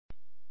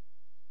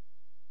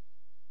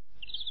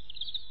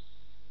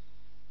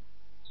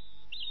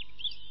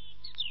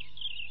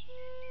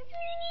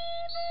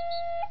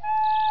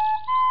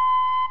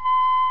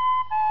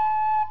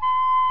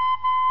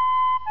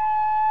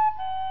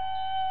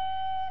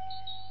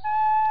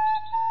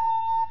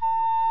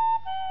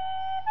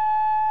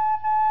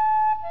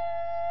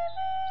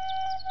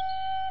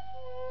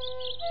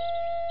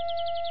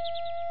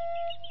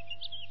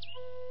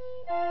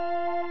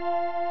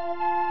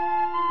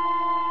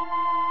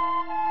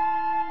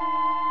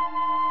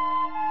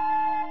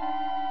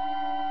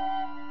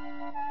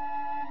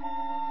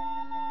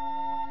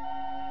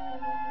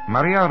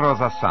Maria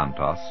Rosa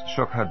Santos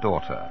shook her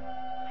daughter.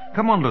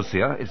 "Come on,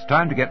 Lucia, it's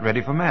time to get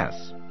ready for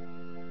Mass."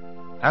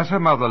 As her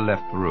mother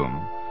left the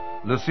room,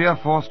 Lucia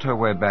forced her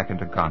way back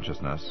into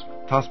consciousness,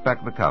 tossed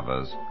back the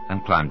covers,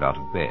 and climbed out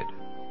of bed.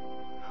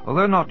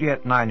 Although not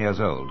yet 9 years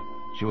old,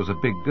 she was a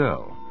big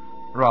girl,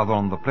 rather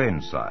on the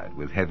plain side,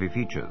 with heavy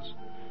features,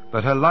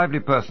 but her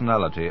lively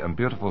personality and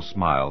beautiful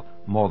smile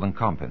more than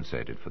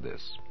compensated for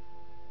this.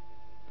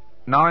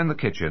 Now in the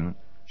kitchen,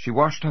 she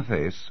washed her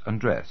face and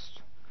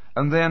dressed,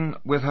 and then,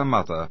 with her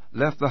mother,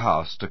 left the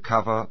house to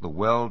cover the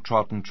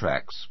well-trodden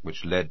tracks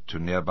which led to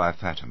nearby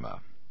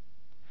Fatima.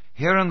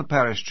 Here in the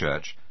parish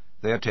church,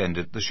 they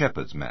attended the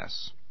shepherd's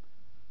mass.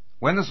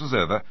 When this was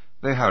over,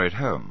 they hurried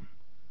home.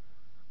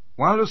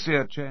 While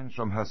Lucia changed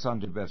from her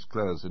Sunday best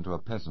clothes into a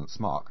peasant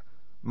smock,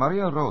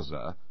 Maria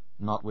Rosa,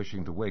 not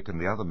wishing to waken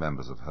the other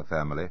members of her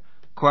family,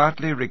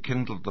 quietly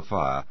rekindled the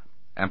fire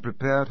and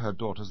prepared her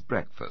daughter's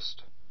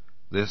breakfast.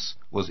 This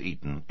was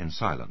eaten in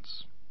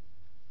silence.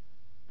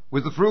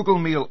 With the frugal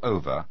meal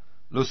over,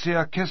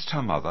 Lucia kissed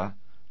her mother,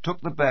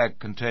 took the bag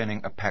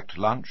containing a packed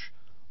lunch,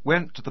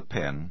 went to the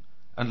pen,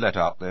 and let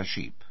out their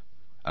sheep,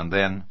 and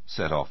then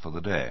set off for the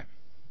day.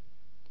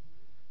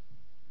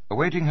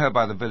 Awaiting her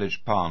by the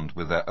village pond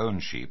with their own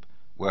sheep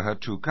were her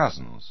 2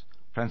 cousins,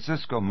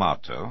 Francisco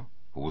Mato,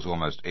 who was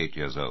almost 8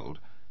 years old,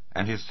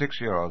 and his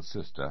 6-year-old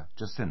sister,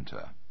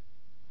 Jacinta.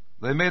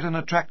 They made an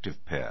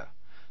attractive pair,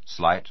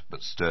 slight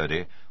but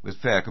sturdy, with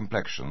fair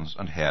complexions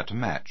and hair to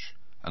match,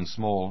 and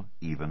small,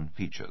 even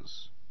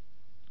features.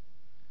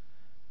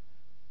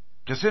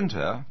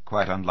 Jacinta,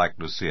 quite unlike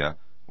Lucia,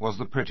 was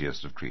the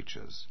prettiest of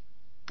creatures,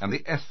 and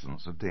the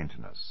essence of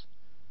daintiness.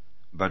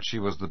 But she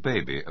was the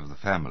baby of the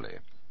family,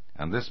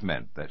 and this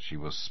meant that she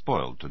was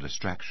spoiled to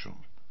distraction.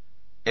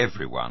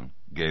 Everyone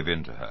gave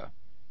in to her.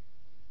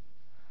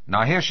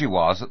 Now here she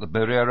was at the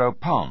Barreiro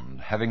Pond,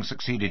 having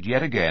succeeded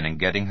yet again in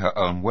getting her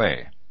own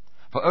way.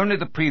 For only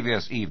the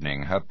previous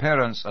evening her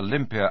parents,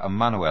 Olympia and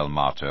Manuel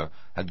Mato,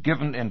 had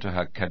given in to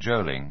her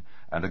cajoling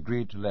and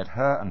agreed to let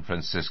her and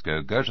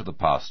Francisco go to the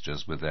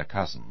pastures with their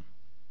cousin.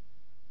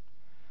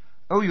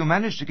 "Oh, you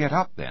managed to get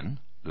up, then?"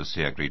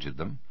 Lucia greeted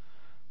them.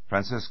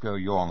 Francisco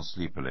yawned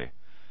sleepily.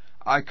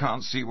 "I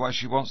can't see why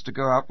she wants to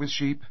go out with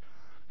sheep.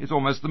 It's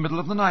almost the middle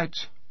of the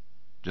night."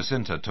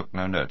 Jacinta took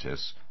no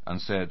notice and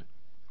said,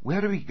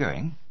 "Where are we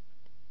going?"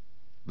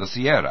 "The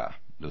Sierra,"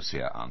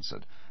 Lucia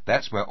answered.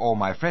 "That's where all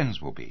my friends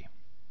will be."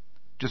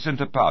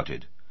 Jacinta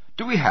pouted.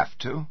 "Do we have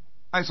to?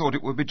 I thought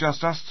it would be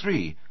just us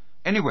 3.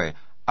 Anyway,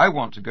 I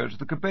want to go to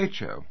the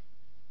Cabecho."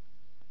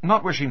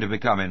 Not wishing to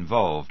become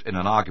involved in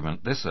an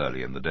argument this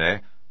early in the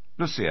day,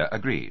 Lucia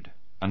agreed,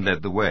 and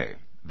led the way,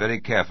 very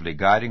carefully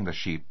guiding the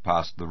sheep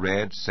past the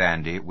red,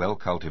 sandy,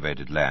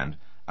 well-cultivated land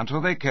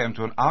until they came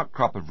to an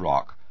outcrop of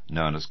rock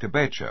known as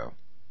Cabecho,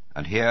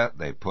 and here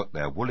they put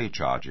their woolly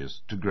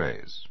charges to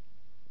graze.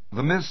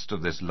 The mist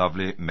of this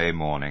lovely May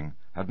morning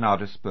had now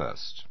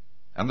dispersed,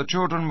 and the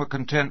children were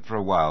content for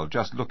a while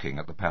just looking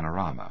at the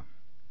panorama.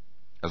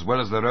 As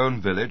well as their own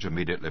village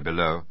immediately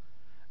below,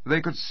 they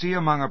could see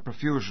among a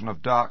profusion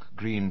of dark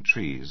green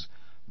trees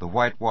the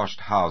whitewashed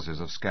houses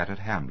of scattered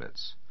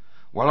hamlets,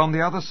 while on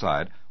the other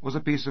side was a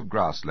piece of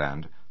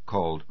grassland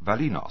called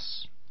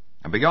Valinos,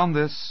 and beyond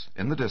this,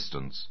 in the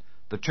distance,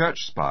 the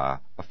church spire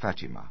of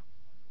Fatima.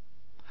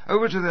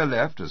 Over to their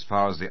left, as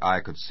far as the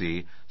eye could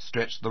see,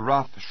 stretched the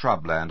rough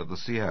shrubland of the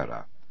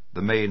Sierra,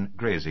 the main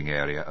grazing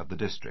area of the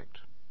district.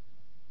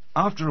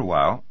 After a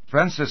while,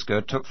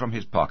 Francisco took from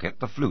his pocket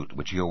the flute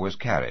which he always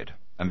carried,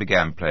 and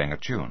began playing a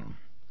tune.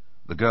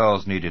 The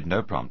girls needed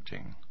no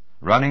prompting.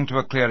 Running to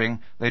a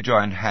clearing, they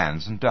joined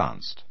hands and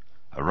danced.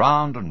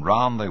 Around and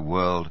round they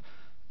whirled,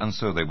 and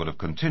so they would have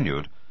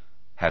continued,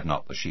 had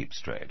not the sheep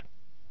strayed.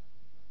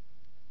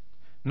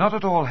 Not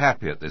at all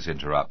happy at this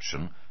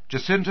interruption,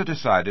 Jacinta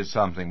decided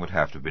something would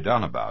have to be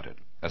done about it,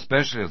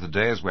 especially as the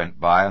days went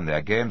by and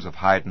their games of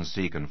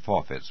hide-and-seek and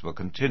forfeits were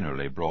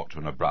continually brought to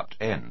an abrupt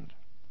end.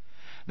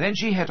 Then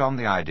she hit on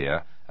the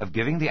idea of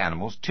giving the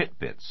animals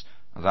titbits,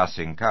 thus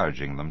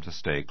encouraging them to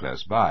stay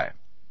close by.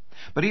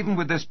 But even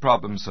with this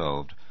problem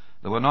solved,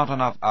 there were not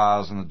enough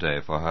hours in the day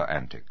for her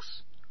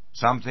antics.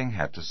 Something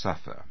had to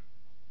suffer.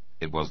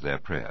 It was their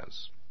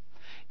prayers.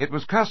 It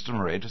was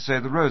customary to say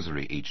the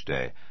rosary each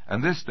day,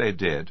 and this they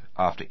did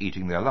after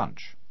eating their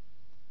lunch.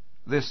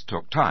 This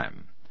took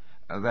time,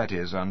 that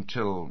is,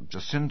 until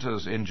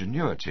Jacinta's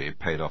ingenuity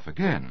paid off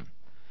again.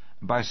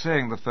 By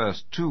saying the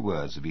first 2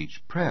 words of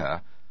each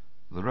prayer,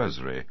 the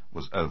rosary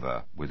was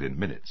over within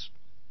minutes.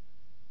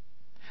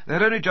 They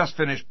had only just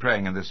finished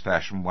praying in this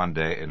fashion one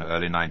day in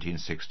early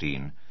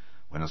 1916,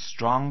 when a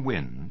strong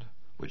wind,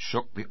 which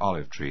shook the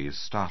olive trees,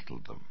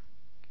 startled them.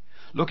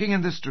 Looking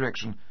in this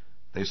direction,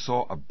 they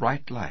saw a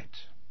bright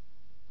light.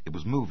 It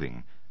was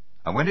moving,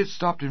 and when it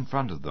stopped in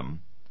front of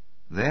them,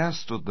 there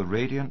stood the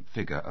radiant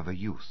figure of a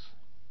youth.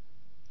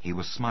 He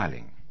was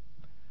smiling.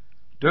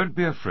 "Don't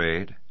be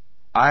afraid.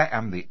 I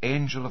am the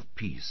angel of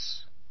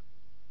peace.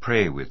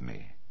 Pray with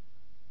me."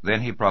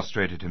 Then he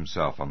prostrated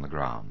himself on the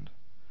ground.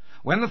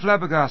 When the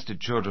flabbergasted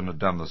children had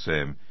done the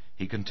same,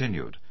 he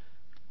continued,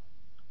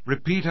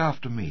 Repeat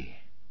after me.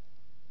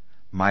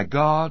 My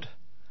God,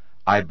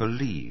 I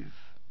believe,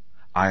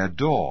 I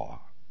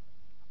adore,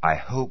 I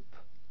hope,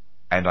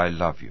 and I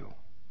love you.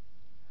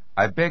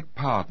 I beg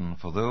pardon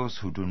for those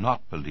who do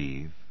not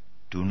believe,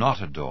 do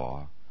not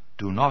adore,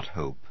 do not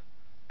hope,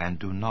 and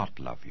do not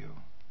love you.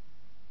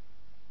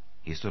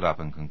 He stood up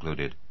and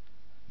concluded,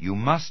 You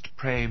must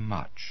pray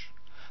much.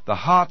 The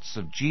hearts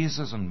of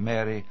Jesus and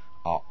Mary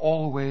are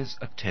always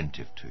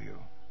attentive to you.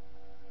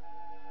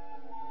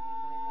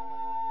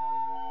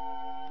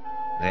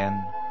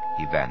 Then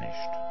he vanished.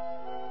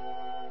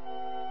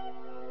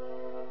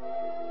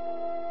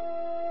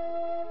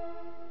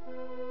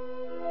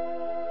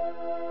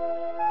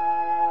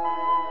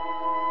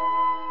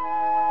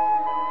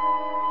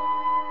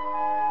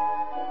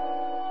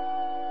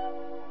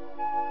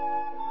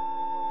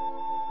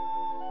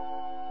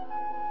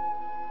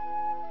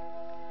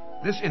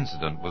 This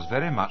incident was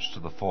very much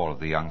to the fore of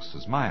the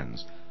youngsters'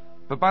 minds,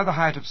 but by the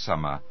height of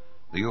summer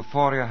the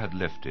euphoria had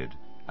lifted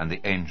and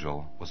the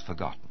angel was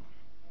forgotten.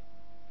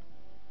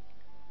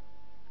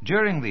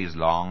 During these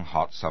long,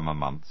 hot summer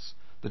months,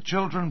 the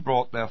children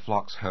brought their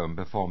flocks home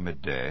before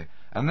midday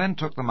and then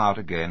took them out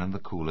again in the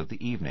cool of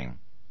the evening,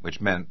 which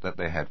meant that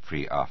they had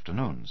free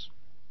afternoons.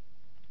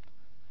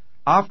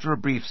 After a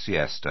brief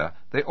siesta,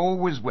 they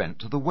always went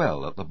to the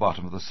well at the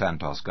bottom of the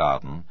Santos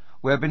garden,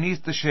 where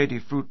beneath the shady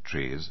fruit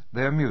trees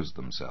they amused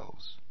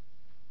themselves.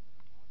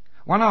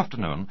 One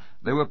afternoon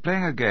they were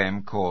playing a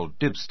game called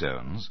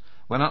dibstones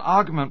when an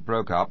argument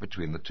broke out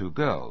between the two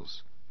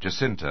girls.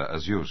 Jacinta,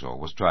 as usual,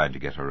 was trying to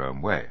get her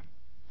own way.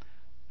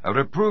 A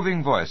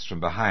reproving voice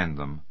from behind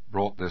them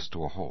brought this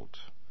to a halt.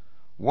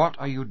 What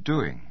are you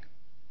doing?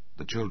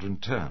 The children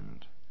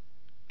turned.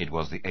 It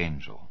was the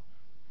angel.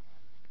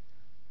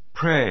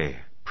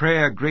 Pray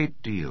a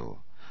great deal.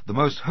 The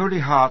most holy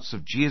hearts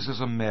of Jesus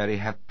and Mary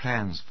have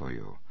plans for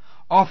you.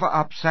 Offer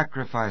up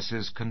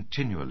sacrifices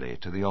continually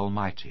to the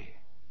Almighty.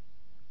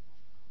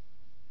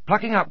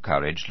 Plucking up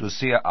courage,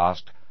 Lucia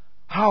asked,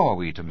 How are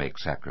we to make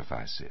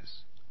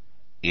sacrifices?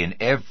 In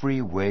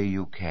every way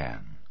you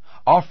can,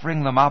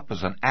 offering them up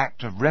as an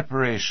act of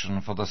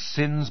reparation for the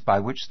sins by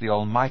which the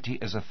Almighty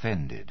is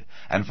offended,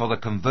 and for the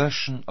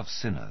conversion of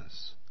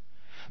sinners.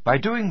 By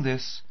doing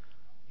this,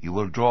 you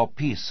will draw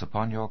peace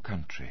upon your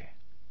country.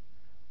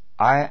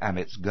 I am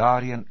its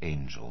guardian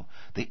angel,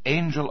 the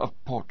angel of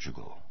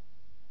Portugal.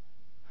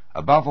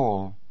 Above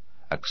all,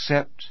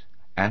 accept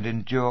and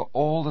endure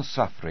all the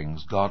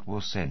sufferings God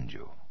will send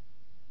you.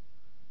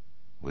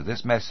 With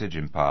this message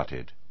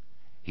imparted,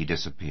 he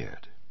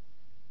disappeared.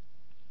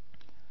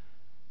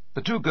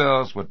 The two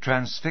girls were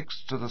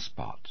transfixed to the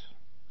spot,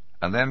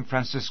 and then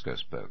Francisco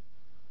spoke.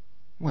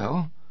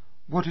 Well,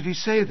 what did he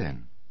say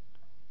then?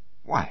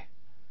 Why,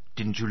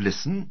 didn't you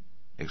listen?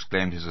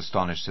 Exclaimed his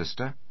astonished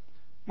sister.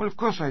 Well, of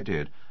course I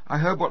did. I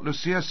heard what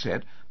Lucia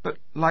said, but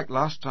like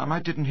last time I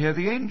didn't hear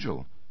the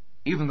angel,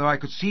 even though I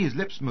could see his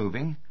lips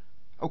moving.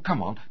 Oh,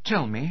 come on,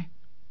 tell me.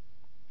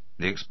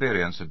 The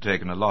experience had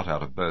taken a lot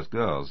out of both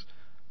girls,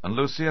 and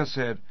Lucia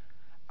said,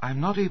 I'm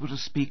not able to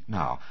speak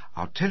now.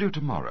 I'll tell you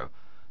tomorrow,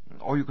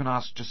 or you can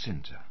ask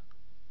Jacinta.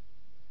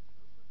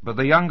 But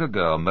the younger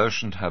girl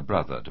motioned her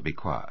brother to be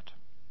quiet.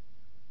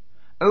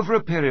 Over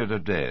a period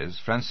of days,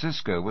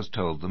 Francisco was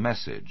told the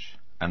message,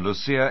 and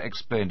Lucia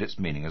explained its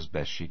meaning as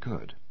best she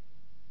could.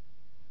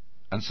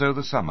 And so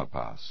the summer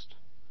passed.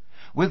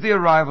 With the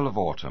arrival of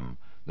autumn,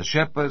 the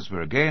shepherds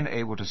were again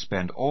able to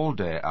spend all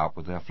day out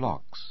with their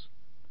flocks.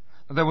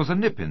 There was a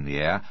nip in the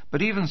air,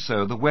 but even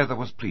so the weather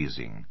was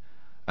pleasing,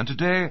 and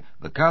today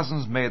the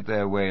cousins made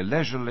their way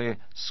leisurely,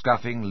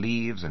 scuffing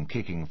leaves and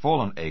kicking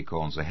fallen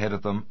acorns ahead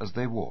of them as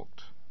they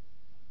walked.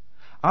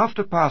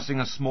 After passing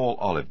a small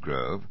olive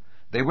grove,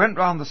 they went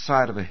round the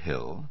side of a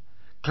hill,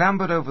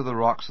 clambered over the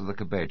rocks of the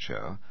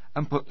Cabecho,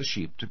 and put the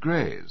sheep to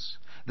graze.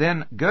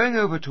 Then, going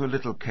over to a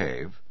little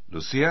cave,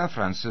 Lucia,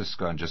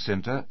 Francisco, and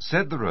Jacinta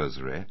said the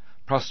rosary,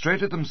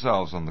 prostrated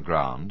themselves on the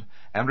ground,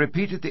 and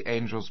repeated the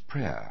angel's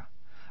prayer,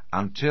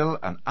 until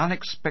an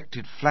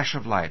unexpected flash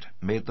of light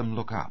made them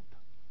look up.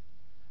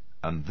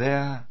 And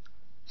there,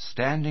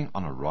 standing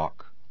on a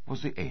rock,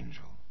 was the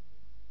angel.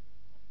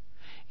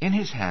 In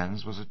his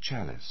hands was a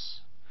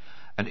chalice,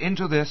 and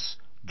into this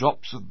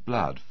drops of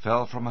blood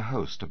fell from a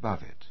host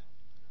above it.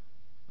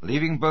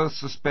 Leaving both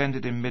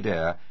suspended in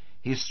mid-air,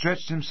 he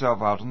stretched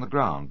himself out on the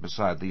ground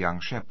beside the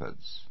young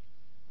shepherds.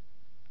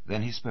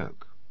 Then he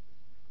spoke.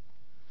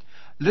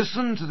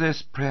 Listen to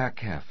this prayer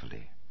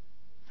carefully,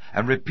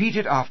 and repeat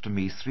it after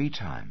me 3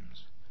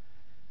 times.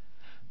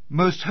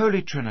 Most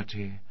Holy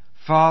Trinity,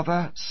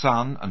 Father,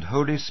 Son, and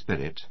Holy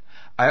Spirit,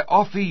 I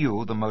offer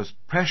you the most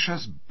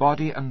precious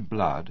body and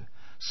blood,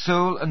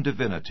 soul and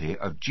divinity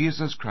of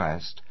Jesus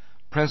Christ,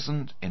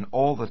 present in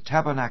all the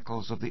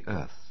tabernacles of the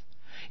earth,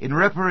 in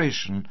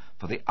reparation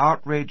for the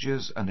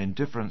outrages and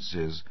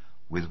indifferences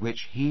with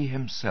which he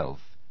himself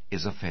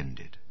is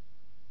offended.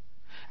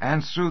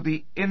 And through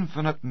the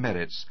infinite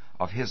merits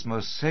of his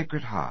most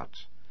sacred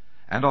heart,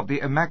 and of the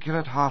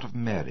Immaculate Heart of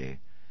Mary,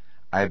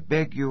 I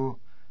beg you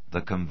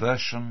the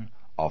conversion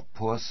of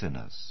poor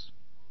sinners.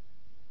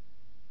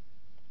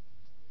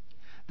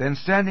 Then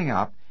standing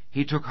up,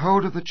 he took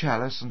hold of the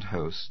chalice and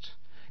host,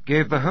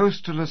 gave the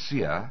host to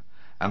Lucia,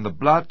 and the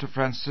blood to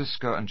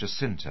Francisco and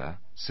Jacinta,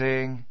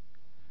 saying,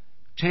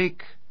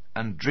 "Take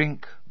and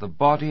drink the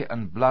body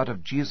and blood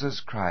of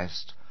Jesus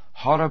Christ,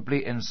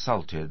 horribly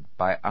insulted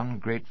by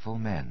ungrateful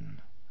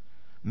men.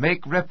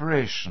 Make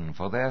reparation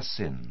for their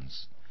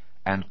sins,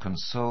 and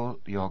console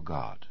your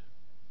God."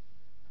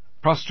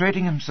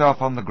 Prostrating himself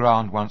on the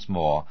ground once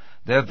more,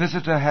 their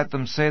visitor had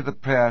them say the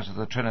prayer to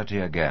the Trinity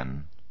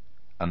again,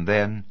 and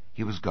then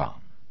he was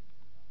gone.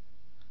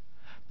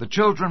 The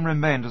children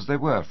remained as they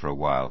were for a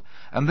while,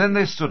 and then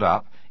they stood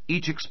up,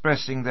 each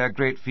expressing their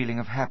great feeling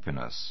of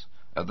happiness,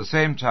 at the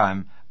same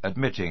time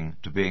admitting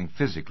to being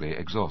physically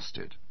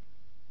exhausted.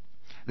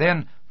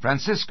 Then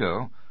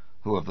Francisco,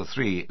 who of the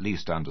three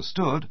least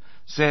understood,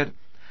 said,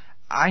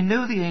 "I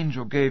know the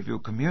angel gave you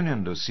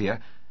communion, Lucia,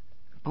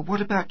 but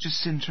what about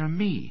Jacinta and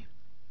me?"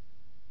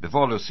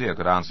 Before Lucia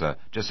could answer,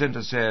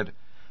 Jacinta said,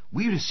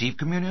 "We receive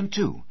communion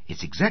too.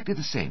 It's exactly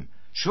the same.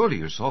 Surely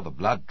you saw the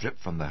blood drip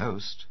from the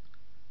host."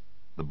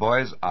 The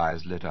boy's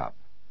eyes lit up.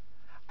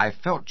 "I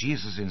felt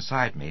Jesus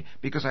inside me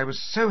because I was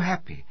so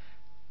happy,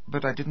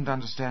 but I didn't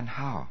understand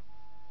how.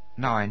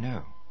 Now I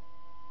know."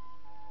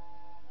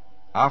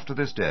 After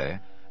this day,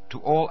 to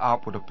all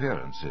outward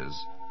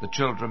appearances, the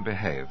children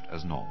behaved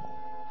as normal.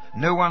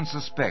 No one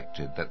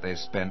suspected that they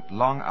spent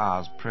long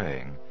hours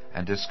praying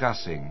and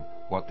discussing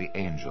what the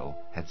angel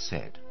had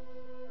said.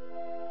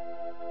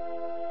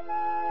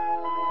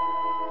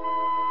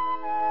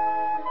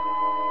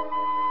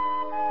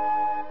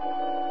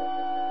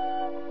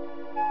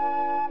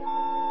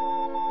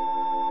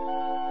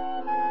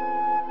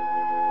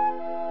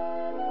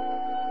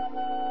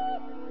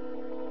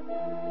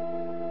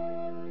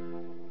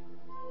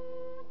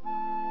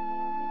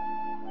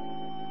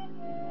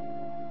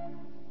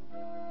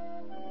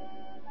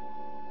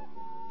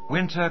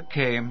 Winter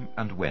came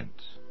and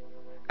went,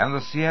 and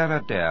the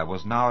Sierra d'Air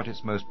was now at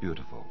its most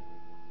beautiful.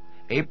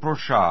 April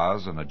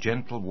showers and a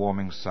gentle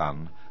warming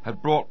sun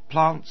had brought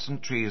plants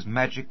and trees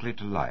magically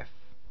to life.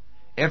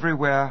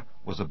 Everywhere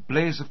was a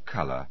blaze of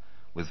colour,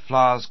 with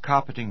flowers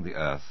carpeting the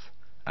earth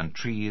and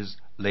trees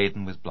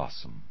laden with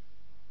blossom.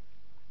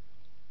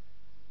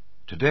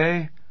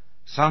 Today,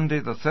 Sunday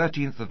the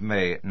 13th of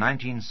May,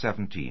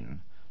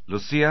 1917,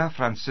 Lucia,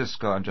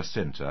 Francisco, and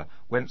Jacinta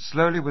went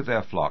slowly with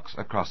their flocks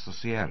across the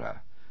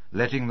Sierra,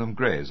 letting them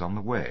graze on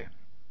the way.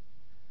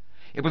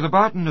 It was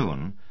about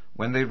noon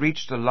when they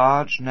reached a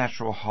large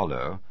natural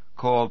hollow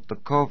called the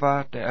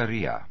Cova de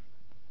Aria,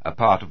 a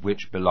part of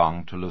which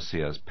belonged to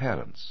Lucia's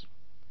parents.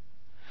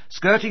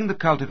 Skirting the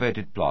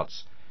cultivated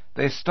plots,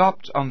 they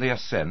stopped on the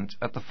ascent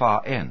at the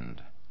far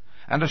end,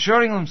 and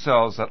assuring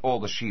themselves that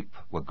all the sheep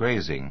were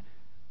grazing,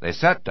 they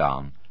sat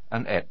down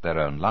and ate their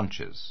own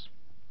lunches.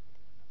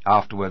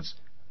 Afterwards,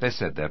 they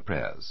said their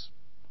prayers.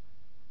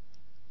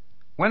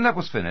 When that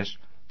was finished,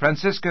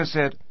 Francisco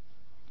said,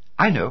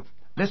 "I know,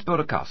 let's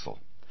build a castle.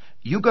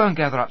 You go and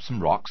gather up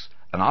some rocks,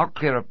 and I'll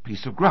clear a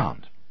piece of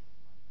ground."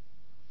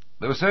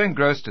 They were so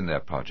engrossed in their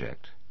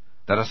project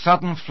that a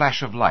sudden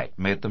flash of light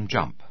made them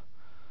jump.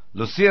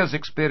 Lucia's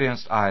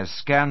experienced eyes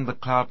scanned the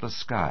cloudless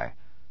sky.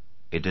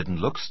 It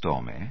didn't look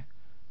stormy,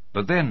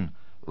 but then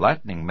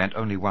lightning meant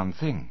only one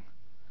thing.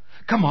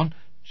 "Come on,"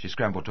 she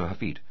scrambled to her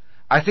feet.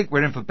 "I think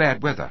we're in for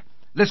bad weather.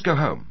 Let's go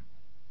home."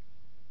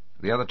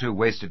 The other two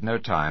wasted no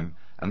time,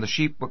 and the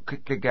sheep were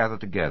quickly gathered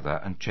together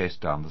and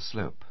chased down the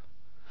slope.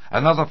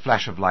 Another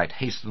flash of light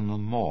hastened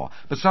them more,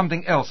 but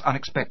something else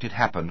unexpected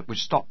happened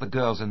which stopped the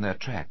girls in their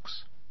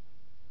tracks.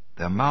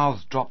 Their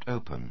mouths dropped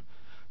open,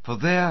 for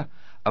there,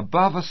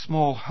 above a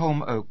small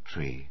holm oak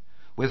tree,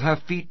 with her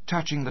feet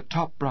touching the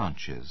top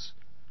branches,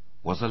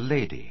 was a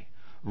lady,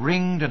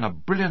 ringed in a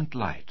brilliant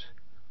light,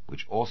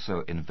 which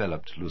also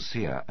enveloped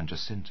Lucia and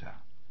Jacinta.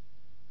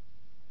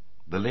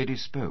 The lady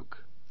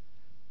spoke.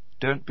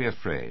 "Don't be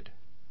afraid.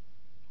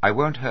 I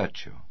won't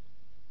hurt you."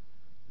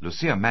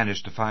 Lucia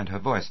managed to find her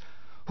voice.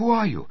 "Who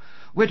are you?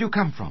 Where do you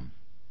come from?"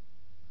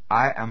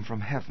 "I am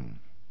from heaven."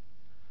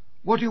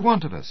 "What do you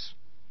want of us?"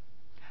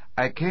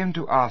 "I came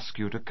to ask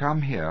you to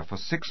come here for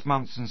 6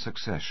 months in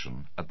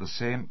succession at the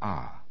same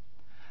hour.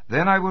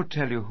 Then I will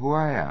tell you who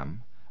I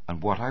am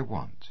and what I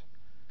want.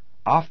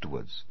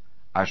 Afterwards,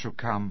 I shall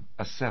come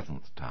a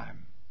 7th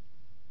time."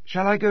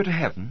 "Shall I go to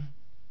heaven?"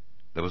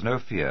 There was no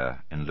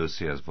fear in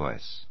Lucia's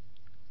voice.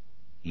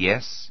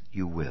 "Yes,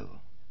 you will."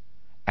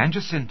 "And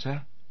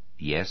Jacinta?"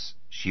 "Yes,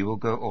 she will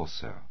go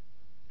also."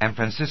 "And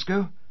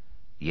Francisco?"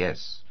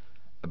 "Yes,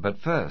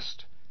 but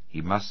first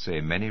he must say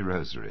many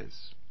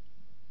rosaries."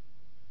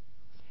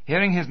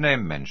 Hearing his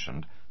name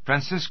mentioned,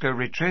 Francisco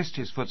retraced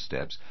his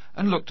footsteps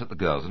and looked at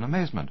the girls in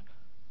amazement.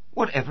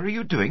 "Whatever are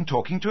you doing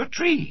talking to a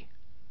tree?"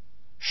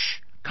 "Shh!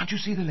 Can't you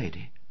see the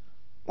lady?"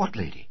 "What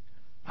lady?"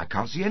 "I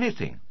can't see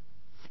anything."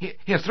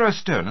 Here, throw a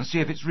stone and see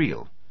if it's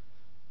real."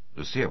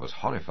 Lucia was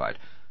horrified.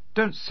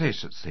 "Don't say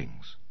such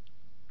things."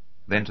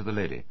 Then to the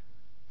lady,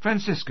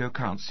 "Francisco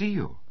can't see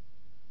you."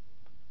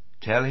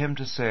 "Tell him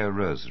to say a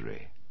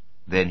rosary.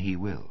 Then he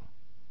will."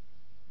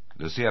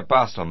 Lucia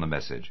passed on the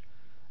message,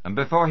 and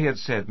before he had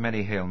said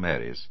many Hail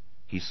Marys,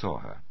 he saw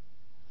her.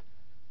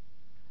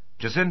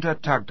 Jacinta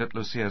tugged at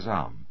Lucia's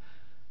arm.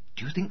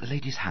 "Do you think the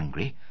lady's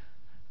hungry?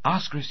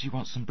 Ask her if she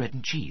wants some bread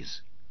and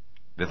cheese."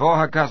 Before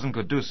her cousin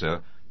could do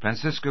so,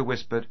 Francisco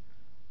whispered,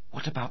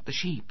 "What about the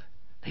sheep?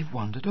 They've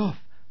wandered off.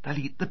 They'll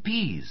eat the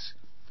peas."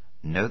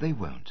 "No, they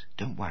won't.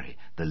 Don't worry.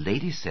 The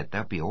lady said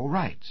they'll be all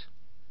right."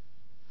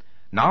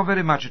 Now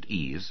very much at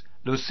ease,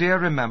 Lucia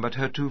remembered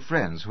her two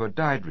friends who had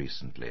died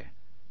recently.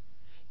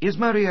 "Is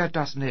Maria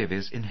das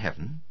Neves in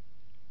heaven?"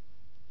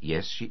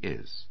 "Yes, she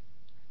is."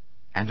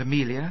 "And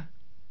Amelia?"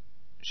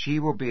 "She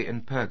will be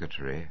in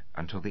purgatory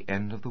until the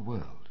end of the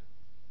world."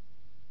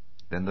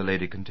 Then the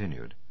lady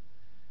continued,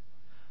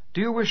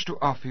 "Do you wish to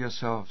offer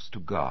yourselves to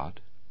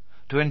God,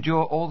 to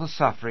endure all the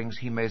sufferings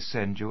he may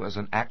send you as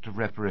an act of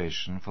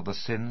reparation for the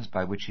sins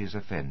by which he is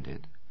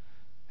offended,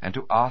 and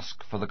to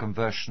ask for the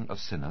conversion of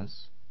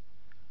sinners?"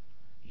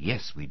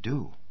 "Yes, we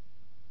do,"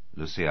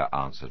 Lucia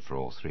answered for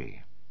all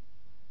three.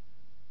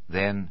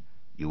 "Then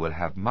you will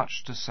have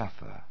much to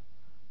suffer,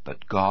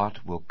 but God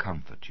will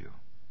comfort you."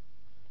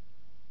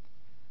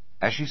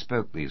 As she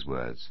spoke these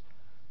words,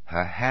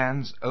 her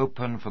hands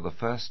opened for the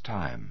first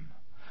time,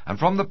 and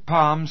from the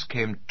palms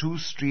came two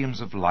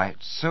streams of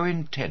light so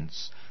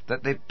intense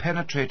that they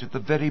penetrated the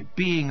very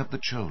being of the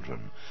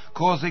children,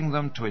 causing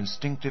them to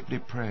instinctively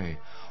pray,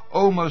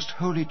 "O most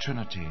holy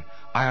Trinity,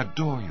 I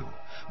adore you.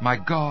 My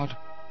God,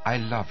 I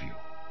love you."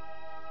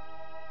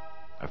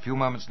 A few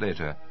moments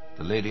later,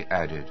 the lady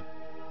added,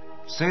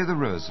 "Say the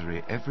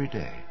rosary every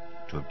day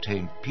to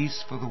obtain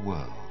peace for the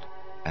world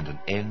and an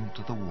end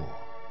to the war."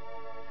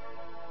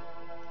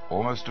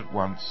 Almost at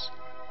once,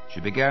 she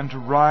began to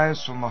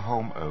rise from the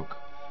holm oak,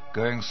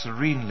 going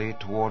serenely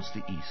towards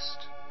the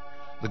east.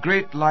 The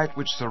great light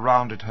which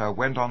surrounded her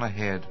went on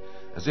ahead,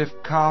 as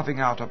if carving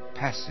out a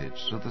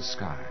passage through the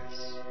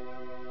skies.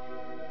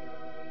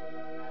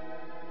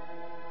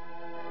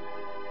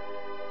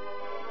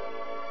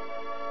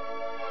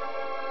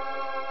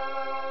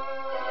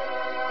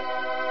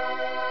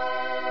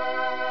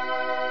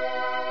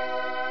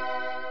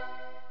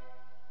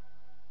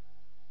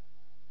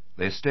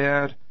 They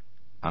stared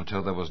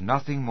until there was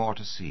nothing more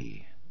to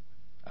see,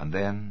 and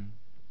then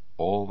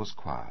all was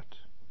quiet.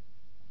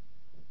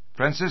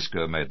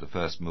 Francisco made the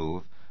first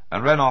move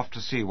and ran off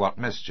to see what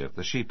mischief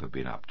the sheep had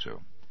been up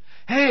to.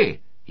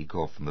 "Hey!" he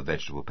called from the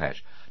vegetable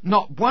patch.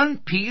 "Not one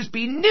pea's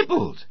been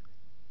nibbled."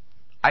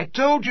 "I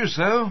told you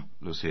so,"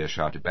 Lucia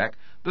shouted back.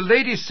 "The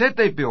lady said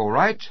they'd be all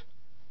right."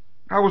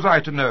 "How was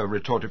I to know?"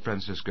 retorted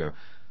Francisco.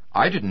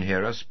 "I didn't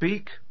hear her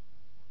speak."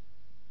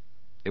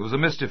 It was a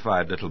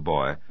mystified little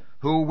boy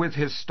who, with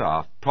his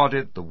staff,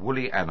 prodded the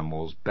woolly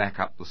animals back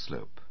up the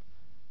slope.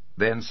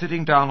 Then,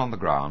 sitting down on the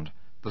ground,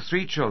 the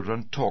three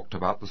children talked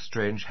about the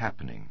strange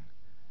happening,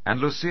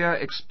 and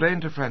Lucia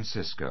explained to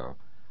Francisco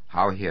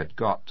how he had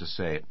got to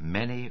say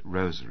many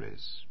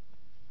rosaries.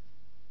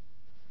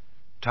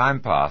 Time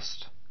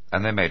passed,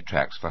 and they made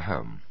tracks for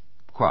home,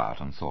 quiet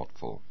and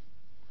thoughtful.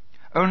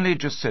 Only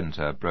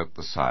Jacinta broke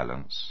the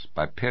silence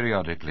by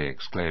periodically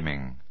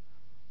exclaiming,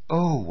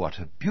 "Oh, what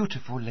a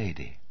beautiful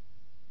lady!"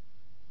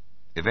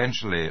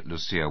 Eventually,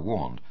 Lucia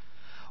warned,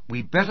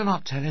 "We'd better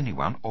not tell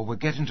anyone, or we'll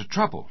get into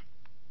trouble."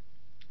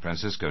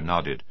 Francisco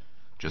nodded.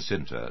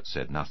 Jacinta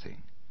said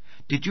nothing.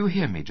 "Did you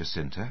hear me,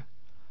 Jacinta?"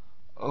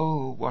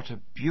 "Oh, what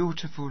a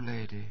beautiful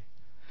lady!"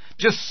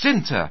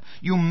 "Jacinta,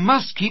 you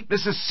must keep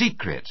this a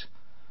secret."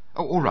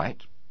 "Oh, all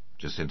right,"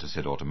 Jacinta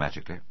said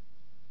automatically.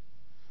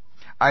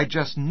 "I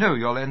just know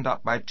you'll end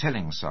up by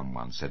telling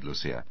someone," said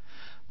Lucia.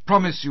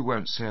 "Promise you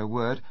won't say a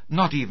word,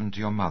 not even to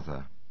your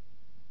mother."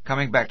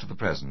 Coming back to the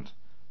present,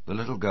 the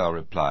little girl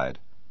replied,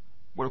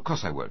 "Well, of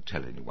course I won't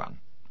tell anyone.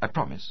 I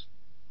promise."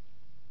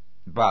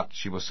 But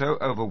she was so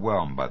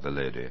overwhelmed by the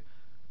lady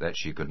that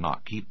she could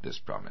not keep this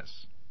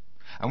promise.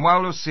 And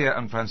while Lucia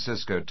and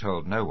Francisco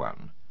told no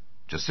one,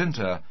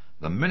 Jacinta,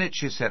 the minute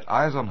she set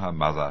eyes on her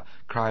mother,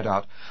 cried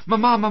out,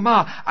 "Mamma,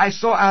 Mamma, I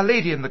saw Our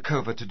Lady in the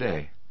covert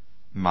today."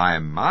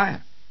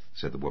 My,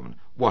 said the woman,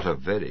 "what a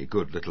very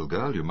good little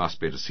girl you must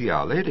be to see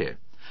Our Lady."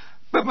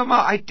 "But,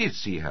 Mamma, I did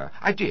see her.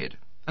 I did.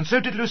 And so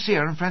did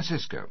Lucia and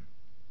Francisco."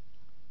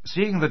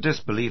 Seeing the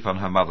disbelief on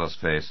her mother's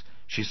face,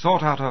 she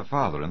sought out her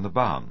father in the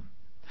barn.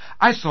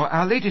 "I saw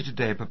Our Lady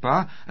today,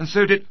 Papa, and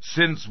so did—"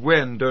 "Since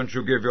when don't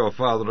you give your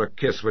father a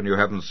kiss when you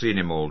haven't seen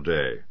him all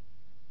day?"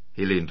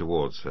 He leaned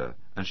towards her,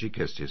 and she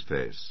kissed his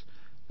face.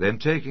 Then,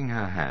 taking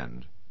her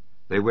hand,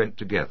 they went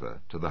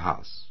together to the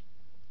house.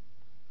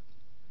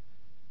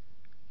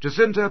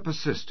 Jacinta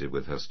persisted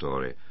with her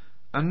story,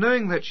 and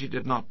knowing that she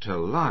did not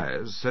tell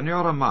lies,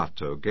 Senora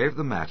Mato gave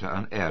the matter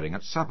an airing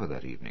at supper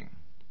that evening.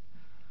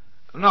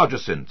 "Now,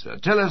 Jacinta,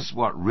 tell us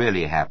what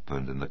really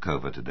happened in the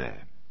covert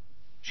today."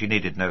 She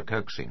needed no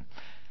coaxing.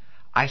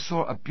 "I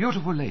saw a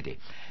beautiful lady.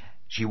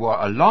 She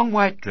wore a long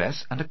white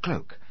dress and a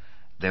cloak.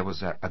 There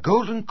was a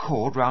golden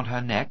cord round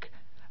her neck,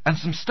 and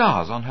some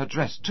stars on her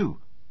dress, too."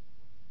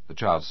 The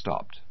child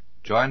stopped,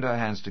 joined her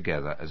hands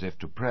together as if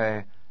to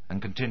pray,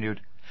 and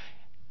continued,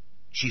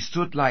 "She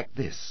stood like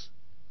this,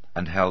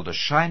 and held a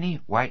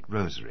shiny white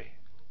rosary.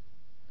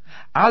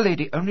 Our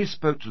Lady only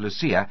spoke to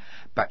Lucia,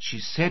 but she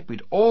said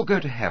we'd all go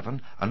to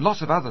heaven, and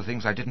lots of other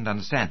things I didn't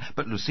understand,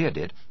 but Lucia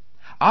did.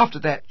 After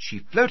that, she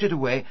floated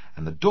away,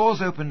 and the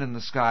doors opened in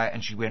the sky,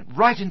 and she went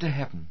right into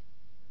heaven.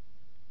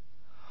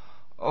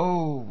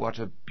 Oh, what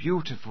a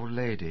beautiful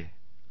lady!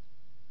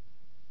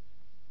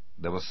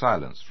 There was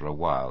silence for a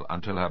while,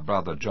 until her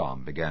brother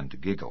John began to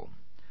giggle.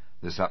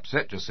 This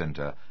upset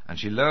Jacinta, and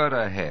she lowered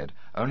her head,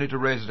 only to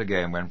raise it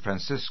again when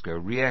Francisco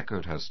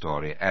re-echoed her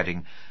story,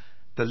 adding,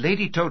 "The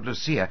lady told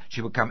Lucia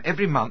she would come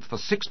every month for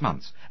 6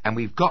 months, and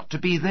we've got to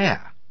be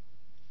there."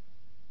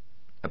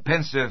 A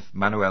pensive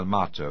Manuel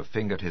Mato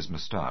fingered his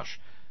moustache.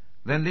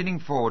 Then, leaning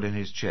forward in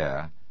his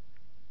chair,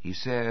 he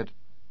said,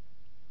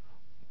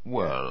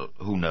 "Well,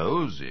 who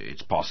knows?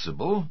 It's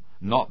possible.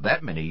 Not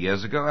that many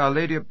years ago Our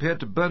Lady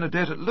appeared to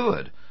Bernadette at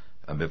Lourdes,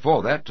 and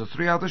before that to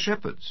 3 other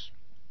shepherds.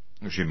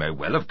 She may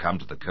well have come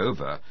to the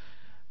covert,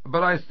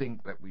 but I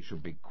think that we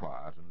should be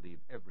quiet and leave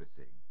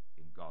everything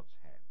in God's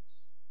hands."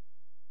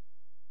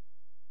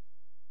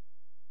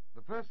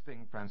 The first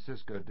thing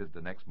Francisco did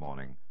the next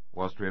morning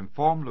was to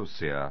inform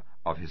Lucia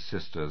of his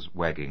sister's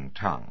wagging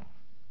tongue.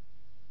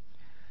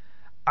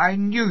 "I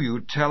knew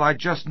you'd tell, I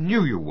just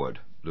knew you would,"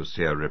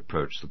 Lucia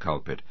reproached the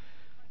culprit.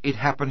 "It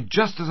happened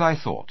just as I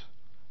thought."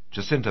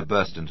 Jacinta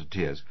burst into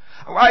tears.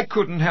 "Oh, I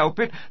couldn't help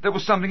it. There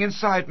was something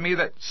inside me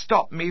that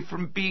stopped me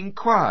from being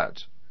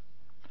quiet."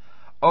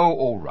 "Oh,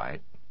 all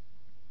right.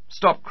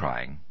 Stop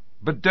crying,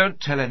 but don't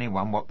tell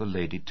anyone what the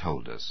lady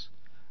told us."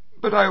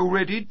 "But I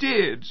already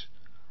did."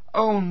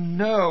 "Oh,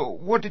 no.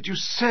 What did you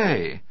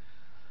say?"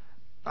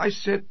 "I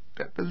said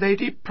that the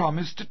lady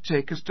promised to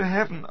take us to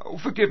heaven. Oh,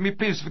 forgive me,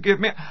 please forgive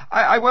me.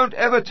 I won't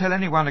ever tell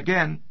anyone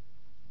again."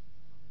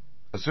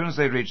 As soon as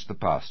they reached the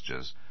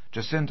pastures,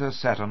 Jacinta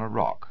sat on a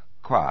rock,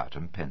 quiet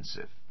and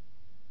pensive.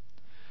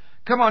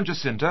 "Come on,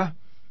 Jacinta.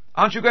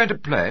 Aren't you going to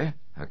play?"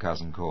 her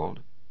cousin called.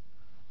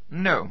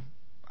 "No,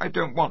 I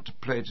don't want to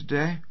play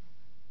today."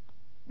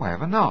 "Why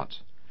ever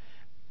not?"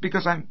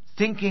 "Because I'm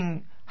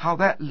thinking how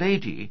that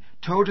lady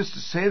told us to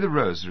say the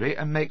rosary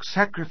and make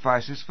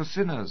sacrifices for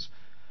sinners.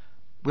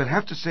 We'll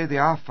have to say the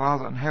Our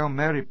Father and Hail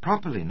Mary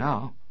properly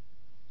now."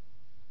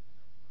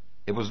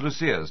 It was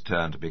Lucia's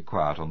turn to be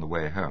quiet on the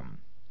way home.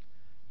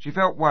 She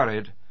felt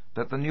worried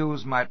that the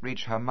news might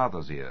reach her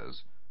mother's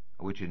ears,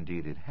 which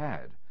indeed it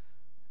had,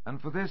 and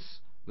for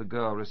this the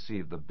girl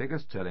received the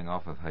biggest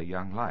telling-off of her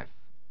young life.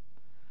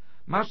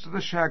 Much to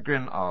the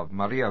chagrin of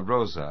Maria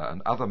Rosa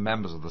and other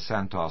members of the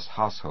Santos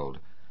household,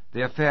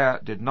 the affair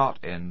did not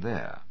end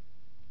there.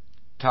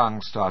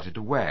 Tongues started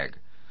to wag,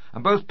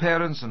 and both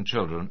parents and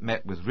children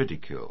met with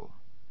ridicule.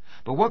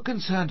 But what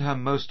concerned her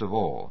most of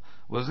all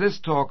was this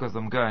talk of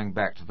them going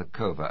back to the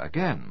covert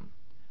again.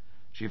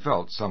 She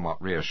felt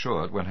somewhat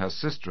reassured when her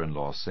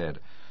sister-in-law said,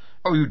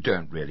 "Oh, you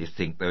don't really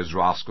think those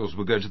rascals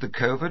will go to the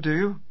covert, do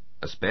you?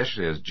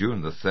 Especially as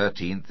June the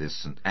 13th is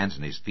St.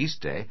 Anthony's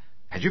feast day.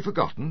 Had you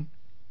forgotten?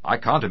 I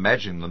can't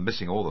imagine them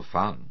missing all the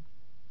fun.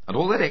 And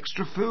all that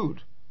extra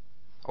food.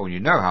 Oh, you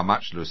know how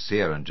much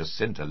Lucia and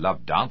Jacinta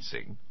love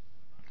dancing."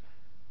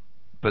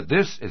 But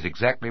this is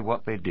exactly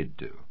what they did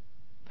do.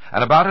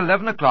 At about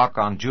 11 o'clock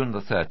on June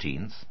the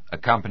 13th,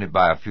 accompanied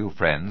by a few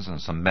friends and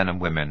some men and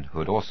women who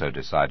had also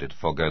decided to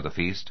forego the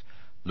feast,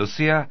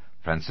 Lucia,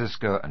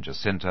 Francisco, and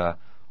Jacinta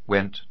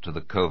went to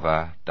the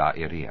Cova da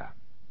Iria.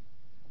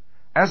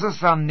 As the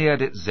sun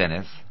neared its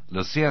zenith,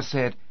 Lucia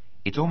said,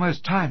 "It's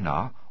almost time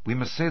now. We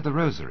must say the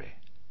rosary."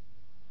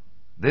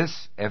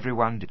 This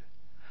everyone did,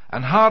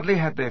 and hardly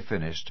had they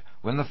finished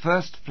when the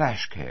first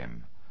flash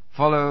came,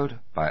 followed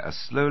by a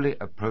slowly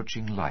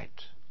approaching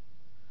light.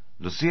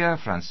 Lucia,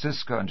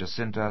 Francisco, and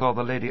Jacinta saw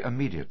the lady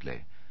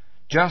immediately,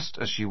 just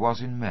as she was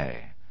in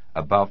May,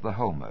 above the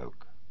holm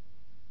oak.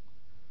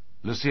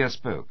 Lucia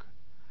spoke.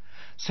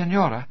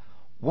 "Senora,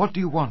 what do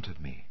you want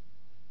of me?"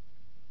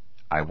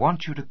 "I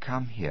want you to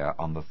come here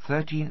on the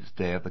 13th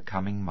day of the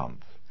coming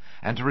month,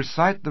 and to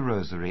recite the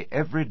rosary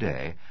every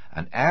day,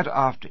 and add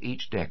after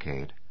each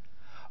decade,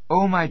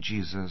 'O my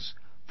Jesus,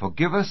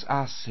 forgive us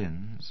our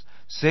sins,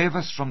 save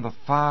us from the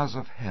fires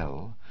of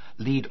hell,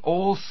 lead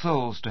all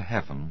souls to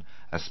heaven,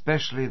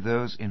 especially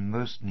those in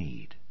most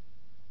need.'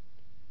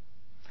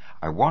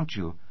 I want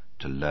you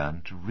to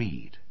learn to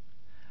read.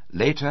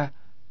 Later,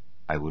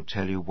 I will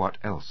tell you what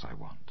else I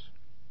want."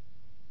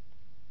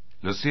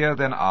 Lucia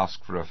then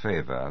asked for a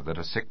favor that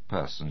a sick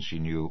person she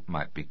knew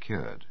might be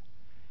cured.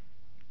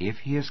 "If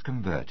he is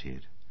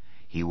converted,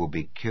 he will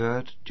be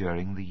cured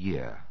during the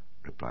year,"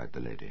 replied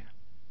the lady.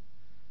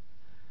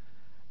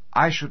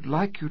 "I should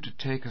like you to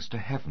take us to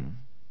heaven,"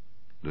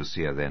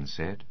 Lucia then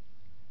said.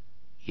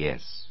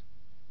 "Yes,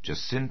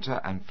 Jacinta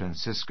and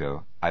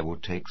Francisco I will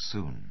take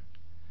soon,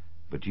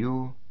 but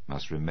you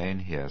must remain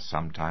here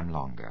some time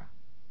longer.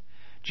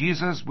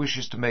 Jesus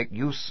wishes to make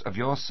use of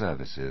your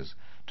services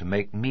to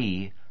make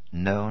me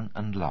known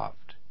and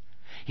loved.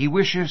 He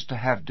wishes to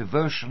have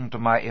devotion to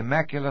my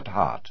Immaculate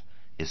Heart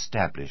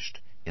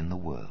established in the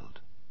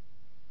world."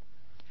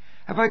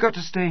 "Have I got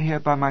to stay here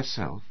by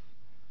myself?"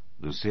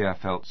 Lucia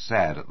felt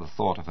sad at the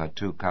thought of her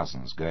 2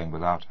 cousins going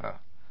without her.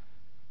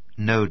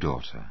 "No,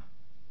 daughter.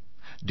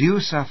 Do you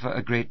suffer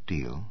a great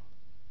deal?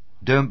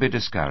 Don't be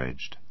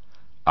discouraged.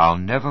 I'll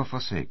never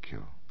forsake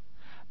you.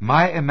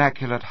 My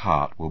Immaculate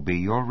Heart will be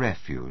your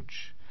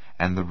refuge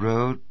and the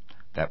road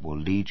that will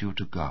lead you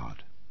to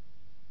God."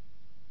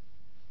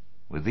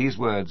 With these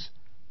words,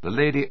 the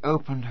lady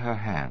opened her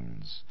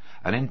hands.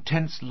 An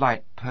intense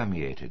light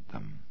permeated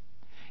them.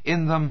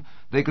 In them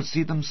they could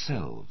see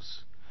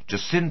themselves.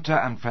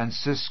 Jacinta and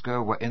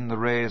Francisco were in the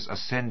rays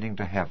ascending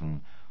to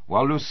heaven,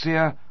 while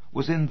Lucia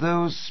was in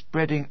those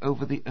spreading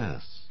over the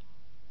earth.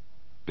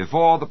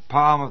 Before the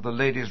palm of the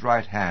lady's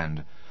right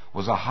hand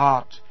was a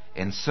heart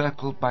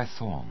encircled by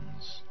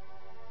thorns.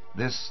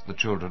 This the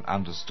children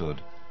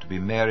understood to be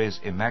Mary's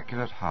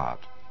Immaculate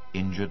Heart,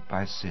 injured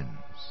by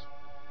sins.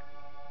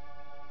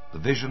 The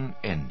vision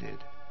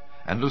ended,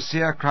 and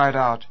Lucia cried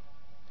out,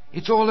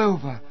 "It's all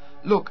over!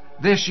 Look,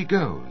 there she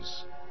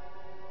goes!"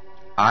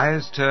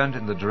 Eyes turned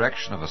in the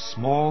direction of a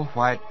small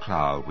white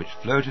cloud which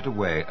floated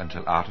away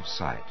until out of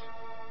sight.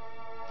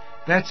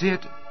 "That's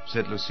it,"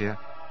 said Lucia.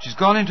 "She's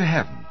gone into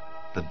heaven.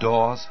 The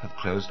doors have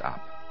closed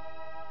up."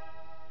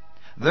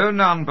 Though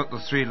none but the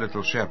 3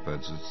 little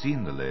shepherds had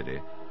seen the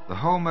lady, the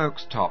holm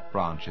oak's top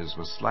branches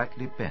were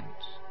slightly bent,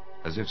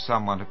 as if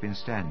someone had been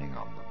standing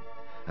on them,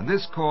 and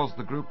this caused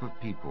the group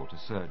of people to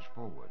surge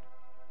forward.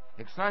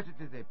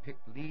 Excitedly they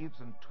picked leaves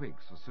and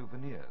twigs for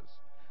souvenirs.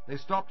 They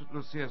stopped at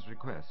Lucia's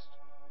request,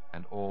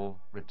 and all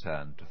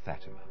returned to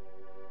Fatima.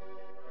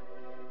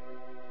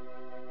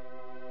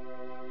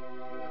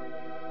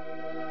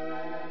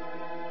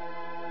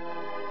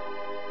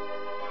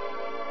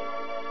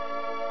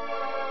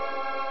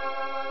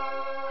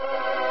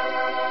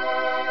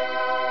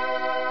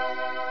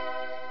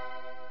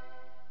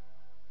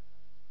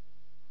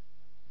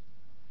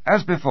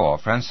 As before,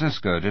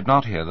 Francisco did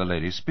not hear the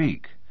lady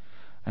speak,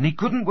 and he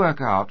couldn't work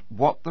out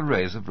what the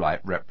rays of light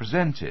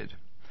represented.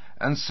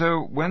 And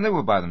so, when they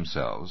were by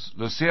themselves,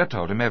 Lucia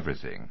told him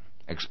everything,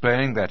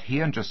 explaining that he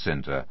and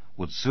Jacinta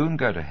would soon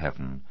go to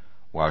heaven,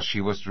 while she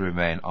was to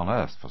remain on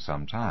earth for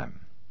some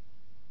time.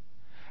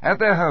 At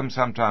their home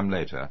some time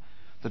later,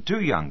 the 2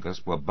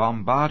 youngest were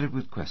bombarded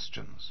with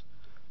questions.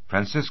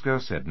 Francisco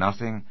said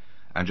nothing,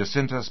 and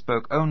Jacinta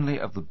spoke only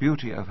of the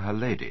beauty of her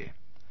lady,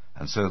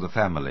 and so the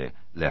family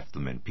left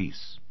them in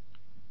peace.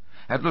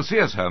 At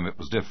Lucia's home it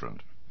was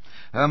different.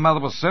 Her mother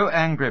was so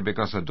angry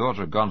because her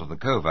daughter had gone to the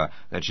cova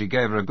that she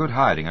gave her a good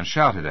hiding and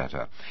shouted at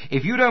her,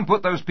 "If you don't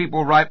put those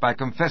people right by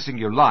confessing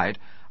you lied,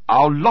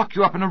 I'll lock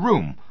you up in a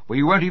room where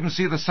you won't even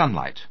see the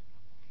sunlight."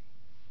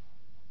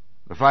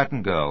 The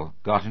frightened girl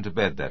got into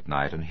bed that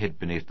night and hid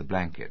beneath the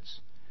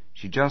blankets.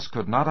 She just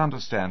could not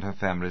understand her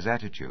family's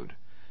attitude.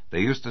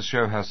 They used to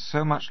show her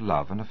so much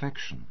love and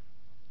affection.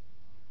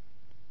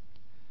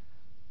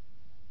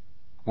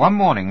 One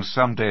morning,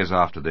 some days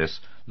after this,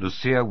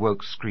 Lucia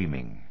woke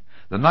screaming.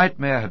 The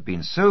nightmare had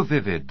been so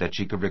vivid that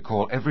she could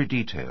recall every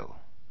detail.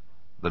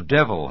 The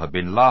devil had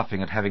been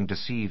laughing at having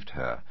deceived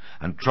her,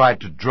 and tried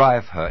to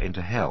drive her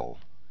into hell.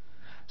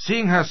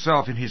 Seeing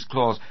herself in his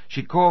claws,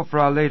 she called for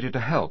Our Lady to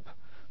help,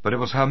 but it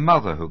was her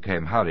mother who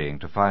came hurrying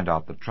to find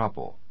out the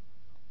trouble.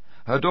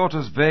 Her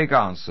daughter's vague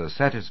answer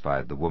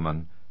satisfied the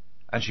woman,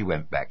 and she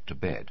went back to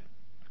bed.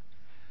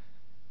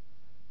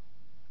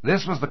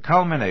 This was the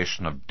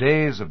culmination of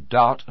days of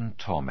doubt and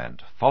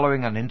torment,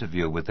 following an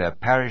interview with their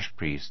parish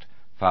priest,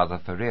 Father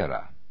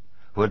Ferreira,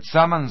 who had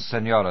summoned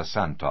Senora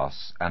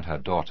Santos and her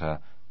daughter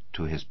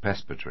to his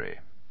presbytery.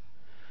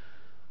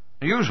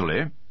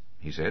 "Usually,"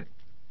 he said,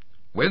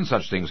 "when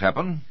such things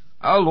happen,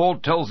 our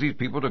Lord tells these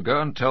people to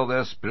go and tell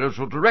their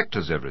spiritual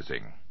directors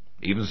everything,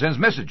 even sends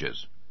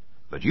messages.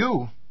 But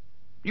you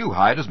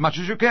hide as much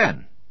as you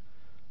can.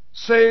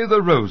 Say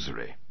the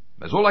rosary.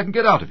 That's all I can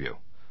get out of you.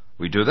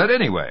 We do that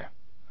anyway.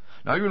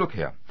 Now, you look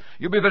here.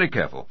 You be very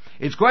careful.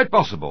 It's quite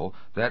possible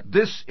that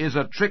this is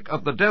a trick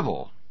of the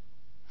devil.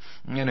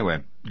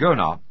 Anyway, go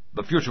now.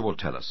 The future will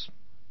tell us."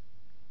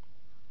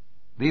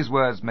 These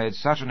words made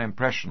such an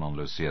impression on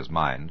Lucia's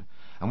mind,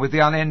 and with the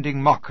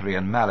unending mockery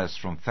and malice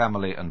from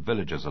family and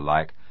villagers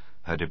alike,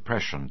 her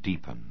depression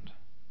deepened.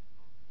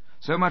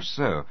 So much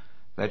so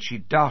that she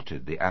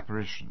doubted the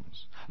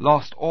apparitions,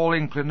 lost all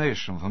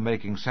inclination for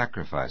making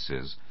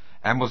sacrifices,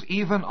 and was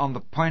even on the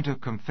point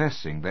of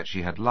confessing that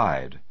she had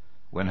lied,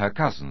 when her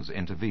cousins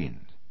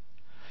intervened.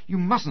 "You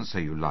mustn't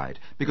say you lied,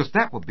 because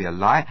that would be a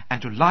lie,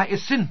 and to lie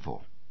is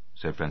sinful,"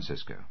 said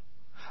Francisco.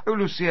 "Oh,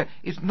 Lucia,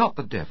 it's not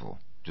the devil,"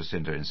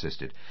 Jacinta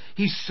insisted.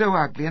 "He's so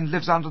ugly and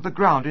lives under the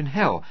ground in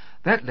hell.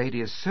 That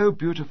lady is so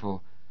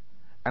beautiful,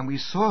 and we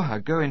saw her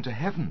go into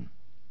heaven."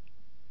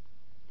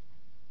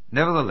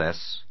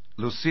 Nevertheless,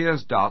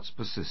 Lucia's doubts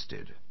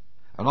persisted,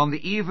 and on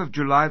the eve of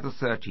July the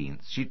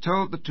 13th she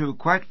told the 2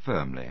 quite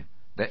firmly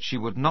that she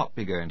would not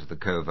be going to the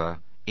cova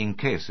in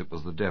case it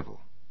was the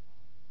devil.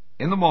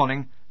 In the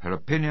morning her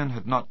opinion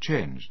had not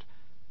changed,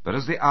 but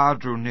as the hour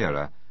drew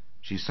nearer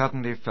she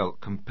suddenly felt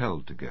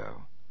compelled to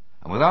go,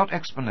 and without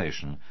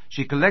explanation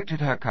she collected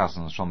her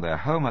cousins from their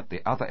home at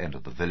the other end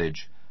of the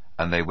village,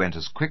 and they went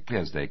as quickly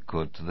as they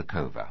could to the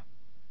cova.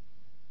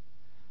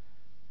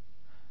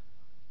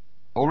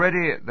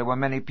 Already there were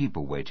many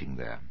people waiting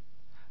there,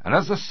 And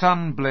as the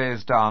sun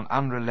blazed down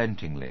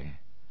unrelentingly,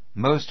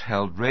 most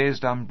held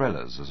raised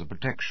umbrellas as a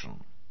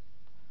protection.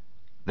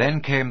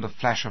 Then came the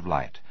flash of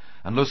light,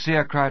 and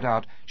Lucia cried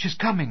out, "She's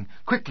coming!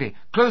 Quickly,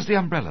 close the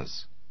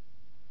umbrellas!"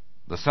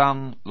 The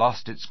sun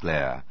lost its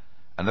glare,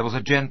 and there was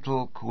a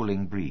gentle,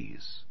 cooling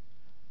breeze.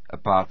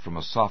 Apart from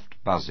a soft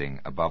buzzing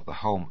above the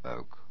holm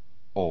oak,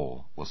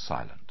 all was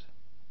silent.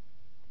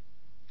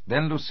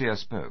 Then Lucia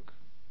spoke.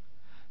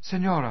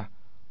 "Senora,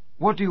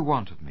 what do you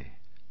want of me?"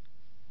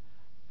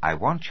 "I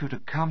want you to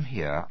come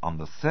here on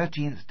the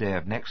 13th day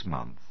of next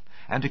month,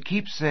 and to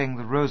keep saying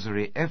the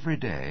Rosary every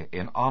day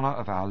in honor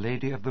of Our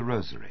Lady of the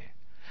Rosary,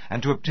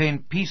 and to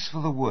obtain peace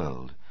for the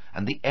world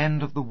and the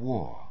end of the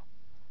war,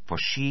 for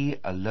she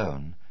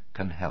alone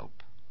can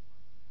help."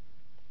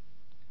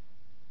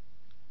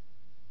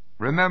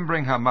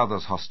 Remembering her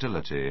mother's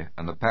hostility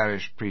and the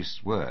parish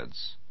priest's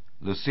words,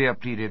 Lucia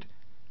pleaded,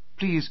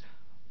 "Please,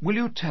 will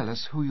you tell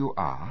us who you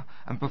are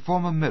and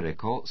perform a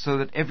miracle so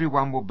that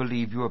everyone will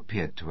believe you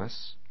appeared to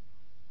us?"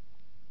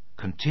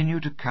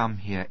 "Continue to come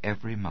here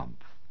every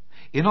month.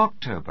 In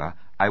October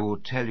I will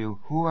tell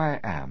you who I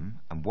am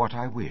and what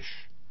I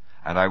wish,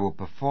 and I will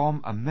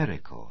perform a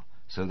miracle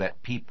so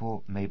that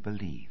people may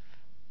believe.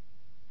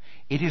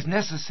 It is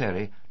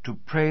necessary to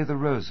pray the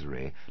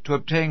Rosary, to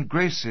obtain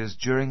graces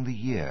during the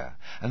year,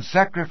 and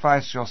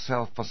sacrifice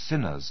yourself for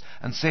sinners,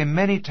 and say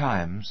many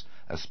times,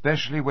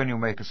 especially when you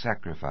make a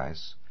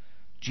sacrifice,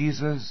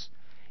 'Jesus,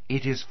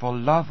 it is for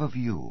love of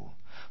you,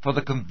 for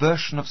the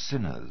conversion of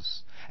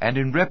sinners, and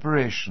in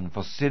reparation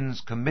for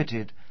sins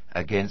committed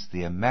against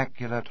the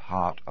Immaculate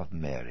Heart of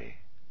Mary.'"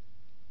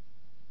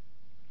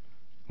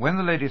 When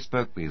the lady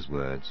spoke these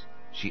words,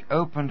 she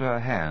opened her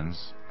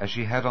hands as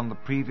she had on the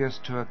previous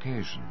 2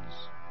 occasions.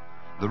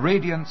 The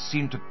radiance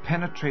seemed to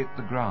penetrate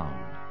the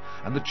ground,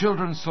 and the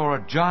children saw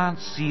a giant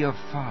sea of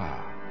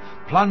fire.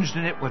 Plunged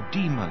in it were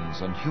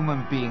demons and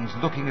human beings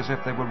looking as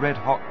if they were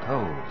red-hot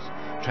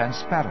coals,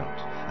 transparent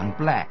and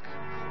black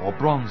or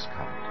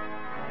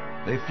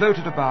bronze-colored. They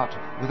floated about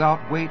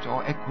without weight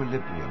or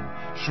equilibrium,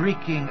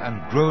 shrieking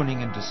and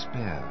groaning in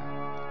despair.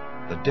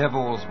 The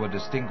devils were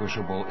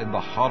distinguishable in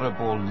the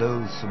horrible,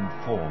 loathsome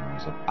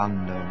forms of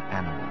unknown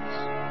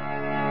animals.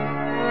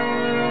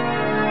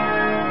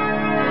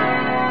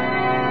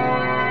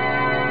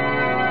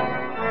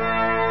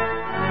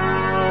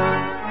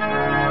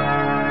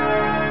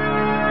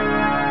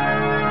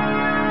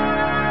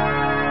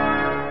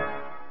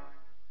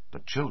 The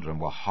children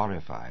were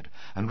horrified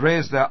and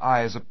raised their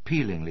eyes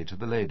appealingly to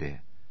the lady.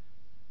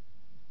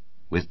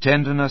 With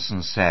tenderness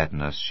and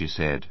sadness she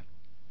said,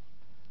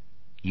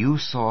 "You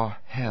saw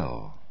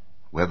hell,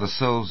 where the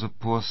souls of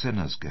poor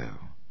sinners go.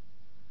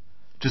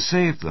 To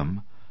save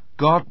them,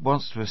 God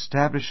wants to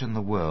establish in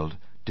the world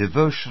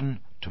devotion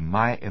to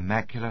my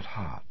Immaculate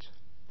Heart.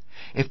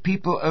 If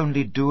people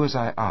only do as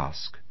I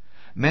ask,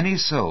 many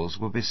souls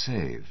will be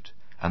saved,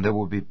 and there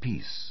will be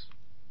peace.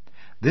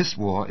 This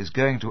war is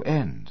going to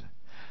end,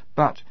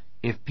 but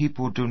if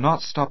people do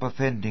not stop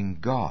offending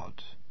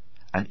God,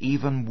 an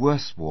even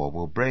worse war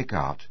will break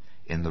out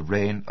in the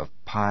reign of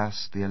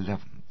Pius XI.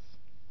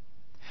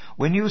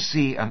 When you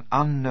see an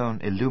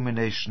unknown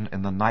illumination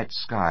in the night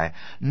sky,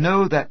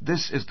 know that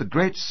this is the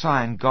great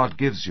sign God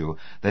gives you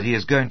that He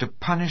is going to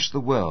punish the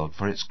world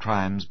for its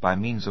crimes by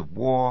means of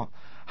war,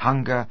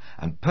 hunger,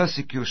 and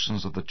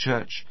persecutions of the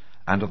Church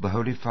and of the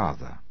Holy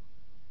Father.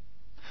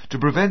 To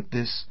prevent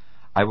this,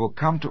 I will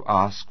come to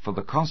ask for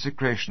the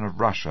consecration of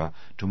Russia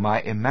to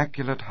my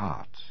Immaculate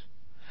Heart,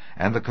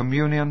 and the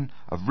communion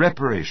of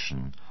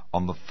reparation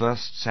on the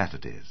first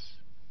Saturdays.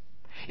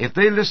 If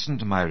they listen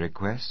to my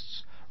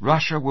requests,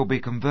 Russia will be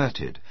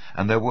converted,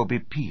 and there will be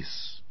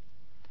peace.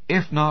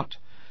 If not,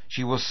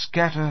 she will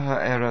scatter her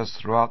errors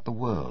throughout the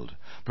world,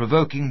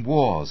 provoking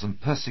wars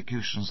and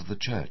persecutions of the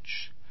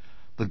Church.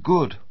 The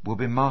good will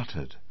be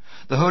martyred,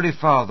 the Holy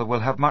Father will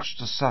have much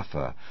to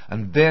suffer,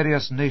 and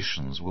various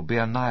nations will be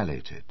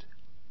annihilated.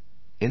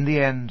 In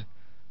the end,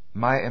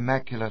 my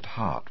Immaculate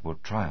Heart will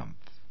triumph.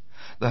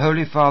 The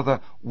Holy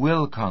Father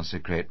will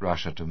consecrate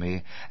Russia to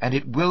me, and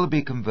it will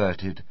be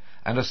converted,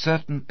 and a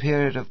certain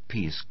period of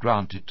peace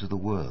granted to the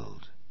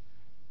world.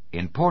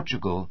 In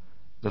Portugal,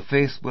 the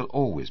faith will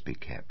always be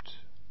kept.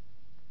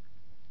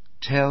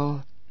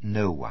 Tell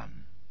no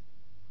one.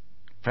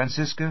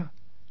 Francisco?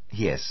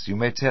 Yes, you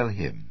may tell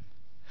him.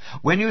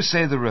 When you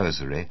say the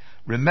Rosary,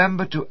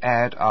 remember to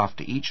add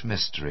after each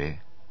mystery,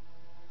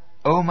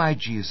 O my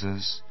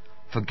Jesus,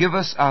 forgive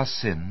us our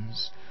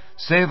sins,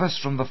 save us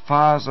from the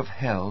fires of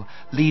hell,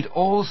 lead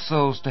all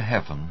souls to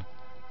heaven,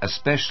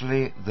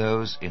 especially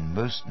those in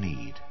most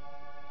need.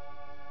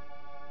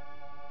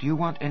 Do you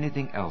want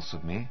anything else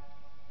of me?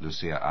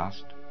 Lucia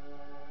asked.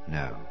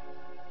 No,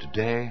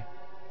 today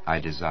I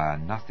desire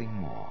nothing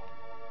more.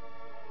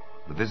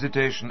 The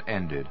visitation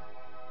ended,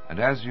 and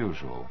as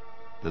usual,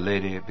 the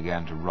lady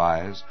began to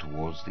rise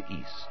towards the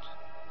east.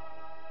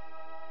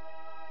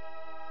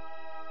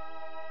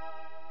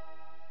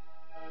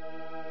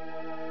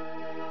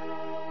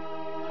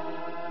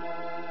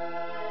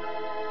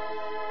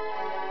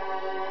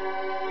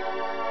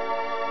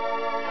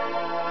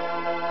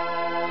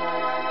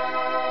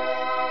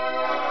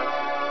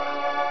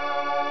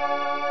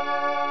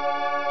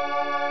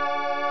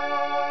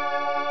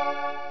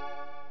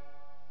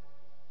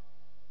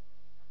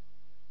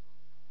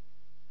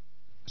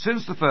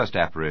 Since the first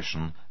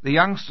apparition, the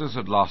youngsters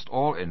had lost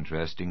all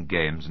interest in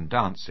games and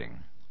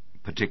dancing,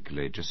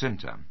 particularly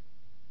Jacinta.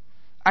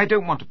 "I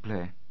don't want to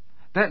play.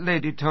 That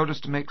lady told us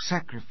to make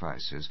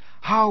sacrifices.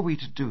 How are we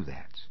to do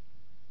that?"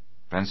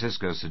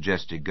 Francisco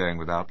suggested going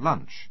without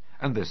lunch,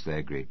 and this they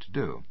agreed to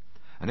do,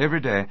 and every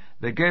day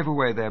they gave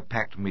away their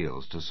packed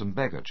meals to some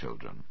beggar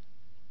children.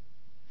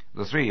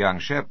 The three young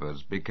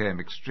shepherds became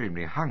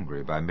extremely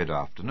hungry by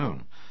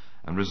mid-afternoon,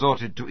 and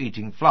resorted to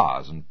eating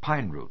flowers and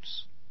pine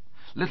roots.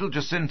 Little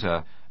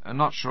Jacinta,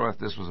 not sure if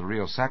this was a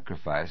real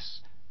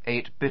sacrifice,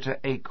 ate bitter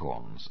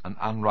acorns and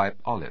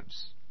unripe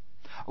olives.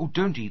 "Oh,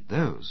 don't eat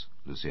those,"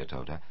 Lucia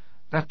told her.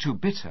 "They're too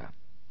bitter."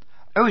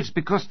 "Oh, it's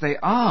because they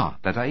are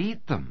that I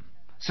eat them,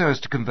 so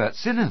as to convert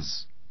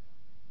sinners."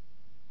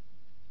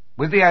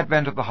 With the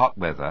advent of the hot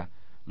weather,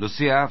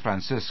 Lucia,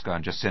 Francisco,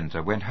 and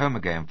Jacinta went home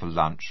again for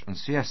lunch and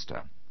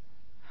siesta.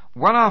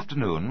 One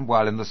afternoon,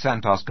 while in the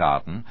Santos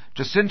garden,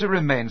 Jacinta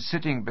remained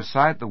sitting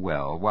beside the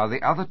well while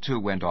the other two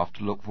went off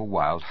to look for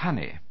wild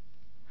honey.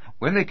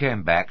 When they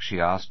came back,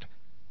 she asked,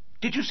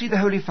 "Did you see the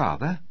Holy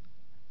Father?"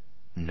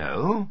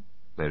 "No,"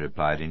 they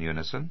replied in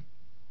unison.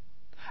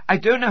 "I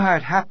don't know how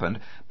it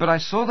happened, but I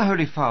saw the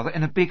Holy Father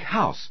in a big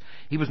house.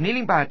 He was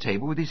kneeling by a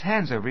table with his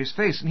hands over his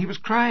face, and he was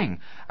crying.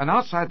 And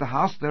outside the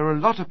house there were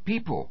a lot of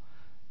people.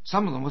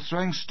 Some of them were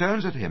throwing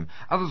stones at him.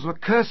 Others were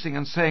cursing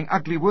and saying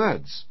ugly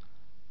words."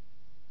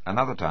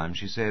 Another time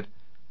she said,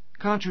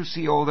 "Can't you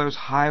see all those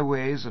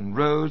highways and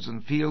roads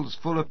and fields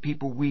full of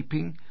people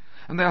weeping?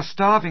 And they are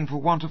starving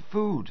for want of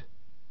food.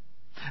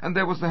 And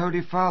there was the Holy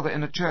Father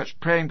in a church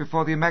praying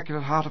before the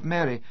Immaculate Heart of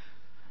Mary.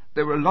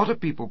 There were a lot of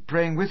people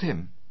praying with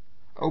him.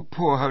 Oh,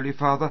 poor Holy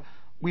Father,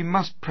 we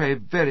must pray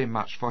very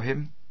much for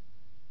him."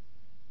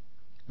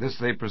 This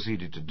they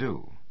proceeded to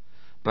do,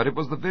 but it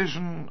was the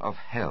vision of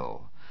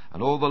hell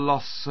and all the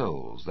lost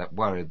souls that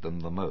worried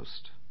them the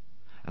most,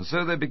 and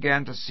so they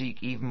began to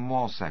seek even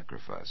more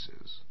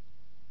sacrifices.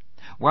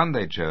 One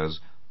they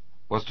chose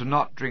was to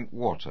not drink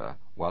water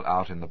while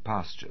out in the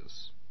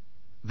pastures.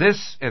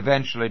 This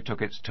eventually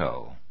took its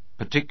toll,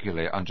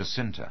 particularly on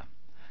Jacinta.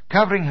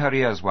 Covering her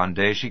ears one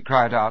day, she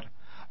cried out,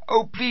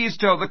 "Oh, please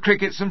tell the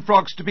crickets and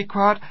frogs to be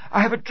quiet.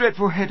 I have a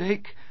dreadful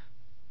headache."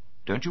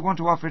 "Don't you want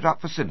to offer it up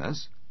for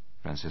sinners?"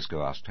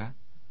 Francisco asked her.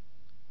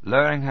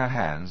 Lowering her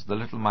hands, the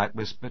little mite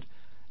whispered,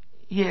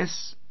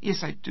 Yes,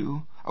 I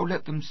do. Oh,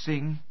 let them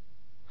sing.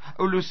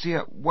 Oh, Lucia,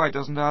 why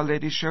doesn't Our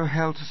Lady show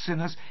hell to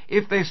sinners?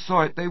 If they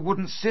saw it, they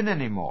wouldn't sin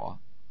any more."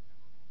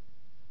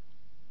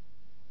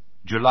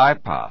 July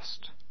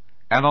passed,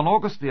 and on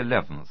August the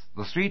 11th,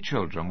 the three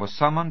children were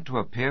summoned to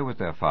appear with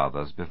their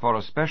fathers before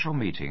a special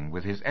meeting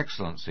with His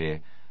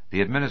Excellency,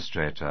 the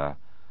Administrator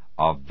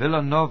of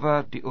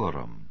Villanova de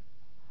Urum,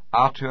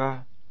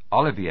 Artur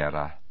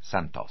Oliveira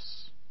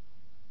Santos.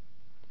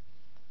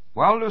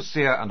 While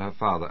Lucia and her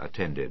father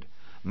attended,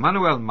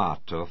 Manuel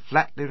Mato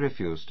flatly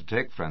refused to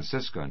take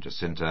Francisco and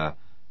Jacinta,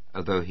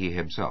 though he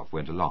himself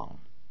went along.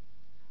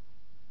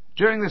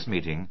 During this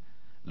meeting,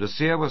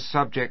 Lucia was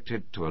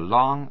subjected to a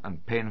long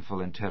and painful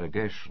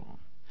interrogation,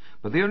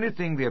 but the only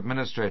thing the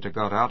administrator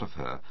got out of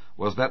her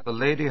was that the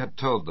lady had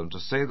told them to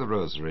say the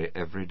rosary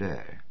every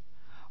day.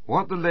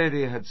 What the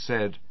lady had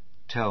said,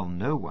 "Tell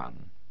no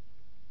one,"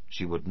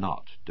 she would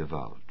not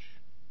divulge.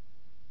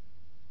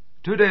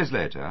 2 days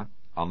later,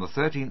 on the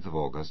 13th of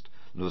August,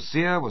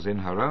 Lucia was in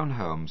her own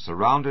home,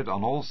 surrounded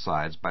on all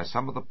sides by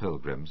some of the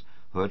pilgrims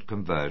who had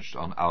converged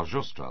on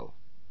Aljustral.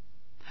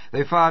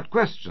 They fired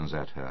questions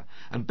at her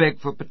and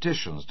begged for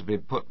petitions to be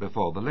put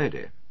before the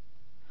lady.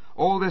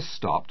 All this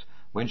stopped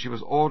when she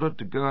was ordered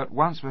to go at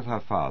once with her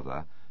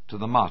father to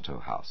the Mato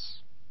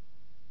house.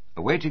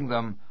 Awaiting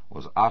them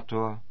was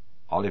Artur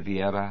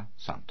Oliveira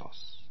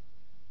Santos.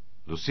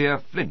 Lucia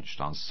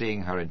flinched on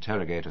seeing her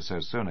interrogator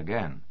so soon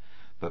again,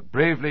 but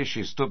bravely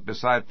she stood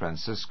beside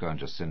Francisco and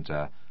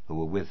Jacinta, who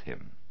were with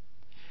him.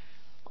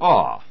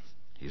 "Ah,"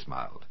 he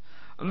smiled,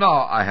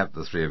 "now I have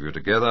the three of you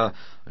together,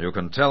 and you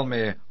can tell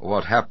me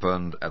what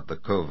happened at the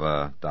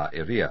Cova da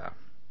Iria."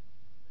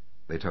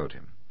 They told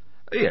him.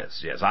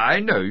 Yes, I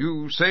know.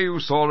 You say you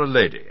saw a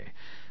lady.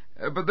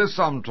 But there's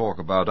some talk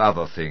about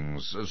other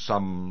things,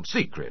 some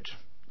secret.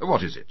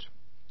 What is it?"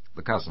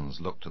 The cousins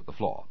looked at the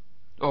floor.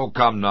 "Oh,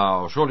 come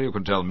now, surely you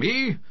can tell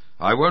me.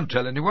 I won't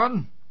tell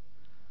anyone."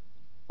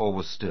 All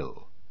was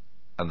still,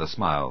 and the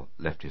smile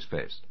left his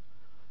face.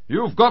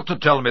 "You've got to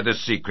tell me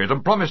this secret,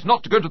 and promise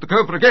not to go to the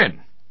Cova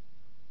again."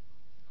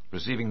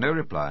 Receiving no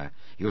reply,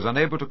 he was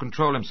unable to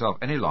control himself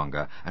any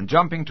longer, and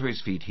jumping to his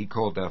feet, he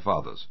called their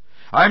fathers.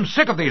 "I'm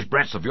sick of these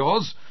brats of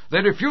yours.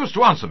 They refuse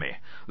to answer me.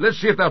 Let's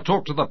see if they'll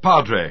talk to the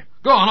padre.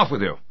 Go on, off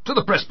with you, to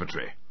the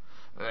presbytery.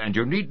 And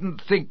you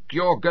needn't think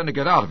you're going to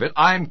get out of it.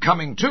 I'm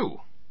coming too."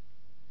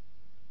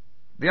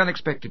 The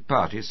unexpected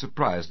party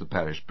surprised the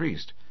parish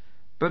priest,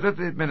 but at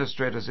the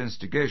administrator's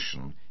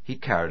instigation he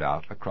carried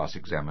out a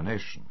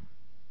cross-examination.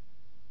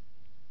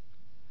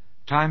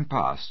 Time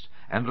passed,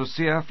 and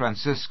Lucia,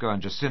 Francisco,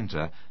 and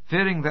Jacinta,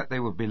 fearing that they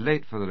would be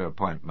late for their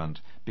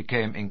appointment,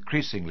 became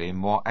increasingly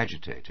more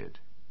agitated.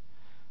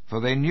 for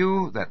they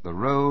knew that the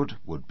road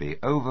would be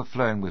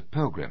overflowing with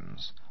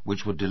pilgrims,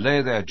 which would delay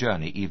their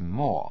journey even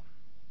more.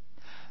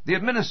 The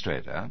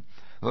administrator,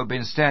 who had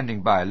been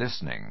standing by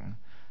listening,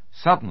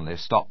 suddenly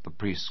stopped the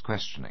priest's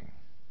questioning.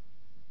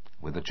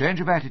 With a change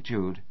of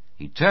attitude,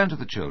 he turned to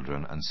the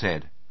children and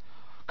said,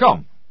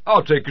 "Come,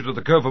 I'll take you to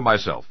the cove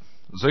myself,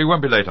 so you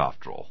won't be late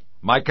after all.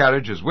 My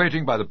carriage is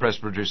waiting by the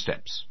presbytery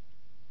steps."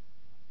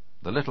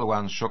 The little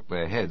ones shook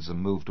their heads and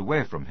moved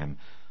away from him,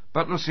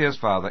 but Lucia's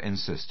father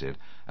insisted,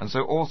 and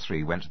so all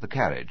three went to the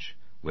carriage,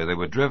 where they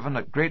were driven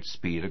at great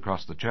speed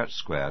across the church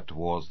square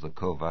towards the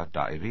Cova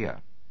da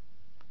Iria.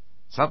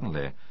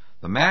 Suddenly,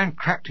 the man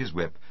cracked his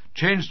whip,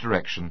 changed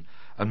direction,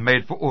 and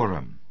made for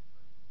Urim.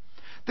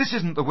 "This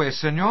isn't the way,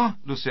 senor,"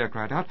 Lucia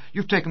cried out.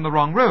 "You've taken the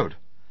wrong road."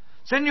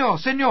 "Senor,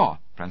 senor!"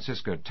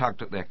 Francisco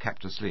tugged at their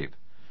captor's sleeve.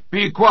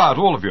 "Be quiet,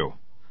 all of you!"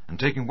 And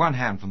taking one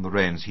hand from the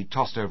reins, he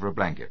tossed over a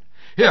blanket.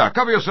 "Here,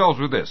 cover yourselves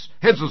with this.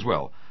 Heads as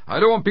well. I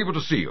don't want people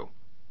to see you."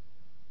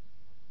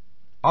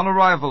 On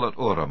arrival at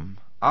Urim,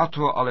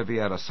 Artur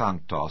Oliveira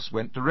Santos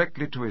went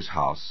directly to his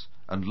house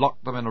and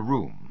locked them in a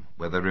room,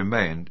 where they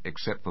remained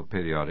except for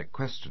periodic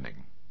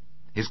questioning.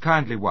 His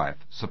kindly wife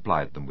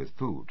supplied them with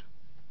food.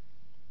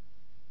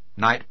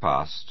 Night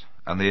passed,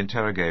 and the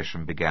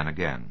interrogation began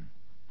again.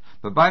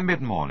 But by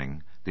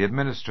mid-morning the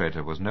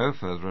administrator was no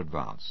further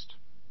advanced,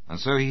 and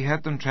so he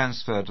had them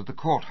transferred to the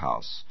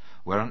courthouse,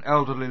 where an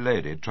elderly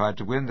lady tried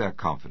to win their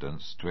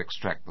confidence to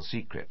extract the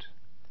secret.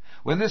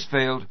 When this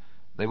failed,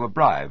 they were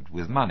bribed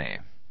with money,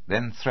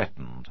 then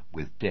threatened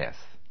with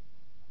death.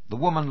 The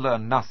woman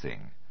learned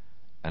nothing,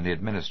 and the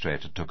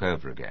administrator took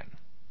over again.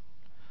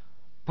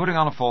 Putting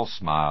on a false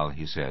smile,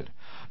 he said,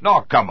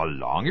 "Now come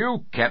along,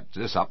 you kept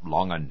this up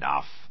long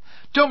enough.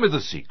 Tell me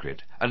the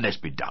secret, and let's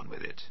be done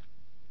with it."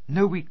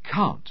 "No, we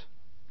can't,"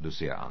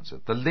 Lucia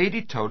answered. "The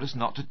lady told us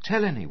not to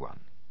tell anyone."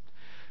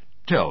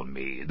 "Tell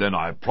me, then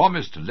I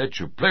promise to let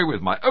you play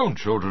with my own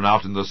children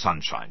out in the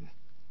sunshine."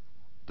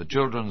 The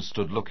children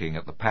stood looking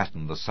at the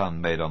pattern the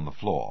sun made on the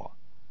floor,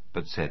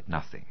 but said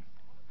nothing.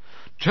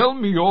 "Tell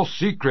me your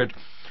secret,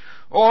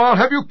 or I'll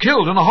have you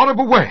killed in a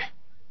horrible way."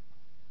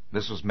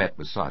 This was met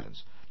with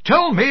silence.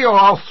 "Tell me, or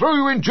I'll throw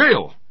you in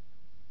jail."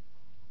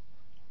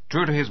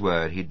 True to his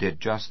word, he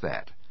did just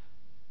that,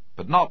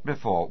 but not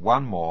before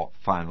one more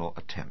final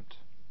attempt.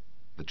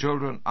 The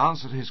children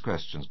answered his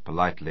questions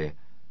politely,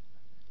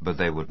 but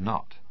they would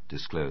not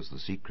disclose the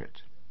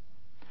secret.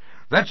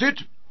 "That's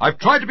it. I've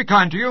tried to be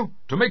kind to you,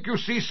 to make you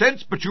see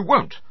sense, but you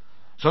won't.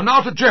 So now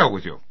to jail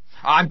with you.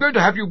 I'm going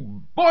to have you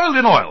boiled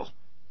in oil."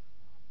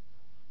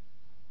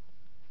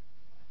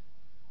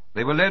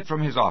 They were led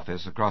from his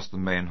office across the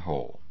main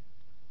hall.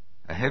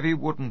 A heavy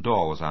wooden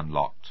door was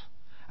unlocked,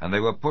 and they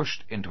were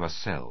pushed into a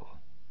cell.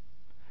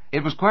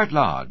 It was quite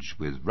large,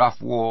 with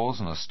rough walls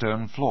and a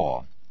stone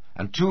floor,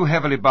 and two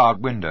heavily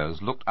barred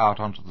windows looked out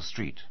onto the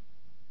street.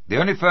 The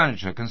only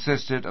furniture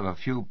consisted of a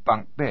few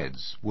bunk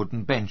beds,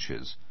 wooden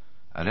benches,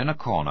 and in a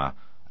corner,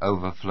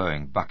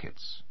 overflowing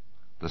buckets.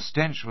 The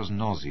stench was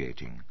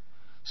nauseating.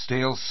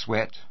 Stale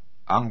sweat,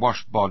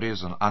 unwashed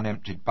bodies, and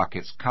unemptied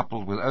buckets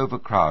coupled with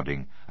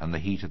overcrowding and the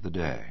heat of the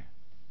day.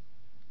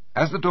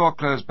 As the door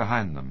closed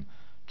behind them,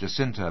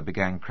 Jacinta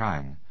began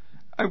crying.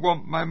 "I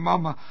want my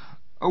mamma.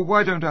 Oh,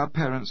 why don't our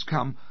parents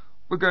come?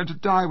 We're going to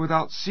die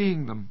without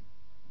seeing them."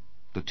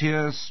 The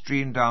tears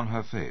streamed down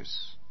her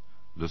face.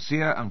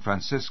 Lucia and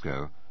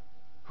Francisco,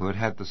 who had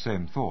had the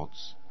same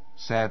thoughts,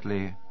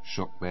 sadly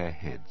shook their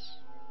heads.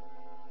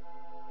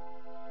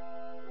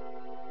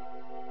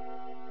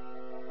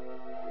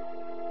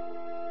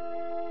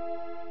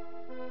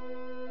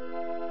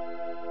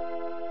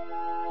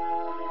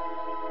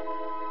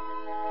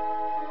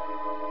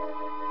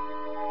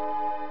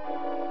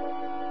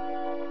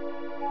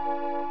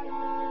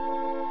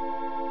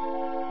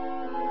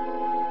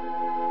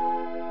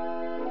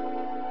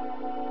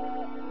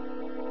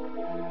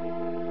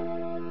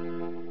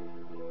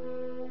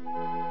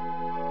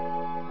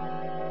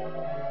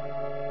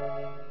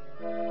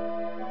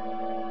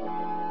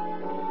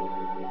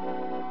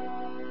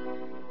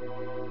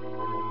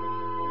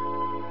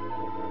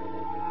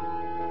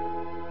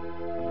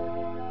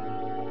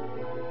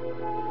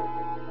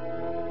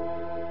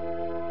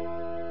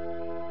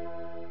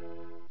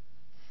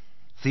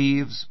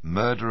 Thieves,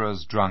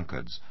 murderers,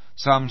 drunkards,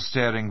 some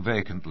staring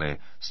vacantly,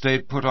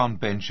 stayed put on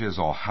benches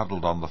or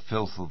huddled on the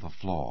filth of the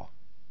floor.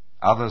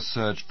 Others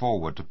surged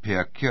forward to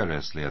peer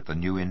curiously at the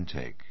new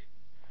intake.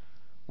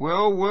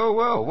 Well,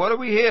 what do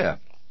we hear?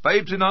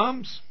 Babes in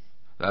arms?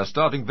 They're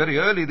starting very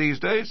early these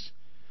days."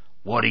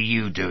 "What are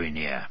you doing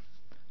here?"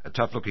 a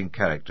tough-looking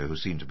character who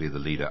seemed to be the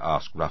leader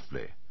asked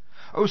roughly.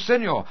 "Oh,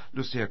 senor,"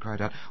 Lucia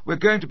cried out, "we're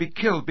going to be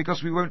killed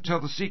because we won't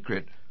tell the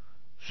secret."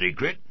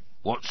 "Secret?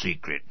 What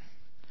secret?"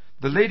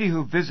 "The lady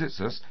who visits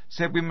us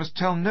said we must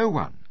tell no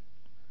one."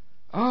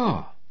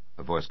 "Ah,"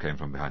 a voice came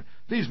from behind.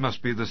 "These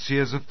must be the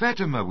seers of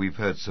Fatima we've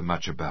heard so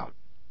much about."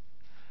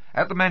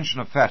 At the mention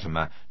of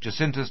Fatima,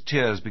 Jacinta's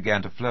tears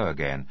began to flow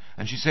again,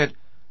 and she said,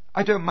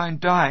 "I don't mind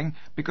dying,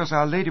 because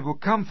Our Lady will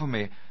come for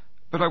me,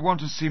 but I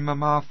want to see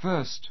Mamma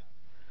first."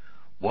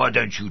 Why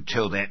don't you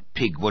tell that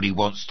pig what he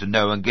wants to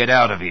know and get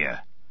out of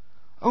here?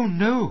 "Oh,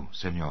 no,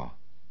 senor,"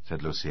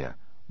 said Lucia.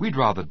 "We'd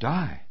rather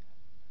die."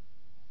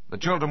 The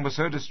children were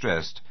so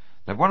distressed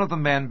that one of the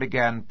men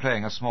began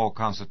playing a small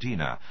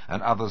concertina,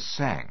 and others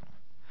sang.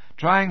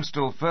 Trying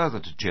still further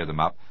to cheer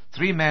them up,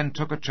 3 men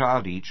took a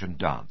child each and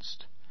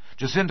danced.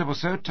 Jacinta was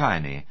so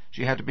tiny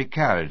she had to be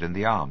carried in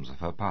the arms of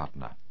her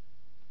partner.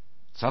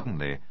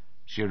 Suddenly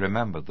she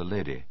remembered the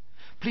lady.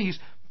 Please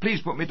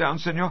put me down,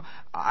 senor.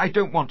 I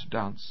don't want to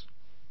dance."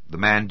 The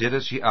man did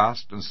as she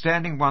asked, and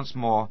standing once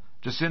more,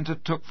 Jacinta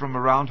took from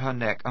around her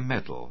neck a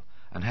medal,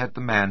 and had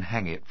the man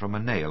hang it from a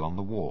nail on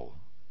the wall.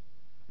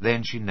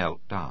 Then she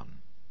knelt down.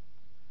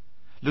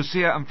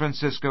 Lucia and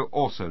Francisco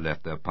also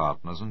left their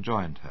partners and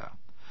joined her,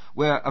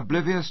 where,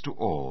 oblivious to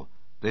all,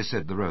 they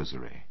said the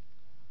rosary.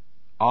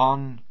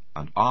 On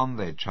and on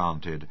they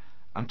chanted,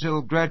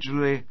 until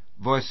gradually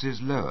voices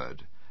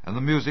lowered, and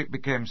the music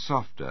became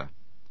softer,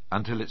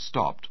 until it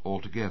stopped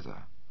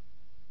altogether.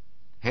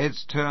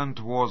 Heads turned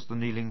towards the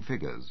kneeling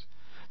figures.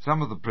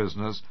 Some of the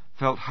prisoners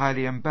felt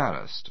highly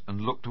embarrassed and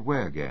looked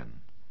away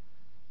again,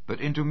 but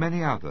into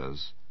many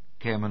others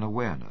came an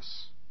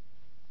awareness.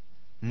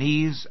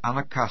 Knees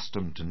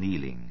unaccustomed to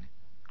kneeling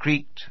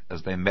creaked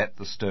as they met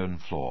the stone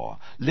floor.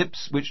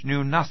 Lips which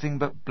knew nothing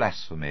but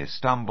blasphemy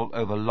stumbled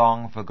over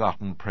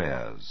long-forgotten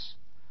prayers,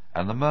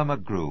 and the murmur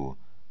grew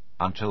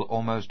until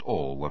almost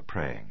all were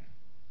praying.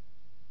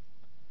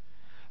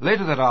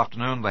 Later that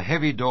afternoon the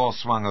heavy door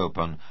swung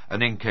open,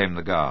 and in came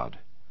the guard.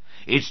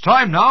 "It's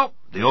time now.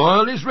 The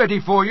oil is ready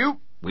for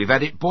you. We've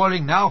had it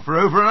boiling now for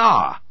over an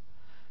hour."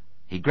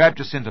 He grabbed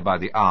Jacinta by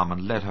the arm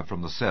and led her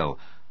from the cell,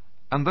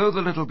 and though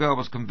the little girl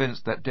was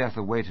convinced that death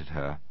awaited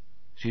her,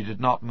 she did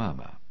not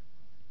murmur.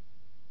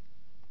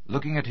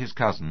 Looking at his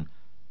cousin,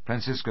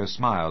 Francisco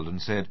smiled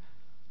and said,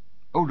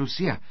 "Oh,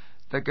 Lucia,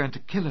 they're going to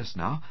kill us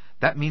now.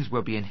 That means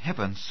we'll be in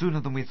heaven sooner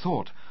than we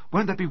thought.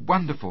 Won't that be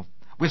wonderful?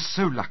 We're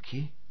so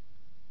lucky."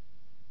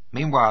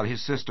 Meanwhile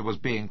his sister was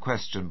being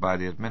questioned by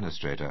the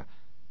administrator,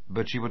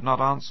 but she would not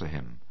answer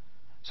him,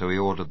 so he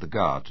ordered the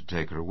guard to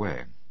take her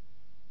away.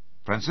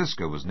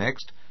 Francisco was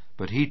next,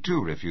 but he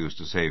too refused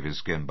to save his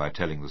skin by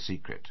telling the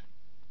secret.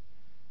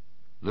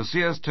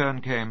 Lucia's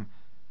turn came,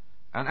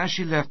 and as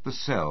she left the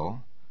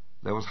cell,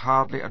 there was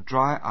hardly a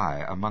dry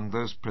eye among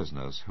those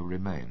prisoners who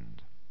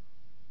remained.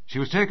 She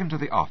was taken to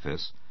the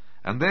office,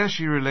 and there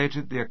she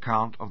related the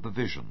account of the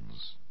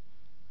visions.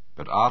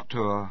 But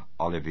Artur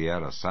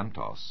Oliveira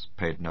Santos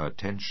paid no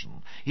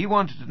attention. He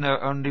wanted to know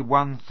only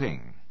one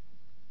thing,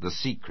 the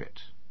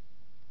secret.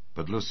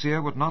 But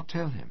Lucia would not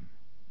tell him.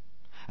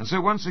 And so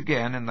once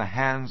again, in the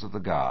hands of the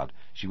guard,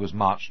 she was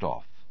marched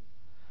off.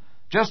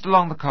 Just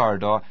along the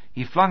corridor,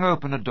 he flung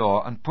open a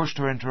door and pushed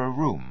her into a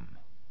room,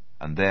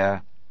 and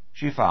there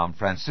she found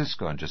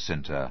Francisco and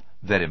Jacinta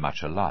very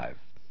much alive.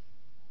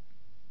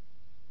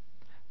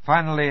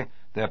 Finally,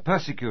 their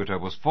persecutor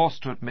was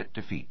forced to admit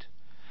defeat,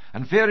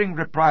 and fearing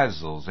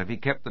reprisals if he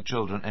kept the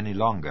children any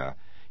longer,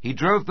 he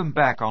drove them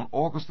back on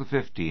August the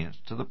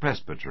 15th to the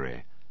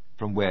presbytery,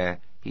 from where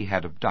he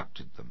had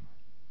abducted them.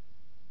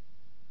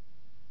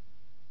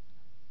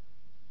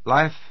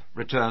 Life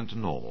returned to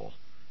normal,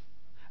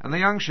 and the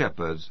young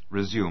shepherds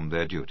resumed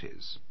their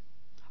duties.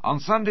 On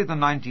Sunday the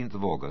 19th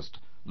of August,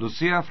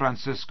 Lucia,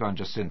 Francisco, and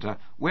Jacinta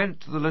went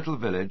to the little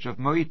village of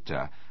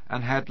Moita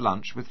and had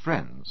lunch with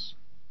friends.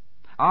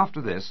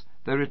 After this,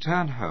 they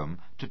returned home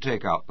to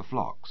take out the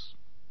flocks.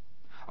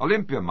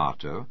 Olympia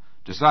Mato,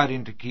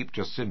 deciding to keep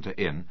Jacinta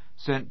in,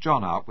 sent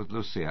John out with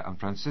Lucia and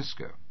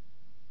Francisco.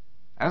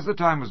 As the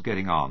time was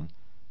getting on,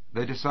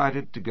 they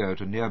decided to go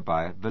to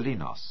nearby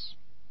Velinos.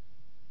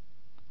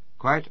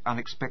 Quite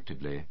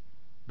unexpectedly,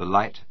 the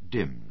light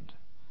dimmed,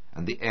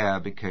 and the air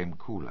became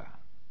cooler.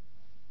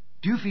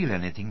 "Do you feel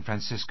anything,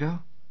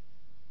 Francisco?"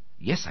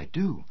 "Yes, I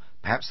do.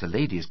 Perhaps the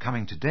lady is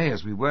coming today,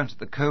 as we weren't at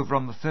the cove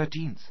on the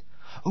 13th.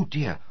 Oh,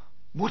 dear,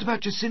 what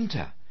about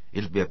Jacinta?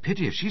 It'll be a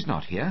pity if she's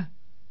not here."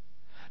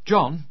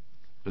 "John,"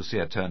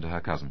 Lucia turned to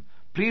her cousin,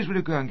 "please will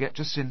you go and get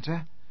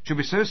Jacinta? She'll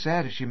be so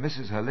sad if she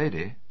misses her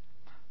lady."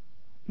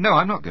 "No,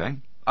 I'm not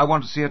going. I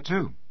want to see her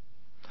too."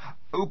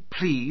 "Oh,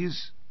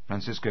 please,"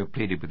 Francisco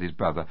pleaded with his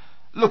brother.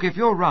 "Look, if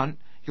you're run,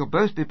 you'll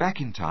both be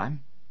back in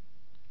time."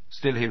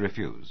 Still he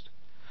refused.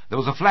 There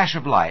was a flash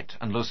of light,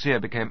 and Lucia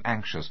became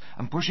anxious,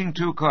 and pushing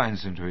 2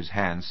 coins into his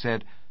hand,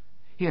 said,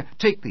 "Here,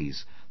 take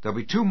these. There'll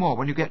be 2 more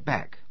when you get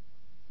back."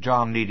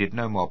 John needed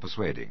no more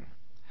persuading,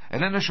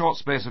 and in a short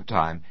space of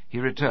time he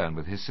returned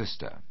with his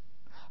sister.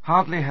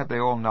 Hardly had they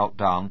all knelt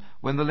down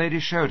when the lady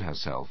showed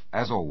herself,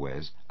 as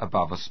always,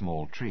 above a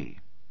small tree.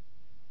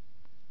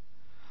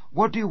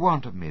 "What do you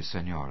want of me,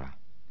 Senora?"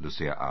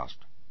 Lucia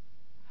asked.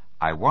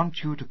 "I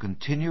want you to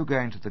continue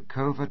going to the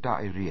Cova da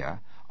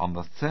Iria on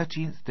the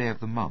 13th day of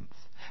the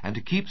month, and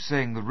to keep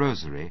saying the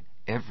rosary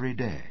every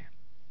day."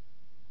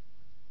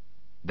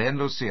 Then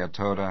Lucia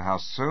told her how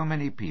so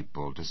many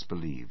people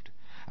disbelieved,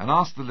 and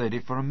asked the lady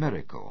for a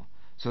miracle,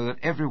 so that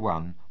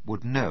everyone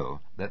would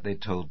know that they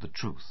told the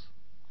truth.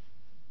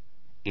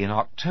 "In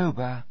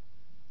October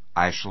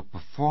I shall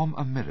perform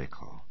a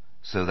miracle,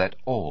 so that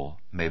all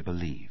may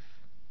believe."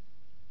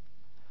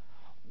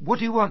 What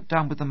do you want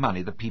done with the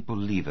money the people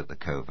leave at the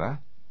cover?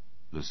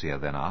 Lucia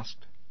then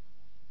asked.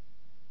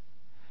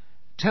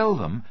 Tell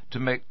them to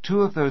make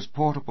 2 of those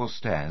portable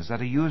stands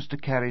that are used to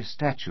carry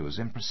statues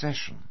in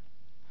procession.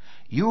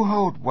 You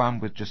hold one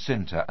with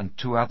Jacinta and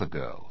 2 other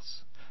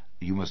girls.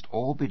 You must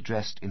all be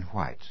dressed in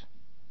white.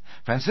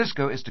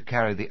 Francisco is to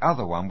carry the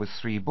other one with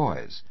 3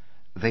 boys.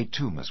 They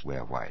too must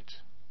wear white.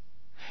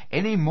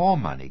 Any more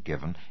money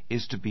given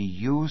is to be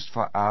used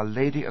for Our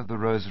Lady of the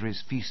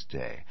Rosary's feast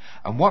day,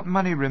 and what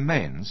money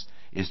remains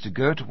is to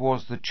go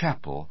towards the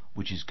chapel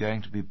which is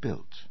going to be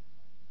built.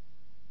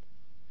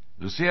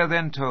 Lucia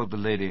then told the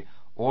lady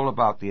all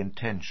about the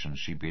intentions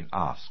she'd been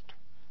asked,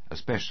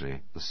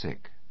 especially the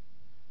sick.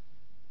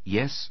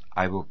 Yes,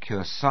 I will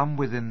cure some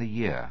within the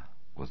year,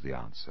 was the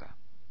answer.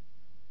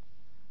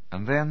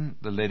 And then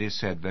the lady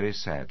said very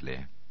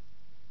sadly,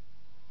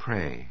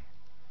 Pray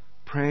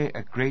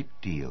a great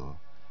deal,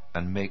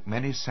 and make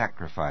many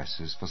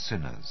sacrifices for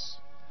sinners.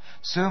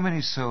 So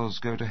many souls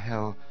go to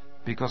hell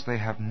because they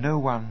have no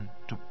one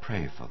to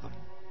pray for them.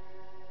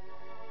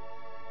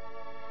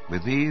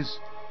 With these,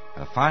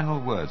 her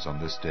final words on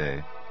this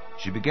day,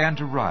 she began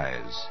to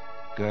rise,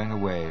 going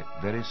away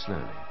very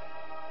slowly.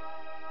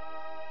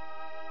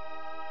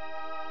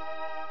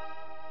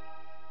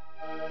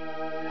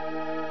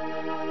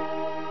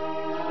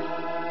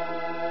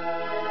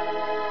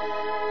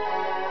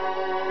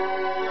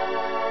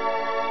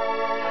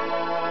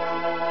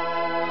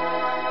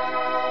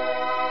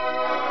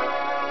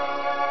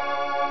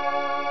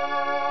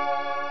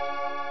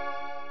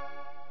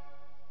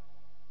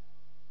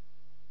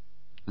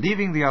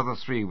 Leaving the other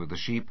 3 with the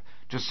sheep,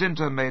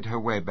 Jacinta made her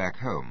way back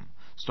home,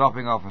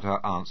 stopping off at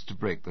her aunt's to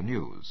break the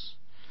news.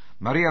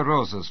 Maria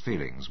Rosa's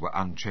feelings were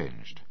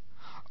unchanged.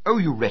 "Oh,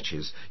 you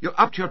wretches! You're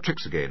up to your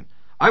tricks again.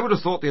 I would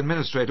have thought the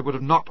administrator would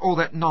have knocked all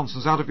that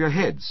nonsense out of your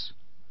heads."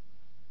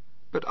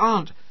 But,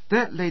 Aunt,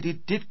 that lady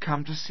did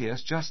come to see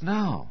us just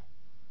now.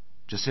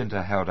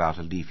 Jacinta held out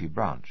a leafy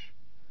branch.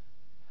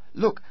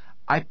 Look,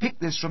 I picked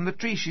this from the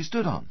tree she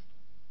stood on.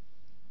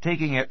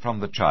 Taking it from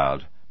the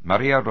child,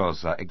 Maria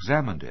Rosa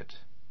examined it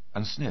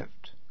and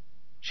sniffed.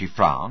 She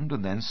frowned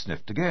and then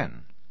sniffed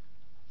again.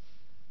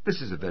 "This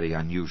is a very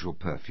unusual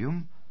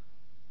perfume.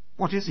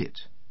 What is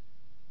it?"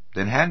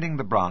 Then, handing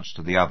the branch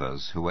to the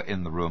others who were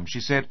in the room,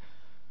 she said,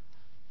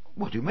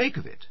 "What do you make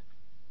of it?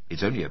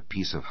 It's only a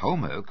piece of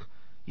holm oak,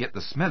 yet the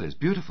smell is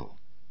beautiful."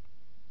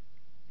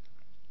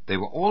 They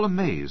were all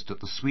amazed at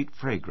the sweet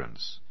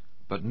fragrance,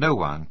 but no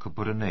one could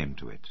put a name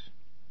to it.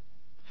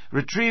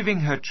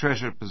 Retrieving her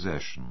treasured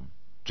possession,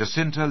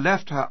 Jacinta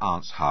left her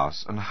aunt's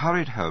house and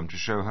hurried home to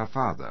show her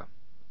father.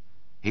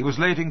 He was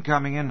late in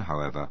coming in,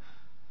 however,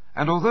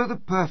 and although the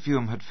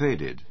perfume had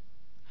faded,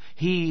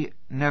 he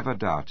never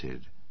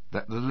doubted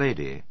that the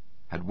lady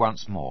had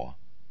once more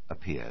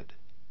appeared.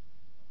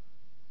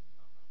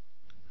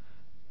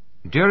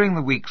 During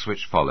the weeks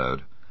which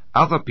followed,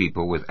 other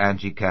people with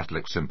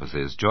anti-Catholic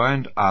sympathies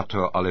joined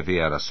Artur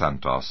Oliveira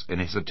Santos in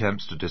his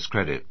attempts to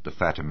discredit the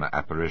Fatima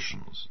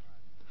apparitions.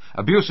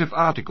 Abusive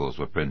articles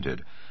were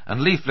printed, and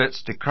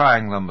leaflets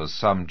decrying them as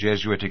some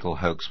Jesuitical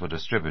hoax were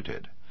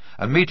distributed,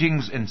 and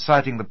meetings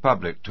inciting the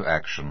public to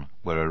action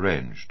were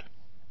arranged.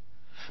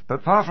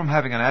 But far from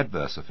having an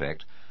adverse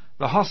effect,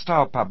 the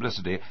hostile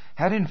publicity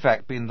had in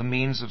fact been the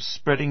means of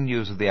spreading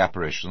news of the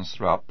apparitions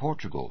throughout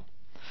Portugal,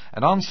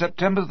 and on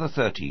September the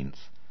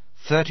 13th,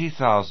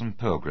 30,000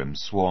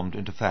 pilgrims swarmed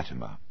into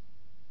Fatima.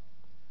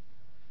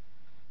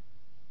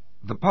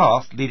 The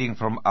path leading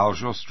from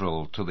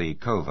Aljustrel to the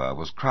Cova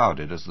was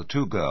crowded as the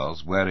 2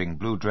 girls, wearing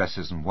blue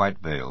dresses and white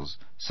veils,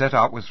 set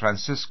out with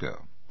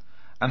Francisco,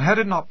 and had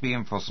it not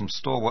been for some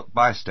stalwart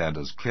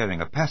bystanders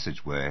clearing a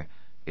passageway,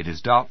 it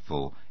is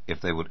doubtful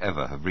if they would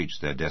ever have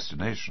reached their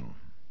destination.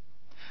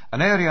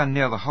 An area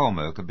near the holm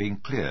oak had been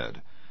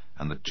cleared,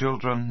 and the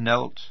children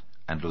knelt,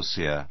 and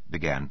Lucia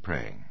began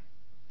praying.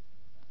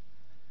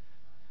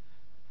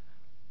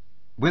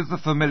 With the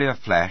familiar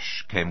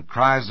flash came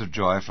cries of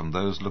joy from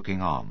those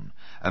looking on,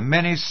 and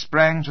many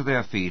sprang to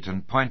their feet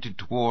and pointed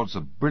towards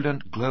a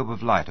brilliant globe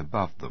of light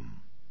above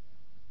them.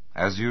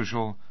 As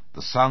usual,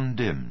 the sun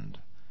dimmed,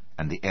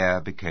 and the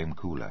air became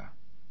cooler.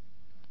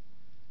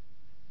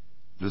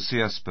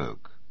 Lucia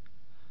spoke.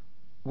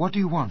 "What do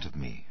you want of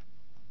me?"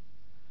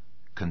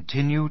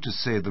 "Continue to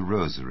say the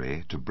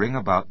Rosary to bring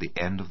about the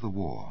end of the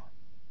war.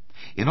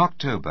 In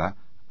October,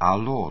 our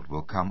Lord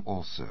will come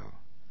also,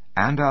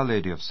 and Our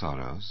Lady of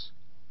Sorrows,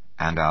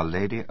 and Our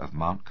Lady of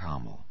Mount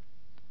Carmel.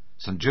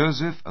 St.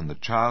 Joseph and the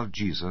child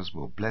Jesus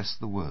will bless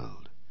the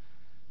world.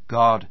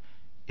 God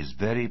is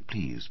very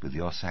pleased with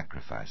your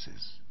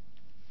sacrifices."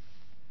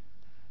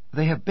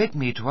 "They have begged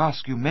me to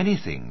ask you many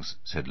things,"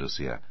 said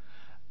Lucia.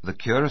 "The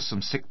cure of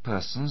some sick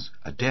persons,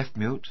 a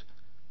deaf-mute."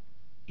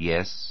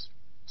 "Yes,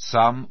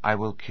 some I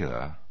will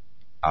cure,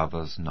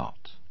 others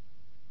not."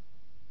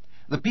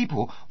 "The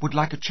people would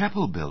like a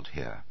chapel built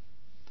here."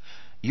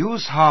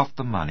 "Use half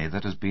the money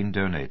that has been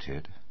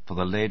donated for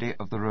the Lady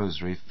of the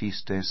Rosary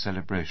feast day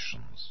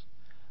celebrations.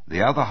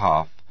 The other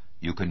half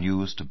you can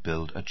use to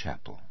build a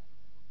chapel."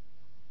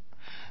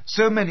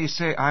 "So many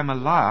say I'm a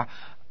liar.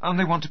 and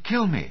they want to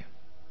kill me.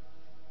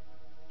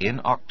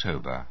 In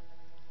October,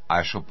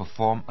 I shall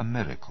perform a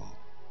miracle,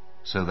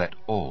 so that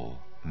all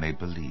may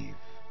believe.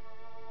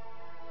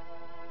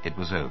 It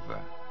was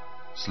over.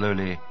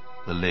 Slowly,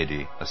 the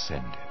lady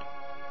ascended.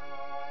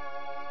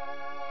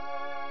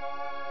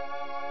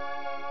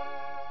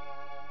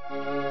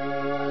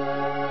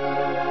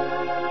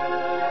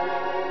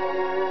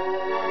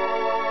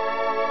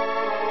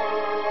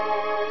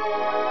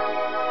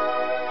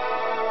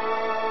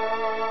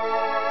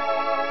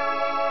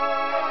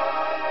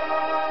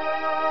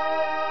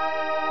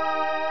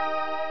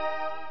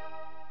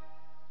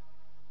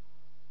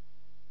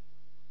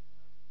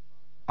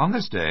 On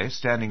this day,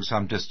 standing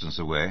some distance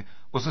away,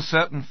 was a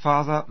certain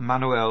Father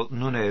Manuel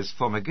Nunes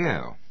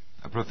Formiguero,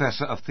 a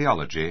professor of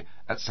theology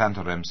at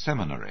Santarém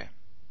Seminary.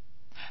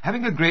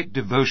 Having a great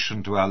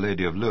devotion to Our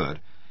Lady of Lourdes,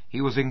 he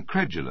was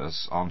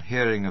incredulous on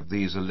hearing of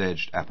these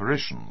alleged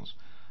apparitions,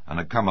 and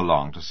had come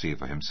along to see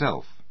for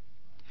himself.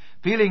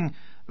 Feeling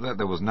that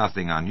there was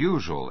nothing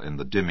unusual in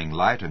the dimming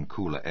light and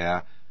cooler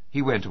air,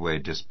 he went away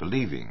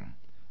disbelieving,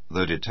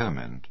 though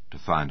determined to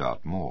find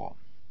out more.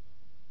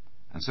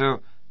 And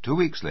so, 2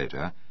 weeks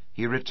later,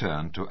 he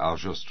returned to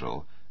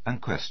Aljustral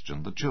and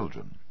questioned the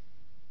children.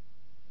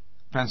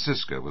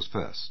 Francisco was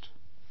first.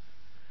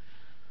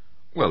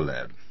 "Well,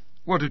 lad,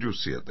 what did you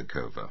see at the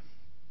cover?"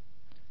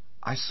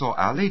 "I saw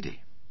Our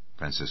Lady,"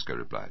 Francisco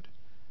replied.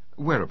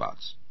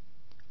 "Whereabouts?"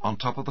 "On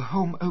top of the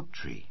holm oak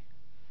tree."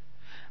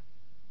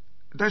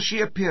 "Does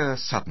she appear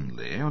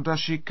suddenly, or does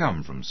she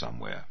come from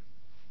somewhere?"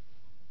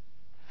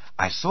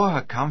 "I saw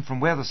her come from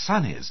where the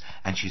sun is,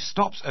 and she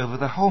stops over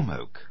the holm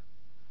oak."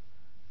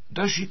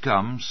 "Does she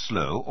come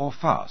slow or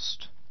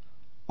fast?"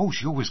 "Oh,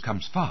 she always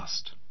comes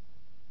fast."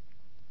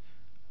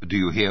 "Do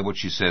you hear what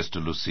she says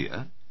to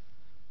Lucia?"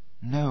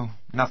 "No,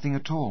 nothing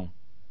at all."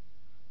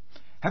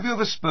 "Have you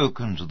ever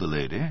spoken to the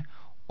lady,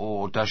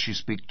 or does she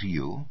speak to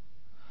you?"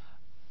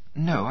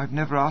 "No, I've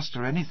never asked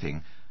her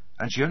anything,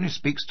 and she only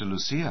speaks to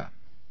Lucia."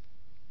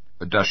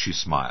 "Does she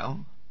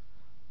smile?"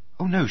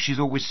 "Oh, no, she's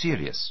always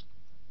serious."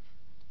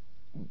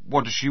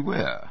 "What does she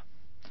wear?"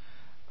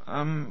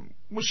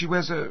 Well, she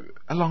wears a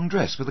long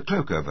dress with a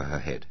cloak over her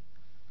head."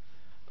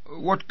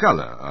 "What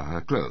colour are her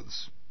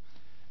clothes?"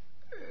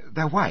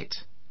 "They're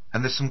white,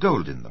 and there's some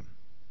gold in them."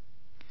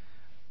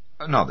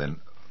 "Now then,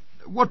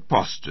 what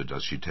posture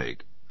does she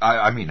take?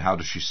 I mean, how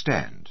does she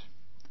stand?"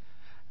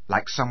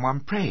 "Like someone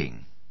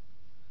praying."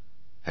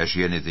 "Has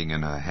she anything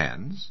in her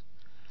hands?"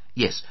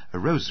 "Yes, a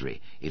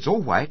rosary. It's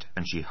all white,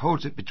 and she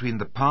holds it between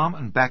the palm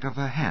and back of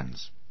her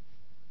hands."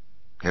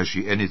 "Has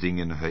she anything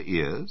in her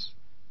ears?"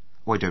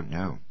 "Oh, I don't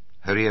know.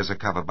 Her ears are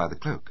covered by the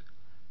cloak."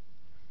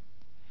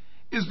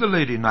 "Is the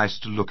lady nice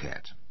to look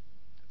at?"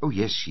 "Oh,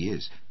 yes, she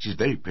is. She's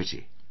very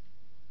pretty."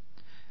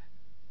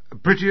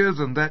 "Prettier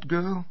than that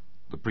girl?"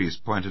 The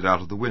priest pointed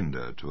out of the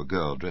window to a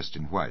girl dressed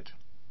in white.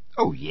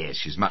 "Oh, yes,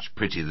 she's much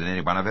prettier than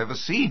anyone I've ever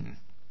seen."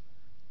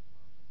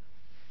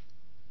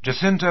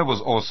 Jacinta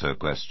was also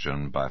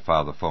questioned by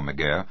Father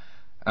Formiguero,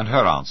 and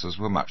her answers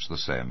were much the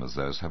same as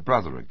those her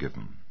brother had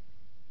given.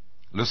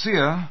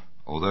 Lucia,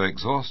 although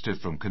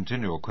exhausted from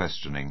continual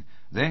questioning,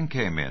 then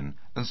came in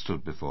and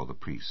stood before the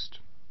priest.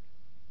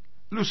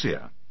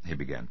 "Lucia," he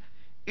began,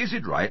 "is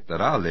it right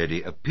that Our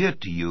Lady appeared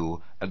to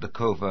you at the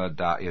Cova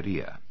da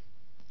Iria?"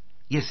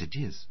 "Yes, it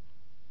is."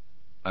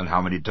 "And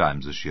how many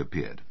times has she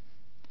appeared?"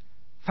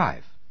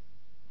 5.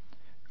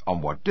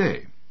 "On what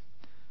day?"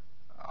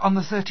 "On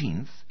the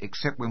 13th,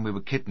 except when we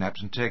were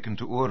kidnapped and taken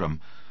to Urim.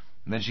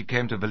 Then she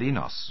came to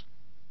Velinos."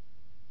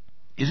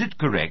 "Is it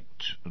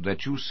correct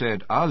that you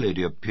said Our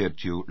Lady appeared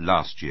to you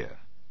last year?"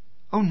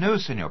 "Oh, no,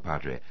 Senor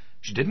Padre.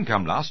 She didn't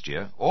come last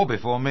year, or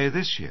before May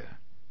this year."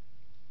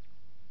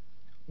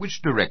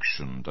 "Which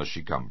direction does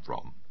she come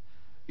from?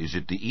 Is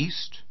it the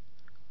east?"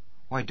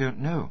 "Oh, I don't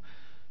know.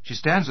 She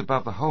stands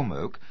above the holm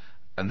oak,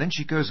 and then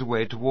she goes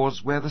away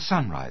towards where the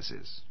sun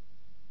rises."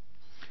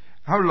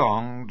 "How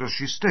long does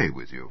she stay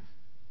with you?"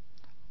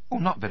 "Oh,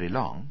 not very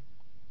long."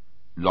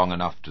 "Long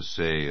enough to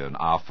say an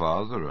Our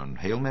Father and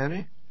Hail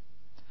Mary?"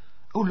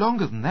 "Oh,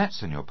 longer than that,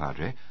 Senor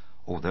Padre,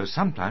 although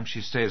sometimes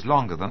she stays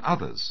longer than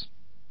others."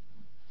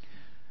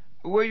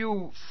 "Were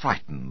you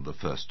frightened the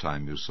first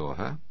time you saw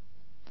her?"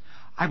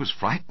 "I was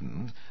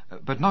frightened,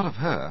 but not of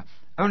her,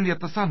 only at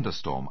the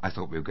thunderstorm I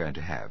thought we were going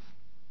to have."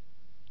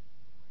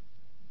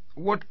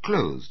 "What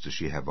clothes does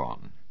she have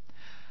on?"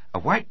 "A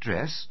white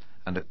dress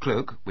and a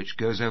cloak which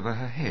goes over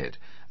her head.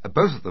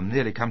 Both of them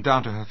nearly come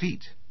down to her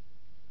feet."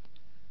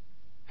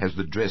 "Has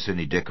the dress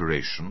any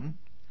decoration?"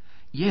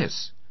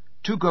 "Yes.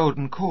 2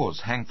 golden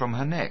cords hang from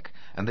her neck,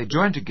 and they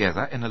join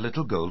together in a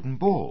little golden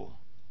ball."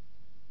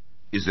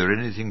 "Is there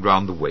anything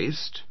round the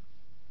waist?"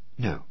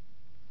 "No."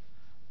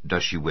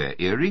 "Does she wear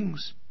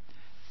earrings?"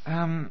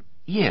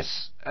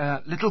 Yes,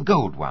 little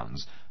gold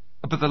ones,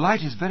 but the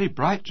light is very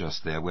bright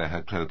just there where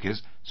her cloak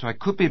is, so I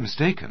could be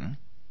mistaken."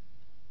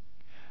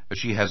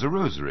 "She has a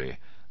rosary.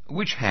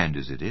 Which hand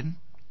is it in?"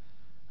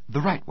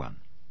 "The right one."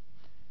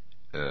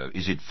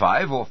 Is it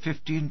 5 or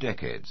 15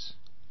 decades?"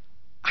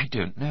 "I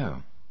don't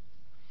know."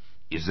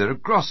 "Is there a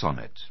cross on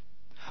it?"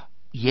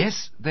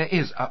 Yes, there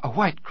is a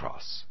white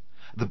cross.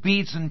 The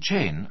beads and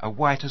chain are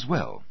white as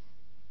well.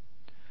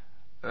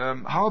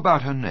 How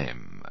about her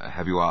name?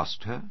 Have you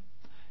asked her?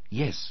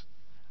 Yes,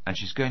 and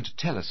she's going to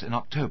tell us in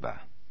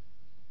October.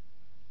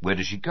 Where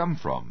does she come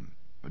from?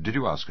 Did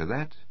you ask her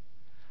that?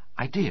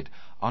 I did,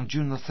 on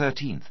June the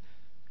 13th.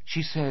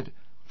 She said,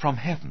 from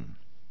heaven.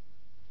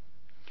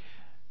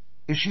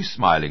 Is she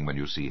smiling when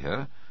you see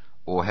her,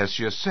 or has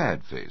she a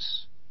sad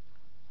face?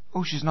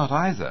 Oh, she's not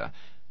either.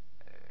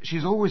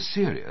 She's always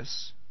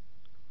serious.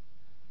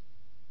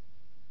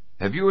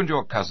 Have you and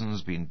your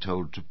cousins been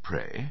told to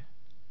pray?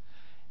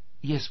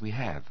 Yes, we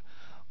have.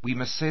 We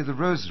must say the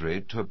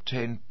rosary to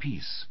obtain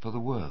peace for the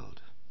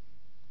world.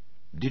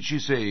 Did she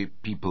say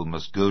people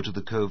must go to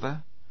the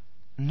cover?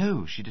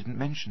 No, she didn't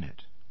mention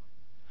it.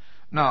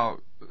 Now,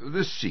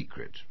 this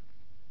secret.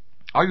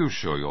 Are you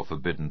sure you're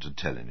forbidden to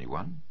tell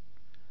anyone?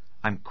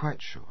 I'm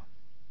quite sure.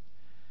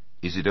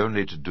 Is it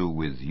only to do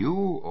with you,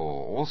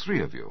 or all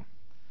three of you?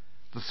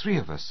 The three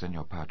of us,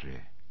 Senor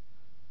Padre.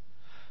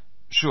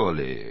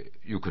 Surely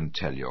you can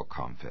tell your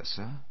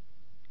confessor.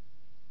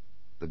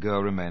 The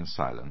girl remained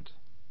silent,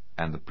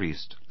 and the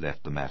priest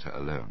left the matter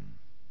alone.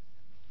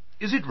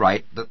 Is it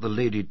right that the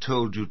lady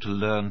told you to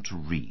learn to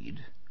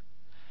read?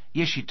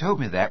 Yes, she told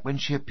me that when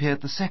she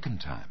appeared the second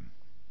time.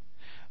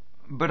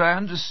 But I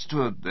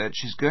understood that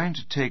she's going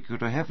to take you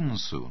to heaven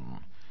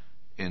soon.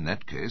 In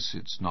that case,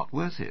 it's not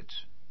worth it.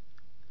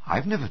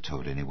 I've never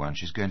told anyone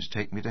she's going to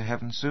take me to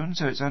heaven soon,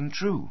 so it's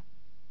untrue.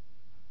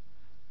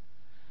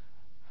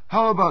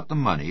 How about the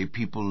money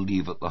people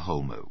leave at the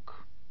Holm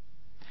Oak?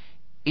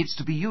 It's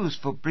to be used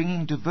for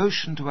bringing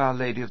devotion to Our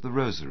Lady of the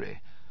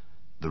Rosary.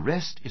 The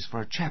rest is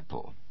for a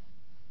chapel.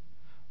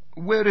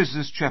 Where is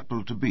this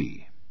chapel to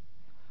be?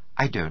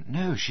 I don't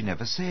know. She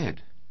never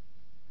said.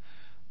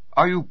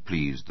 Are you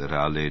pleased that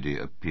Our Lady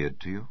appeared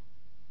to you?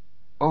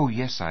 Oh,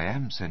 yes, I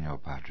am, Senor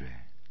Padre.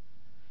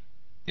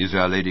 Is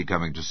Our Lady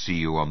coming to see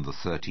you on the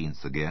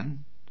 13th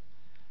again?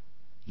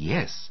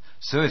 Yes,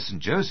 so is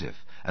St. Joseph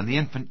and the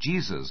infant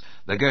Jesus.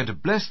 They're going to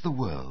bless the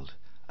world,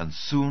 and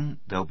soon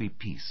there'll be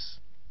peace.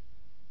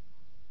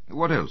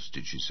 What else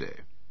did she say?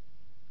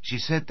 She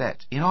said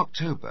that in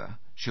October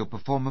she'll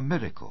perform a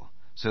miracle,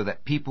 so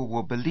that people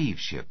will believe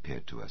she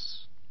appeared to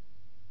us.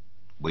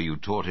 Were you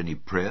taught any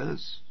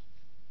prayers?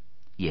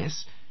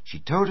 Yes, she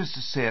told us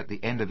to say at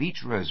the end of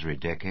each rosary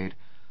decade,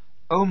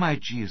 O my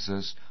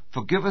Jesus,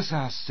 forgive us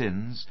our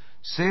sins,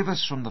 save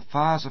us from the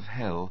fires of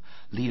hell,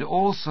 lead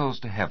all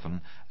souls to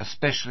heaven,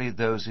 especially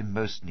those in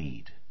most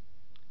need.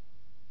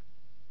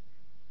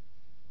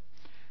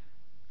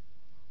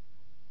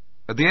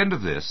 At the end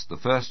of this, the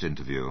first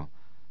interview,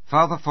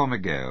 Father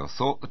Formigao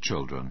thought the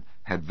children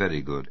had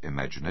very good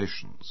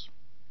imaginations.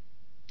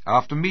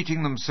 After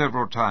meeting them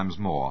several times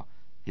more,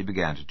 he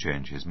began to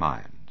change his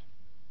mind.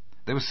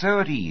 They were so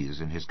at ease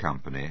in his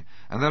company,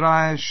 and their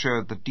eyes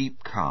showed the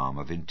deep calm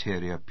of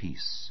interior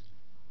peace.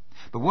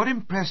 But what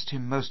impressed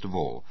him most of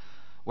all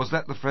was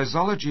that the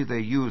phraseology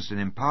they used in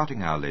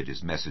imparting Our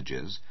Lady's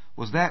messages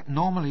was that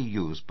normally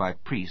used by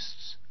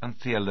priests and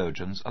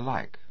theologians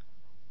alike.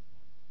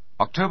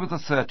 October the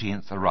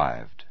 13th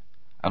arrived,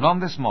 and on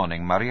this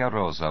morning Maria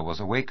Rosa was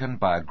awakened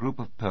by a group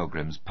of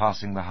pilgrims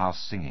passing the house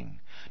singing.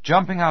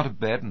 Jumping out of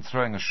bed and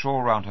throwing a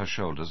shawl round her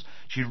shoulders,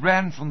 she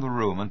ran from the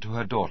room and to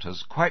her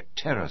daughters, quite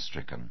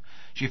terror-stricken.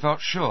 She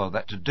felt sure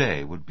that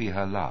today would be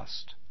her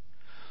last.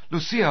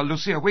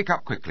 Lucia, wake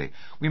up quickly.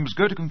 We must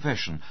go to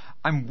confession.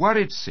 I'm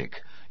worried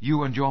sick.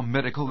 You and your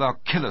miracle, they'll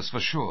kill us for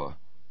sure.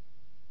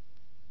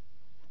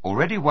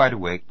 Already wide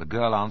awake, the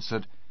girl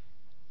answered,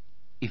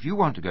 If you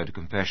want to go to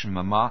confession,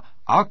 Mamma,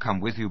 I'll come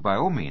with you by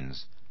all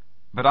means.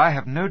 But I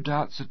have no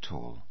doubts at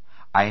all.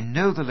 I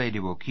know the lady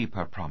will keep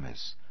her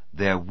promise.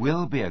 There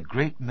will be a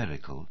great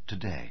miracle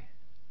today.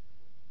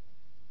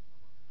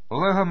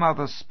 Although her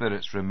mother's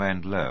spirits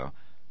remained low,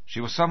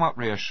 she was somewhat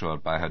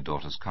reassured by her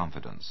daughter's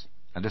confidence,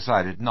 and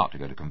decided not to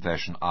go to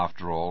confession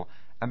after all,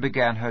 and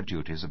began her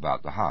duties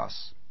about the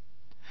house.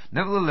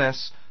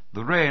 Nevertheless,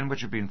 the rain,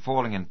 which had been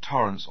falling in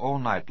torrents all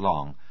night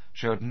long,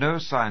 showed no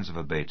signs of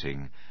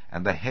abating,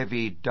 and the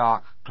heavy,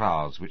 dark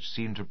clouds which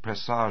seemed to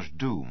presage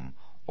doom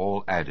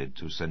all added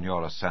to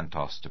Senora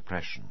Santos'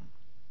 depression.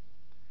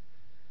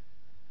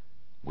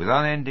 With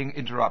unending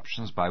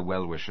interruptions by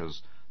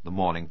well-wishers, the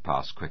morning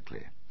passed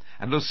quickly,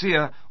 and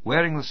Lucia,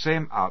 wearing the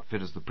same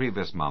outfit as the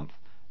previous month,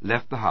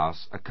 left the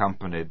house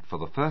accompanied for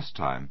the first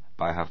time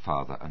by her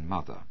father and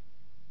mother.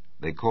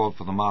 They called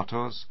for the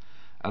Matos,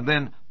 and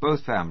then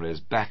both families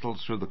battled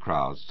through the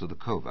crowds to the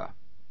cova.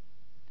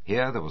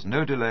 Here there was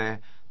no delay.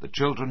 The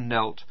children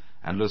knelt,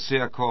 and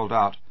Lucia called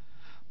out,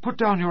 "Put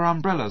down your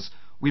umbrellas.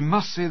 We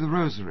must say the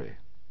rosary."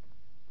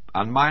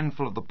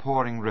 Unmindful of the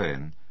pouring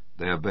rain,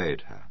 they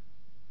obeyed her.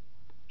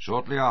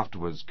 Shortly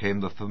afterwards came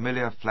the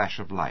familiar flash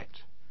of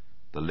light.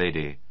 The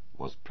lady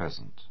was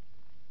present.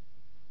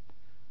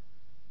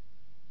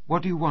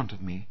 "What do you want of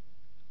me?"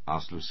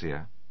 asked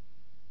Lucia.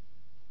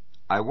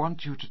 "I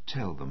want you to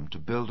tell them to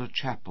build a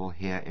chapel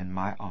here in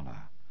my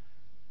honor.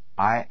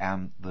 I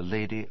am the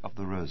Lady of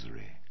the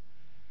Rosary."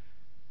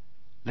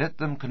 Let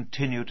them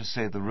continue to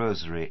say the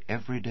rosary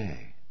every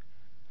day.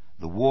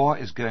 The war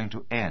is going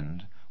to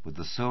end with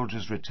the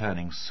soldiers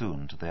returning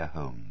soon to their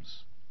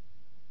homes.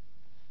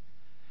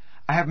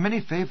 I have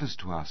many favours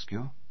to ask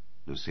you,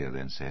 Lucia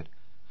then said.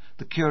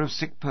 The cure of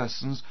sick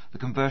persons, the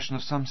conversion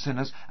of some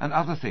sinners, and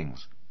other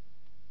things.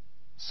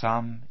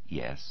 Some,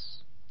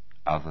 yes.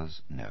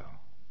 Others, no.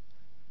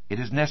 It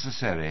is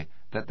necessary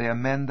that they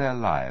amend their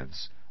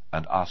lives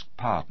and ask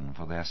pardon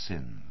for their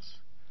sins.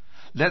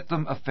 Let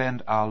them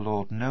offend our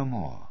Lord no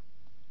more,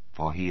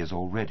 for he is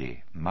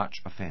already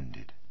much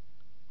offended.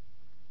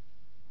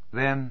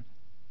 Then,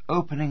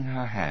 opening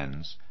her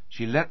hands,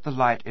 she let the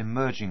light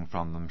emerging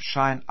from them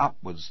shine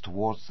upwards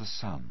towards the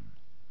sun.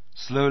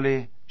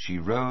 Slowly she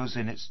rose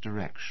in its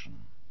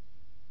direction.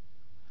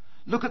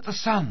 "Look at the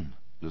sun!"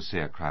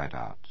 Lucia cried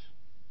out.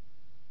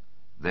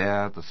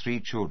 There the three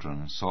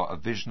children saw a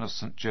vision of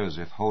St.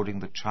 Joseph holding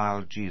the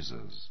child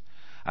Jesus,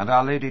 and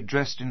Our Lady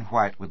dressed in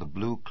white with a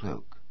blue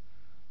cloak.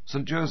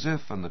 St.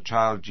 Joseph and the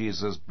child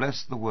Jesus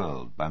blessed the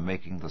world by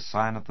making the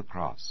sign of the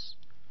cross.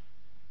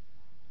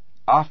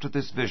 After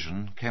this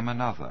vision came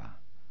another.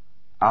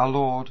 Our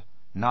Lord,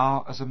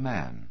 now as a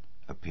man,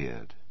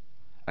 appeared,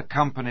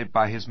 accompanied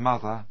by his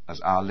mother as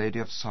Our Lady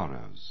of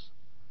Sorrows.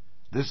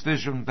 This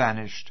vision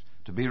vanished,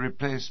 to be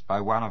replaced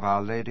by one of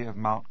Our Lady of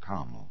Mount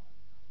Carmel.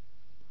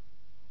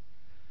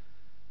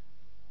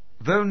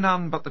 Though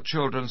none but the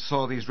children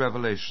saw these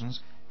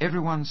revelations,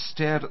 everyone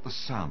stared at the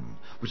sun,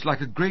 which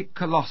like a great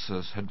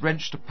colossus had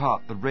wrenched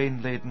apart the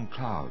rain-laden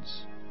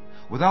clouds.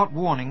 Without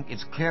warning,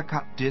 its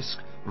clear-cut disk,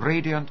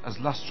 radiant as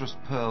lustrous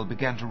pearl,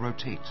 began to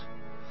rotate.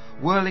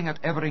 Whirling at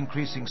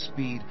ever-increasing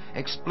speed,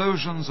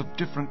 explosions of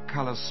different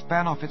colours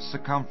span off its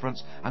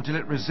circumference until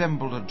it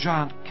resembled a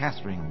giant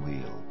Catherine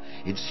wheel,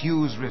 its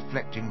hues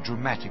reflecting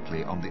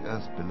dramatically on the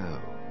earth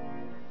below.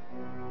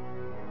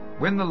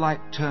 When the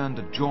light turned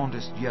a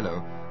jaundiced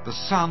yellow, the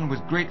sun,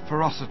 with great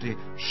ferocity,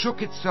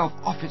 shook itself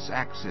off its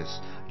axis,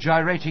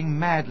 gyrating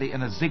madly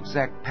in a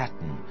zigzag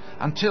pattern,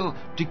 until,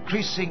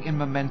 decreasing in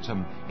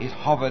momentum, it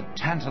hovered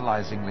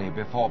tantalizingly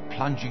before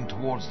plunging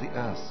towards the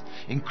earth,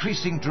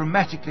 increasing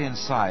dramatically in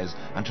size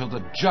until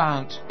the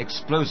giant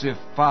explosive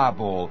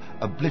fireball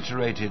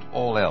obliterated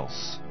all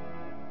else.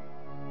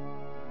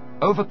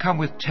 Overcome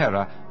with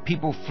terror,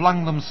 people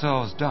flung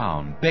themselves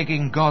down,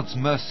 begging God's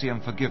mercy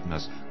and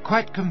forgiveness,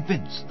 quite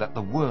convinced that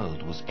the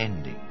world was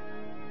ending.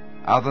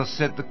 Others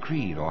said the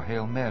Creed or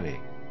Hail Mary.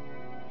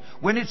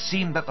 When it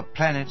seemed that the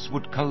planets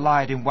would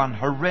collide in one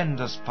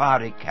horrendous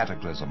fiery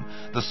cataclysm,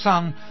 the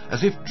sun,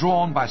 as if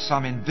drawn by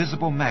some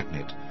invisible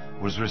magnet,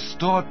 was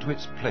restored to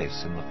its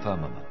place in the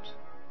firmament.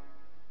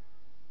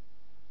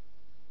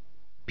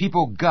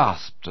 People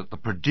gasped at the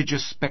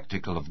prodigious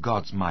spectacle of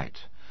God's might.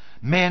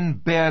 Men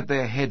bared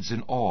their heads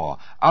in awe.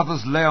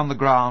 Others lay on the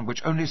ground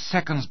which only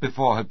seconds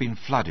before had been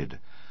flooded.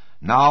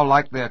 Now,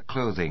 like their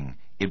clothing,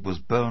 it was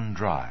bone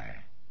dry.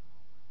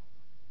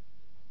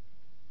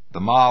 The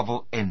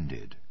marvel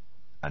ended,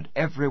 and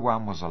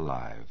everyone was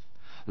alive.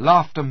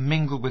 Laughter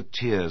mingled with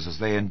tears as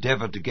they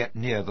endeavoured to get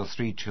near the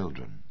three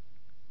children.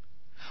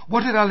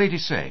 "What did Our Lady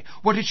say?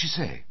 What did she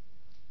say?"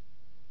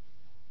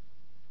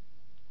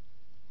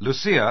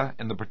 Lucia,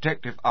 in the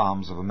protective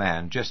arms of a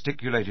man,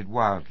 gesticulated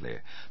wildly,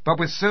 but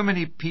with so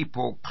many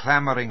people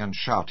clamouring and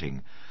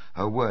shouting,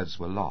 her words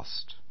were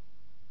lost.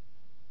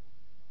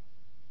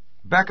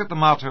 Back at the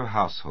Marteau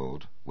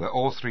household, where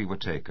all three were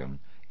taken,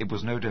 it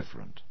was no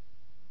different.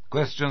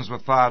 Questions were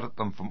fired at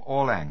them from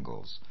all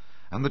angles,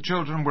 and the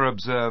children were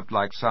observed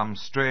like some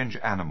strange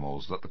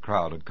animals that the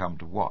crowd had come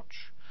to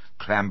watch,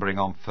 clambering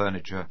on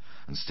furniture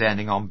and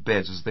standing on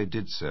beds as they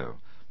did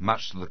so,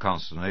 much to the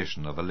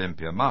consternation of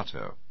Olympia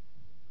Marteau.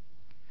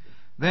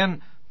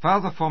 Then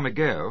Father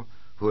Formigao,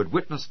 who had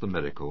witnessed the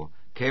miracle,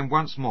 came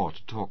once more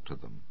to talk to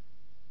them.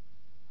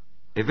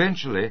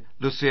 Eventually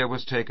Lucia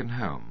was taken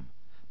home,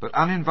 but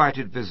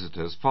uninvited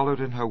visitors followed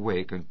in her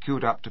wake and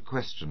queued up to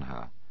question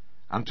her,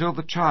 until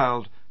the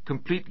child,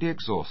 completely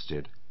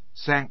exhausted,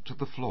 sank to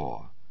the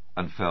floor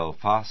and fell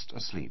fast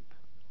asleep.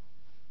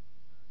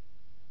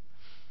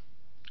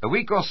 A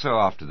week or so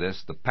after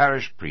this, the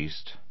parish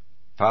priest,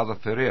 Father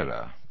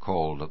Ferreira,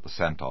 called at the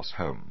Santos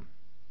home.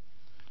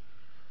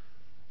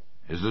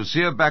 "Is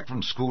Lucia back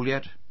from school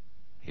yet?"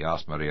 he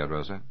asked Maria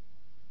Rosa.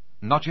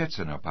 "Not yet,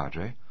 Senor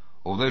Padre,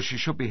 although she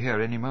should be here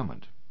any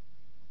moment."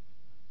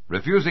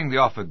 Refusing the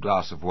offered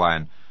glass of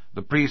wine,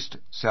 the priest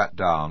sat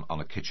down on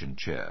a kitchen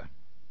chair.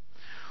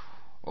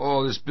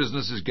 "Oh, this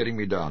business is getting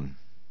me down.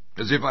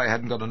 As if I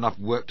hadn't got enough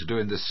work to do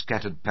in this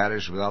scattered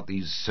parish without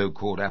these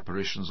so-called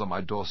apparitions on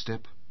my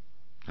doorstep.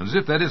 And as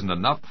if that isn't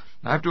enough,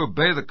 I have to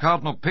obey the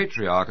Cardinal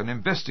Patriarch and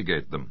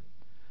investigate them.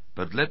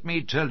 But let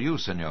me tell you,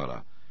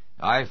 Senora,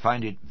 I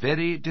find it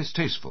very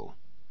distasteful."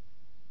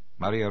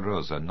 Maria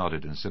Rosa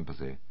nodded in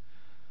sympathy.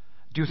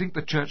 "Do you think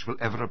the Church will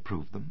ever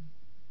approve them?"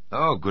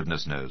 "Oh,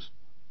 goodness knows.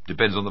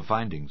 Depends on the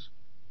findings."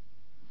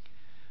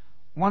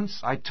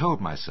 "Once I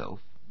told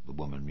myself," the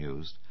woman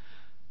mused,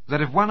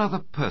 "that if one other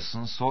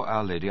person saw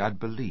Our Lady, I'd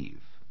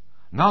believe.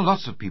 Now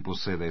lots of people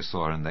say they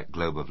saw her in that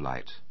globe of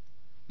light.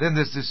 Then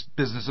there's this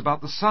business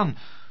about the sun.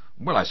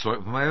 Well, I saw it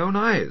with my own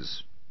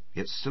eyes,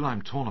 yet still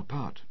I'm torn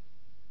apart.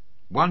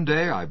 One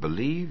day I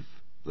believe,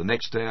 the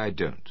next day I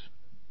don't.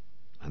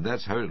 And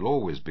that's how it'll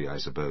always be, I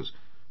suppose,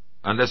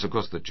 unless, of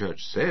course, the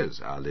Church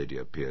says Our Lady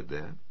appeared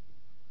there.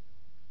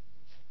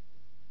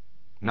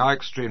 Now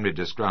extremely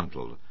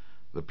disgruntled,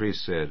 the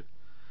priest said,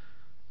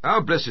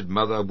 "Our Blessed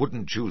Mother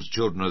wouldn't choose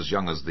children as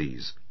young as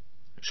these.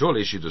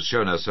 Surely she'd have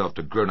shown herself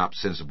to grown-up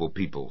sensible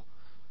people.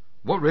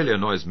 What really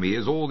annoys me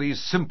is all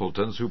these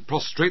simpletons who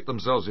prostrate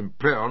themselves in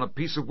prayer on a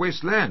piece of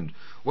waste land,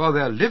 while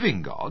their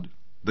living God,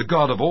 the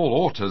God of all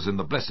altars in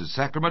the Blessed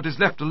Sacrament, is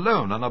left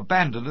alone and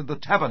abandoned in the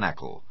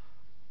tabernacle.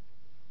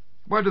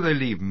 Why do they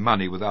leave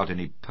money without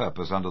any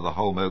purpose under the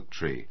holm oak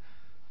tree?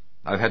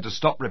 I've had to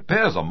stop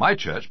repairs on my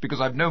church because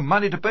I've no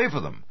money to pay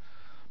for them.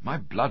 My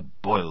blood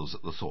boils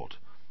at the thought.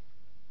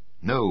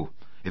 No,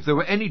 if there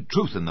were any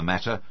truth in the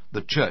matter,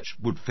 the Church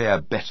would fare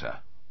better."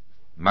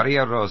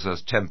 Maria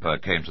Rosa's temper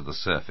came to the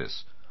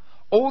surface.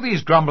 "All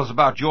these grumbles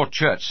about your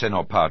church,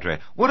 Senor Padre.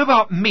 What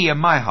about me and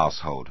my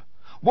household?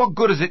 What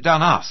good has it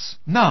done us?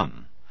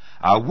 None.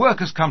 Our work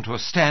has come to a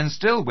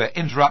standstill. We're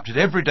interrupted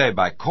every day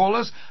by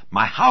callers.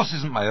 My house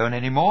isn't my own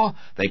anymore.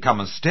 They come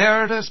and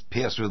stare at us,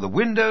 peer through the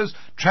windows,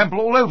 trample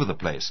all over the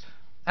place.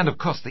 And, of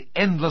course, the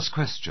endless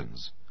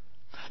questions.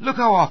 Look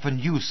how often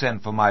you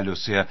send for my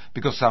Lucia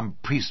because some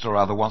priest or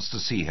other wants to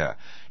see her.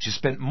 She's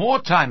spent more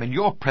time in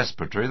your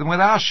presbytery than with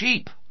our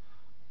sheep."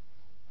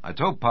 I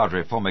told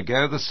Padre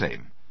Formigao the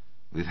same.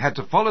 We've had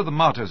to follow the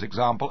martyr's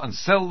example and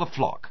sell the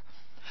flock.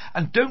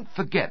 And don't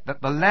forget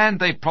that the land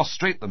they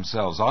prostrate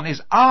themselves on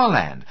is our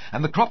land,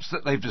 and the crops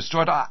that they've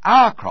destroyed are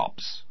our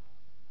crops.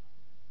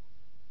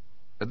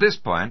 At this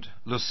point,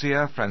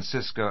 Lucia,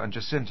 Francisco, and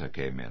Jacinta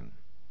came in,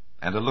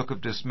 and a look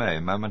of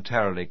dismay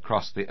momentarily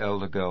crossed the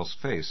elder girl's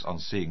face on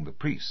seeing the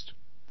priest.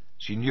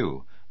 She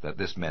knew that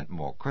this meant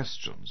more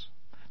questions.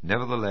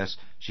 Nevertheless,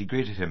 she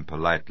greeted him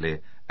politely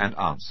and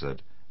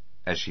answered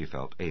as she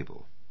felt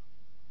able.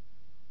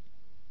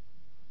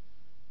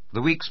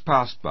 The weeks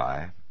passed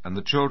by, and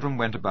the children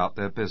went about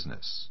their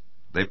business.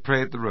 They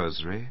prayed the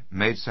rosary,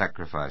 made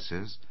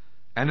sacrifices,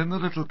 and in the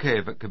little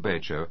cave at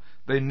Cabecho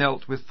they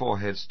knelt with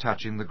foreheads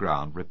touching the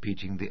ground,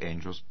 repeating the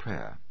angel's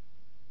prayer.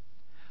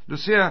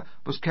 Lucia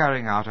was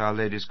carrying out Our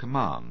Lady's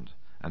command,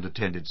 and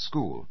attended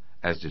school,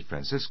 as did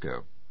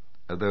Francisco,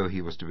 although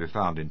he was to be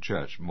found in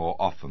church more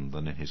often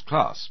than in his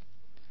class.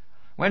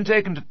 When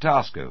taken to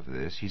task over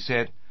this, he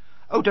said,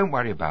 "Oh, don't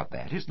worry about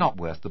that. It's not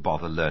worth the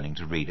bother learning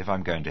to read if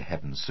I'm going to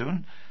heaven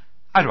soon.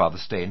 I'd rather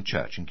stay in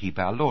church and keep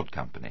our Lord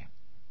company."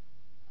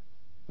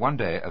 One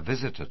day a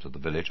visitor to the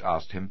village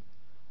asked him,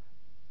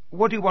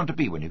 "What do you want to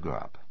be when you grow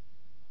up?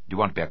 Do you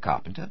want to be a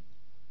carpenter?"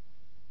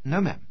 "No,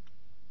 ma'am."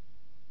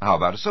 "How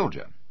about a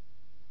soldier?"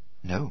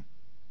 "No."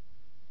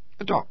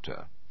 "A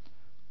doctor?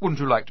 Wouldn't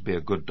you like to be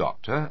a good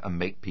doctor and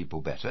make people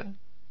better?"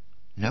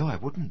 "No, I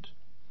wouldn't."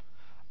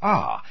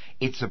 "Ah,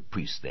 it's a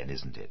priest then,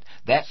 isn't it?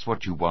 That's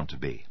what you want to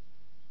be."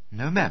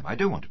 "No, ma'am, I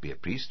don't want to be a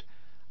priest.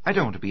 I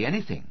don't want to be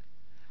anything.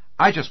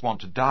 I just want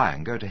to die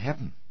and go to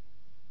heaven."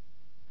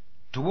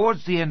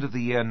 Towards the end of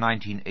the year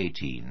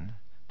 1918,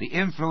 the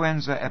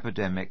influenza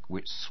epidemic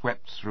which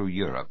swept through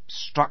Europe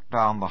struck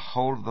down the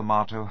whole of the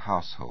Marto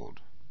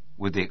household,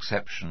 with the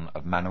exception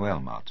of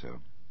Manuel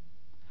Marto.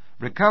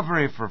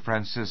 Recovery for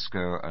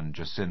Francisco and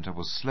Jacinta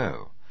was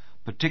slow,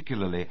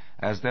 particularly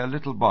as their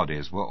little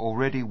bodies were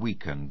already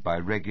weakened by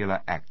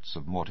regular acts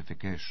of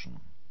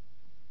mortification.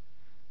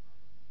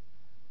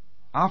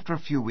 After a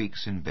few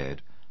weeks in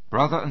bed,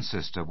 brother and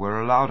sister were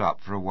allowed up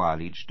for a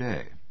while each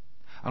day,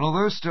 and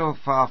although still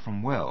far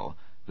from well,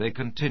 they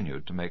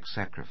continued to make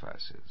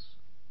sacrifices.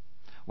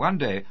 One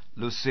day,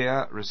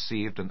 Lucia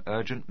received an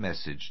urgent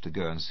message to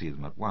go and see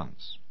them at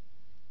once.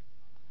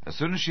 As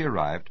soon as she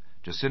arrived,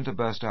 Jacinta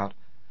burst out,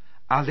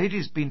 "Our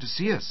Lady's been to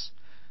see us.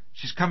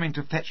 She's coming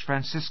to fetch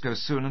Francisco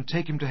soon and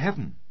take him to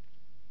heaven."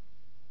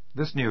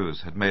 This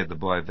news had made the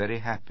boy very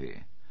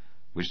happy,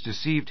 which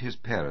deceived his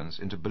parents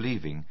into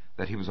believing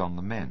that he was on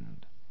the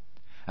mend,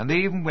 and they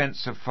even went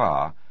so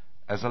far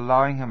as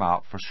allowing him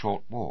out for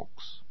short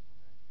walks.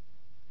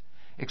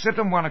 Except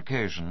on one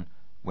occasion,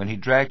 when he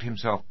dragged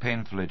himself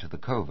painfully to the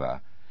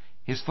cova,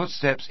 his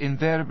footsteps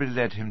invariably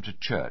led him to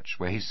church,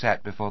 where he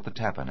sat before the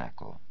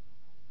tabernacle.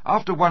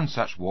 After one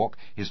such walk,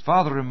 his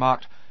father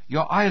remarked,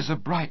 "Your eyes are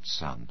bright,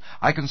 son.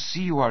 I can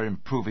see you are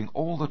improving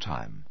all the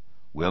time.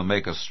 We'll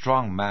make a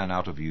strong man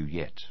out of you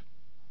yet."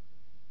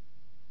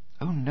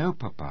 "Oh, no,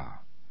 Papa.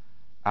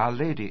 Our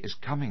Lady is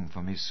coming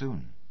for me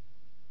soon."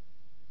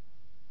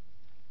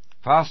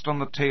 Fast on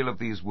the tail of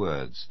these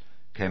words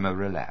came a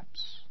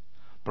relapse.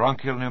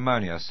 Bronchial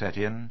pneumonia set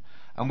in,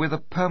 and with a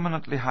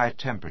permanently high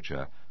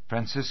temperature,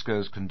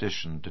 Francisco's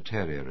condition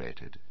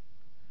deteriorated.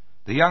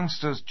 The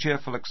youngster's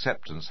cheerful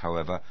acceptance,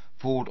 however,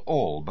 fooled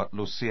all but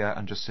Lucia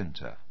and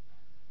Jacinta.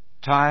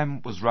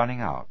 Time was running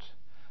out,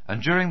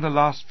 and during the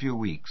last few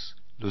weeks,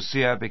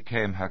 Lucia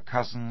became her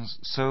cousin's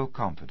sole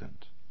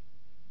confidant.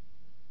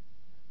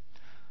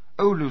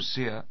 "Oh,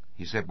 Lucia,"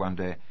 he said one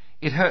day,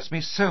 "it hurts me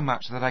so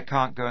much that I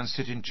can't go and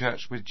sit in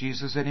church with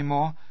Jesus any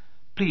more.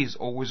 Please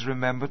always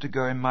remember to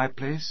go in my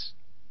place."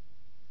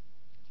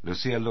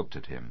 Lucia looked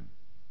at him.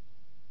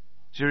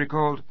 She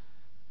recalled,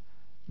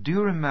 "Do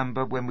you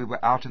remember when we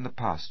were out in the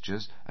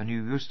pastures, and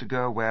you used to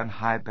go away and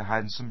hide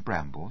behind some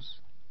brambles?"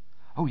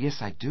 "Oh,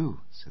 yes, I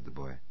do," said the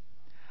boy.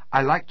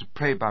 "I liked to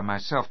pray by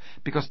myself,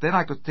 because then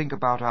I could think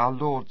about our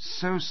Lord,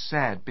 so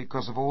sad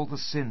because of all the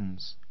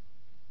sins."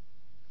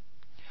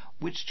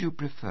 "Which do you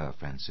prefer,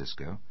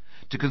 Francisco,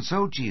 to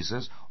console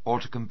Jesus or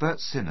to convert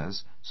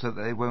sinners so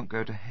that they won't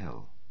go to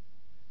hell?"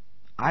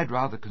 "I'd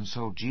rather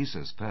console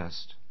Jesus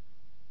first."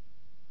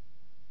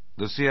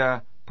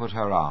 Lucia put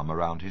her arm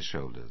around his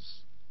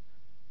shoulders.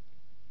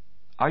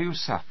 "Are you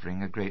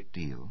suffering a great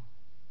deal?"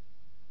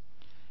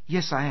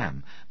 "Yes, I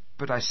am,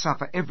 but I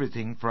suffer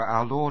everything for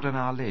our Lord and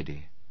Our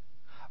Lady."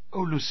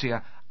 "Oh,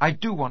 Lucia, I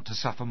do want to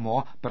suffer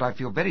more, but I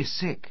feel very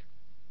sick.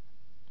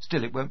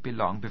 Still, it won't be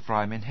long before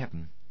I'm in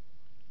heaven."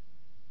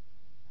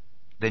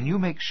 "Then you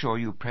make sure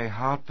you pray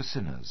hard for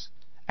sinners,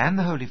 and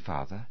the Holy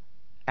Father,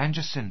 and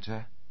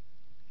Jacinta,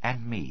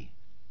 and me,"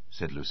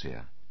 said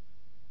Lucia.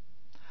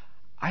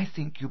 "I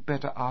think you'd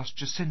better ask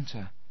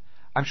Jacinta.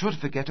 I'm sure to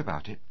forget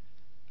about it.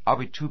 I'll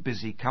be too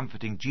busy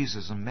comforting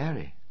Jesus and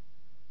Mary."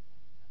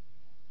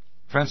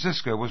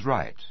 Francisco was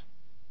right.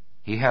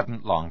 He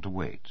hadn't long to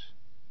wait.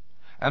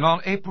 And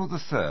on April the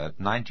 3rd,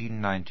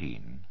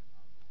 1919,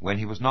 when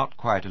he was not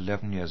quite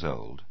 11 years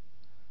old,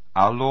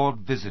 our Lord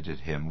visited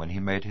him when he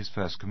made his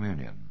first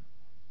communion.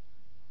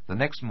 The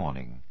next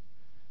morning,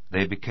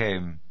 they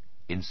became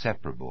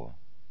inseparable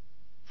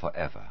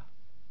forever.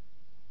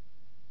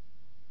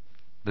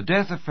 The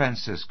death of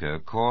Francisco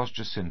caused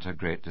Jacinta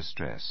great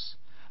distress,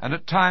 and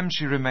at times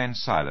she remained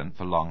silent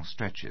for long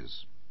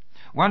stretches.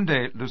 One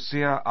day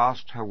Lucia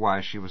asked her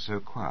why she was so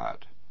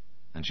quiet,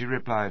 and she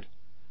replied,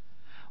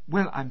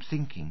 "Well, I'm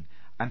thinking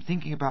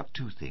about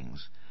two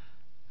things.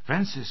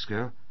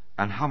 Francisco,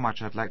 and how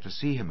much I'd like to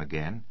see him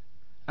again,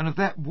 and of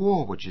that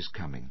war which is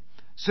coming.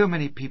 So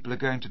many people are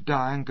going to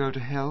die and go to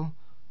hell.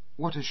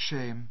 What a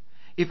shame.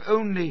 If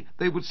only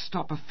they would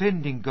stop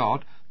offending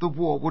God, the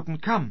war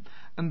wouldn't come,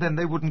 and then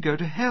they wouldn't go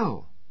to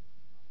hell.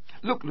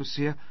 Look,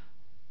 Lucia,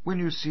 when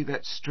you see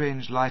that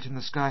strange light in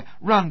the sky,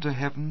 run to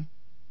heaven."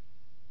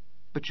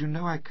 "But you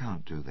know I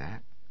can't do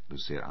that,"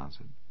 Lucia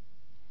answered.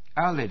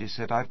 "Our Lady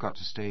said I've got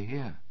to stay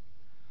here."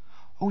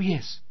 "Oh,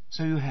 yes,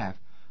 so you have.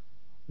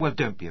 Well,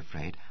 don't be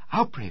afraid.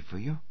 I'll pray for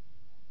you."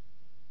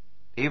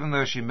 Even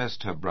though she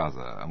missed her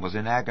brother and was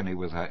in agony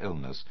with her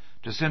illness,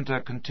 Jacinta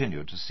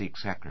continued to seek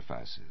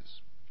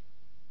sacrifices.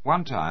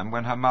 One time,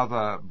 when her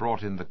mother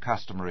brought in the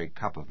customary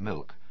cup of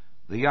milk,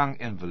 the young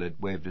invalid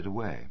waved it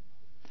away.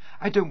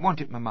 "I don't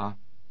want it, Mamma."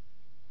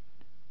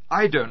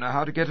 "I don't know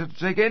how to get her to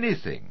take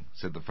anything,"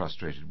 said the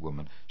frustrated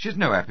woman. "She's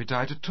no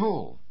appetite at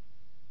all."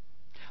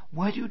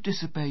 "Why do you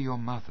disobey your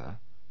mother?"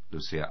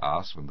 Lucia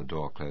asked when the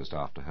door closed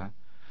after her.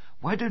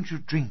 "Why don't you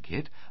drink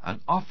it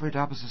and offer it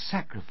up as a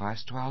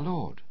sacrifice to our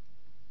Lord?"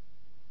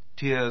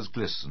 Tears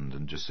glistened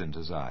in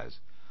Jacinta's eyes.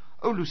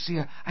 "Oh,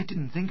 Lucia, I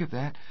didn't think of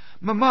that.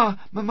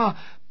 Mamma,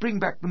 bring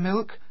back the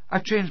milk.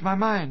 I've changed my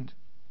mind."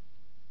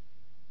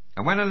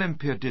 And when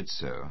Olympia did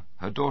so,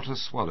 her daughter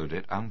swallowed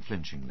it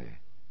unflinchingly.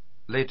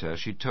 Later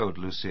she told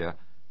Lucia,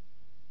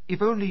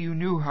 "If only you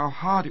knew how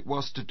hard it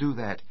was to do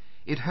that.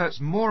 It hurts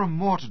more and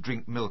more to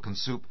drink milk and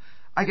soup.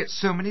 I get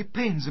so many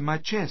pains in my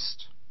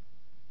chest."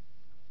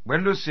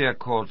 When Lucia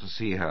called to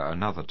see her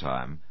another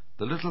time,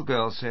 the little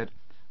girl said,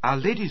 "Our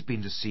Lady's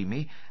been to see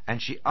me,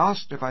 and she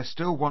asked if I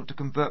still want to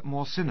convert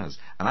more sinners,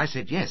 and I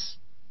said yes.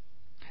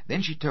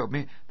 Then she told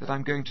me that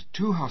I'm going to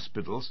 2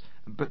 hospitals,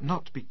 but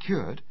not to be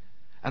cured,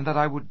 and that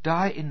I would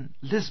die in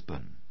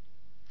Lisbon.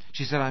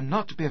 She said I'm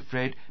not to be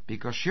afraid,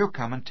 because she'll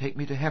come and take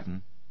me to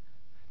heaven.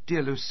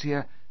 Dear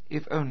Lucia,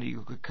 if only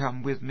you could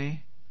come with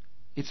me.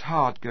 It's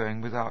hard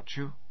going without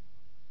you."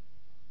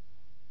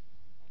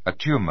 A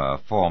tumour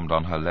formed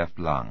on her left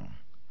lung,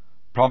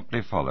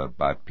 promptly followed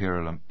by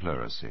purulent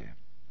pleurisy,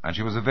 and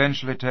she was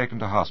eventually taken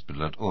to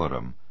hospital at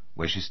Urim,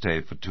 where she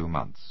stayed for 2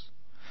 months.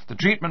 The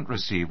treatment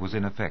received was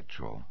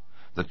ineffectual.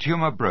 The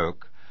tumour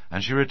broke,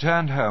 and she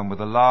returned home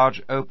with a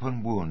large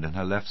open wound in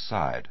her left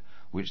side,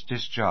 which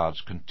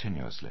discharged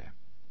continuously.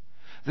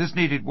 This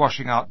needed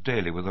washing out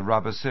daily with a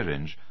rubber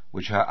syringe,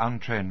 which her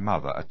untrained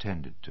mother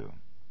attended to.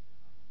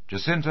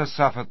 Jacinta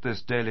suffered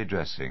this daily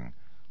dressing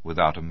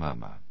without a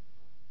murmur.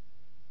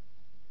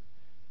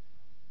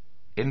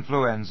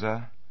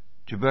 Influenza,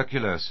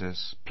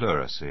 tuberculosis,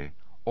 pleurisy,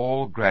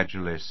 all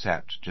gradually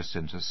sapped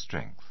Jacinta's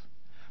strength.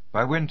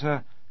 By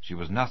winter she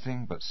was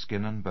nothing but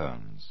skin and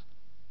bones,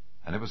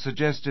 and it was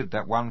suggested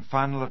that one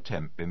final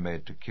attempt be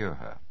made to cure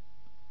her.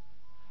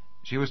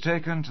 She was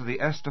taken to the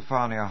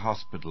Estefania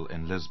Hospital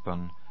in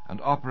Lisbon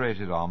and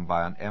operated on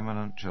by an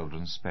eminent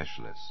children's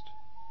specialist.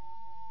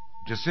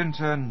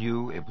 Jacinta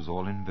knew it was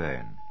all in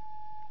vain,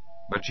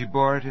 but she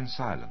bore it in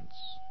silence,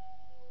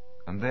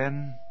 and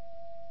then,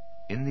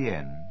 in the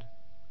end,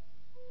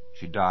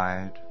 she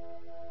died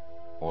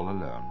all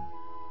alone,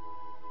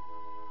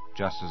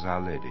 just as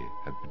Our Lady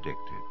had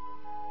predicted.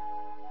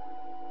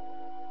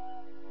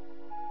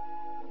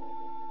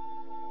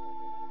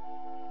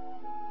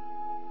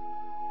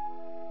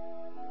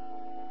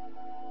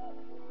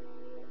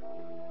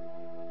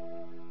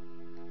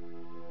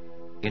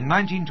 In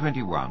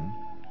 1921,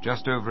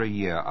 just over a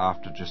year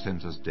after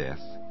Jacinta's death,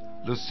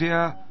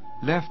 Lucia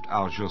left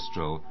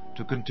Aljustro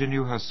to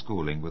continue her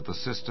schooling with the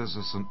Sisters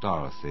of St.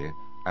 Dorothy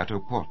at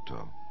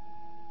Oporto.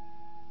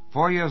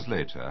 4 years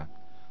later,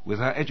 with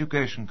her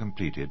education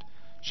completed,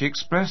 she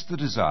expressed the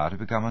desire to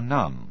become a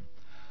nun,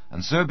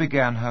 and so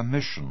began her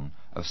mission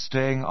of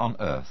staying on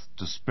earth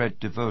to spread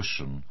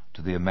devotion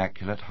to the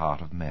Immaculate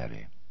Heart of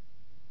Mary.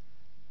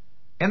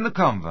 In the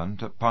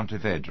convent at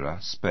Pontevedra,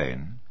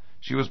 Spain,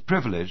 she was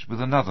privileged with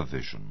another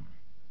vision.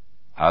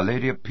 Our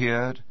Lady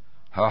appeared,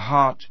 her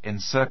heart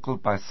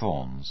encircled by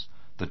thorns,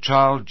 the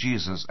child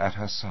Jesus at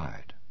her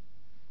side.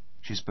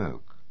 She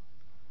spoke,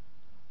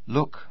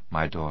 "Look,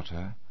 my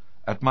daughter,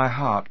 at my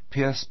heart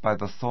pierced by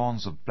the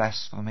thorns of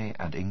blasphemy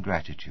and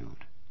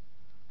ingratitude.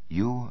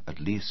 You at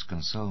least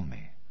console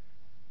me.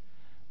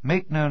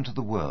 Make known to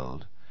the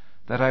world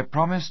that I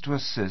promise to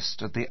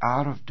assist at the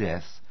hour of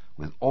death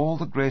with all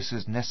the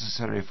graces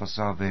necessary for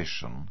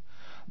salvation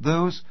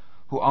those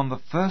who on the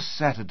first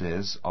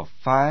Saturdays of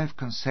 5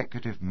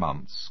 consecutive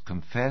months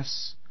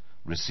confess,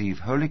 receive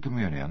Holy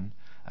Communion,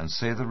 and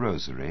say the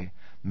Rosary,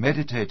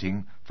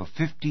 meditating for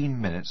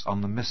 15 minutes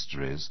on the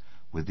mysteries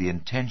with the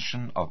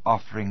intention of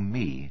offering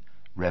me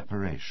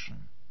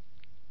reparation."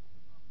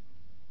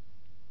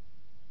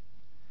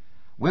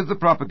 With the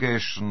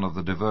propagation of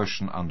the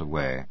devotion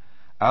underway,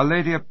 Our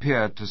Lady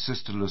appeared to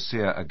Sister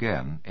Lucia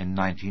again in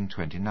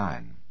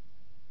 1929.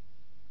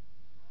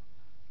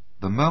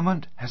 "The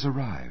moment has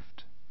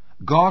arrived.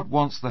 God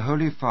wants the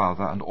Holy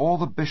Father and all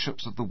the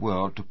bishops of the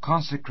world to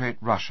consecrate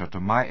Russia to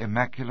my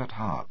Immaculate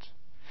Heart.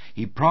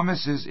 He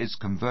promises its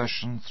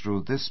conversion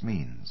through this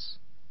means."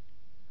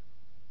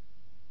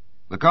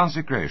 The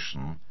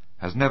consecration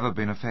has never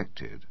been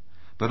effected,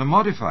 but a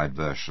modified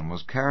version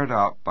was carried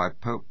out by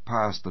Pope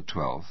Pius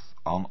XII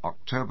on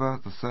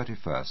October the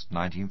 31st,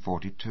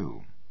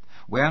 1942,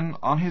 when,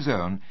 on his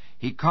own,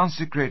 he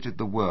consecrated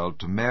the world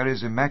to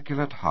Mary's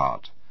Immaculate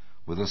Heart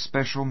with a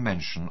special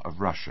mention of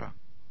Russia.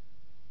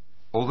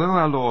 Although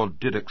our Lord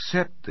did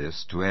accept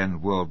this to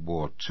end World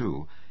War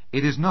II,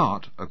 it is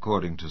not,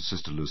 according to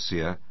Sister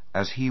Lucia,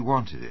 as he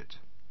wanted it.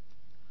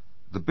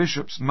 The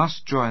bishops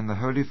must join the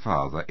Holy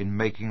Father in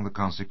making the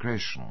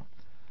consecration,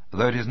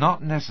 though it is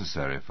not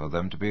necessary for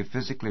them to be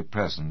physically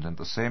present in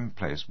the same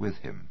place with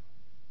him.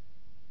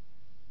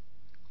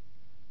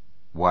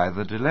 Why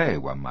the delay,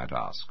 one might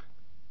ask?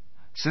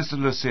 Sister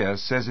Lucia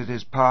says it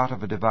is part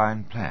of a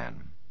divine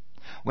plan.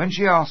 When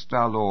she asked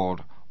our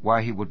Lord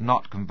why he would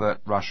not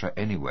convert Russia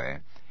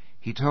anyway,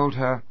 he told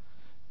her,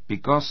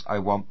 "Because I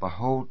want the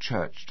whole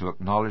Church to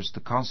acknowledge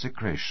the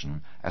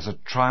consecration as a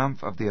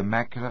triumph of the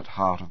Immaculate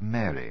Heart of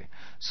Mary,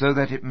 so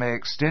that it may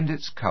extend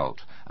its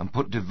cult and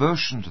put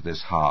devotion to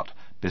this heart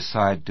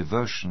beside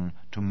devotion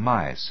to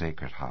my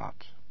Sacred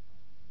Heart."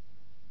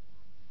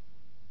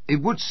 It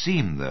would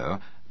seem, though,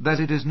 that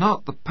it is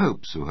not the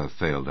popes who have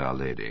failed Our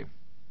Lady.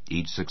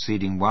 Each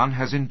succeeding one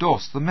has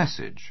endorsed the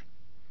message.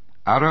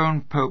 Our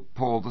own Pope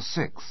Paul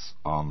VI,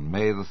 on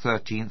May the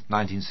 13th,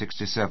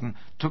 1967,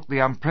 took the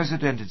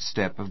unprecedented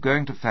step of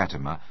going to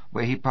Fatima,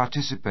 where he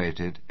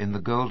participated in the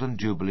Golden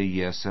Jubilee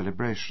Year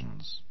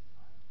celebrations.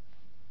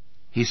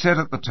 He said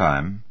at the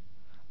time,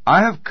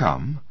 "I have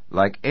come,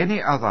 like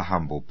any other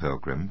humble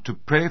pilgrim, to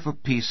pray for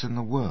peace in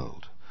the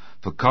world,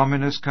 for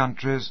communist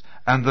countries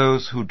and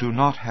those who do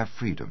not have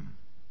freedom."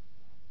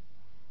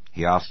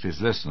 He asked his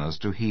listeners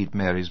to heed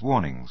Mary's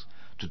warnings,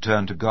 to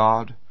turn to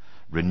God,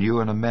 renew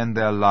and amend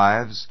their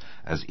lives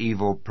as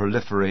evil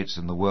proliferates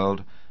in the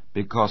world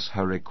because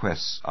her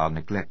requests are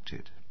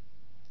neglected.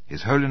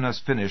 His Holiness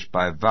finished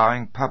by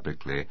vowing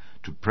publicly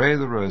to pray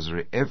the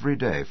Rosary every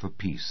day for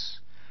peace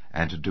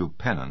and to do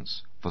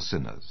penance for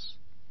sinners.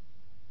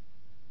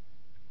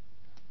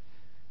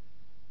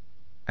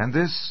 And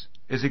this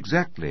is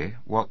exactly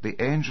what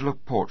the Angel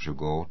of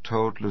Portugal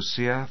told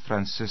Lucia,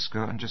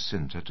 Francisco, and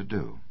Jacinta to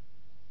do.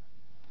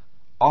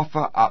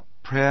 Offer up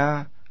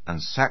prayer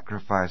and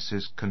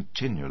sacrifices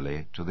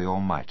continually to the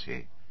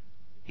Almighty,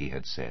 he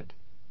had said.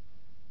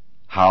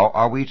 How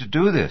are we to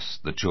do this?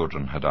 The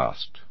children had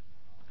asked.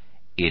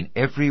 In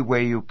every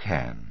way you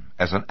can,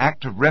 as an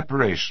act of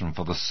reparation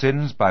for the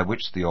sins by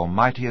which the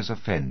Almighty is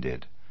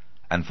offended,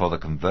 and for the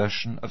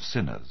conversion of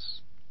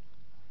sinners.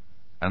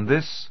 And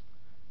this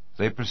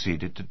they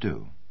proceeded to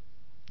do.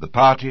 The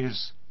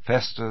parties,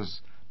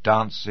 festas,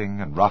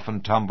 dancing, and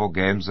rough-and-tumble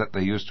games that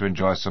they used to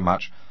enjoy so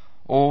much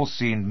all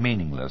seemed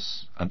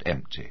meaningless and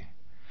empty.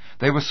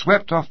 They were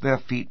swept off their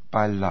feet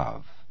by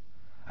love,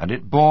 and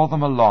it bore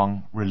them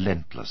along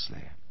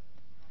relentlessly.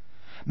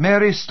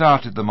 Mary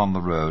started them on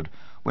the road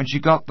when she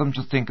got them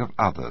to think of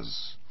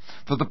others,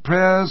 for the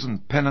prayers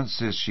and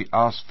penances she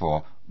asked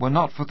for were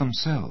not for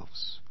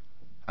themselves,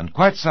 and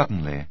quite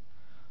suddenly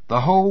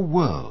the whole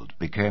world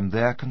became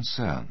their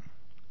concern.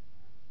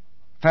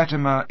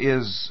 Fatima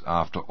is,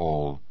 after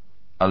all,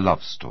 a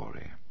love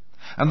story,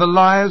 and the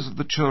lives of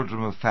the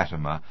children of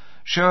Fatima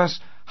show us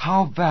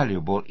how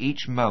valuable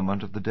each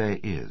moment of the day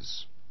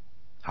is,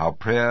 how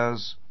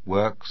prayers,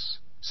 works,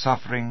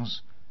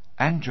 sufferings,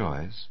 and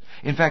joys,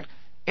 in fact,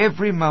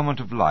 every moment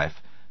of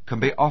life can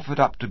be offered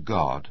up to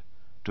God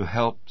to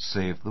help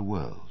save the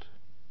world.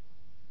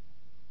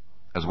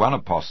 As one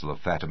apostle of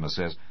Fatima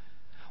says,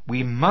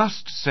 we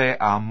must say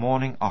our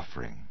morning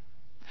offering.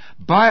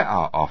 By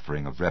our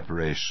offering of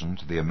reparation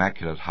to the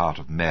Immaculate Heart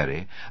of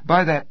Mary,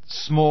 by that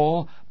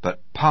small but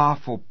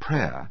powerful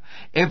prayer,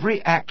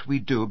 every act we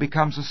do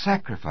becomes a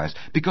sacrifice,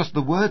 because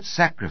the word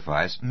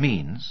sacrifice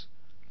means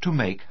to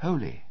make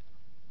holy.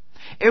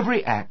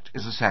 Every act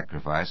is a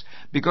sacrifice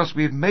because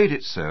we've made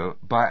it so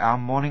by our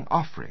morning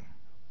offering.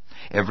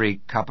 Every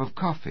cup of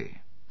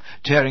coffee,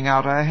 tearing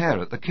out our hair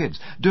at the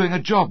kids, doing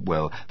a job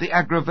well, the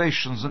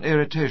aggravations and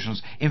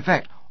irritations, in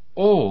fact,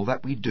 all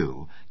that we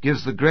do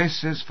gives the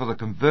graces for the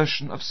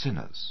conversion of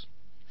sinners.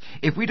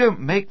 If we don't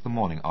make the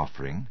morning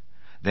offering,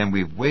 then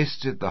we've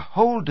wasted the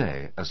whole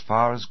day as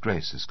far as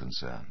grace is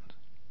concerned.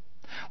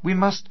 We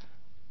must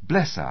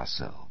bless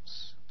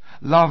ourselves,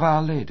 love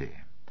Our Lady,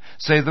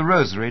 say the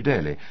Rosary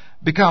daily,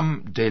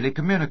 become daily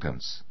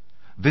communicants,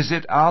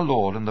 visit our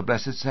Lord in the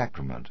Blessed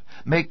Sacrament,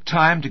 make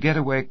time to get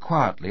away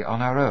quietly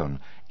on our own,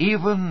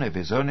 even if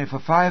it's only for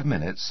 5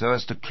 minutes, so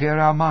as to clear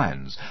our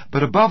minds.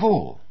 But above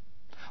all,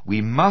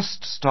 we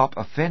must stop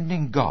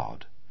offending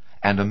God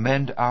and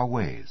amend our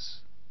ways.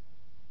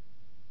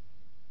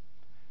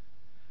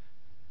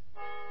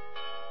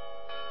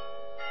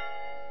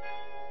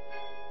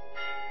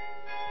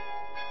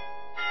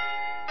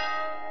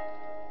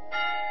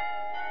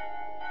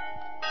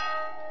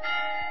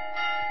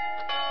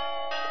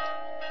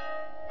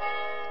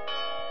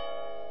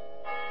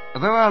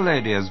 Though Our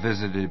Lady has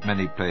visited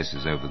many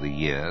places over the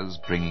years,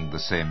 bringing the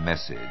same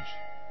message,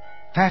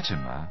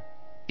 Fatima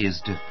is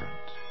different.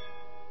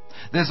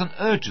 There's an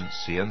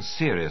urgency and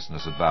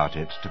seriousness about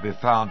it to be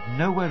found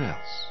nowhere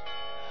else.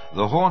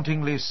 The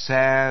hauntingly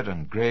sad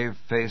and grave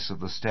face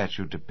of the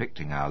statue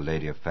depicting Our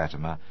Lady of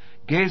Fatima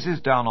gazes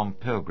down on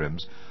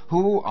pilgrims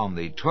who, on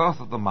the 12th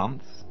of the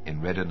month,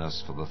 in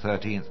readiness for the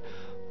 13th,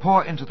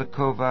 pour into the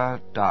Cova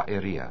da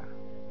Iria.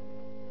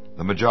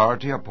 The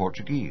majority are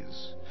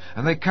Portuguese,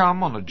 and they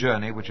come on a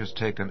journey which has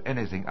taken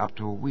anything up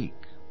to a week.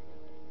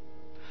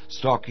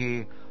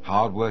 Stocky,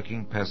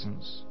 hard-working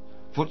peasants,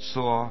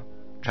 footsore,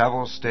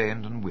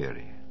 travel-stained and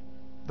weary.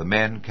 The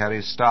men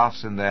carry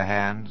staffs in their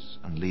hands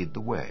and lead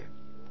the way.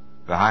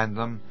 Behind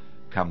them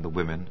come the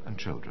women and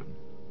children.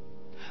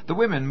 The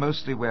women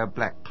mostly wear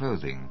black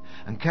clothing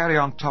and carry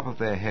on top of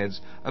their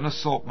heads an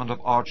assortment of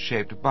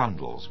odd-shaped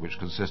bundles which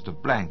consist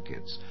of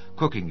blankets,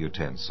 cooking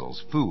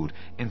utensils, food,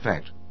 in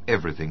fact,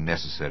 everything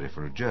necessary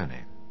for a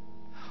journey.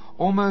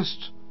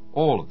 Almost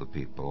all of the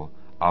people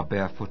are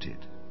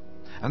barefooted,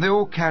 and they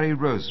all carry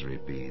rosary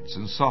beads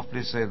and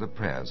softly say the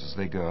prayers as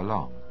they go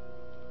along.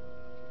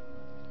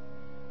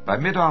 By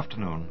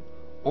mid-afternoon,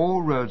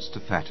 all roads to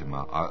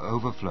Fatima are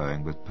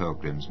overflowing with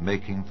pilgrims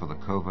making for the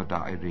Cova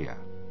da Iria,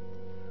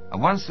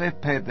 and once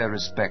they've paid their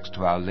respects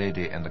to Our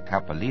Lady in the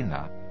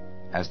Capellina,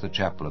 as the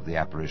chapel of the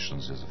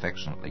apparitions is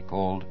affectionately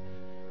called,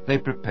 they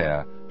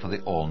prepare for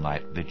the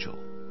all-night vigil.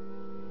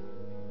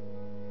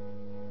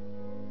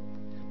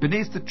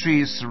 Beneath the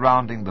trees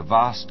surrounding the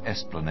vast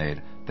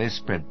esplanade, they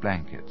spread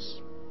blankets.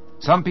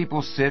 Some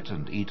people sit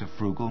and eat a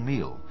frugal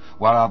meal,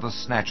 while others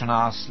snatch an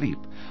hour's sleep,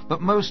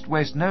 but most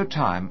waste no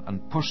time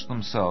and push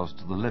themselves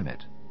to the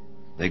limit.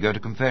 They go to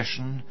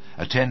confession,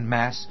 attend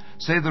Mass,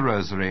 say the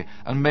Rosary,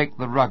 and make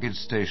the rugged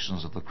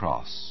stations of the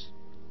cross.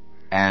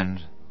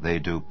 And they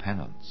do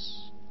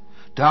penance.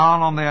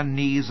 Down on their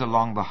knees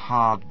along the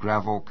hard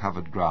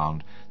gravel-covered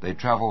ground, they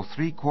travel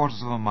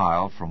 3/4 of a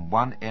mile from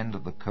one end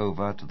of the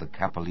Cova to the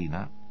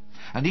Capellina,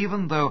 and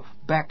even though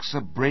backs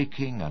are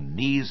breaking and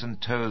knees and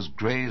toes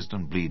grazed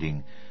and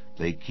bleeding,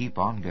 they keep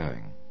on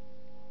going.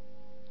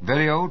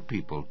 Very old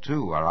people,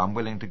 too, are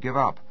unwilling to give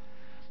up,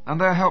 and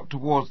they're helped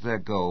towards their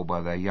goal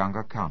by their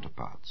younger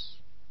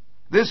counterparts.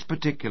 This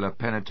particular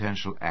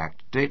penitential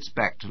act dates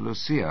back to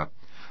Lucia,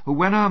 who,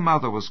 when her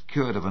mother was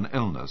cured of an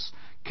illness,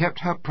 kept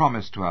her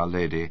promise to Our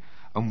Lady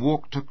and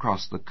walked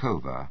across the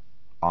Cova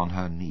on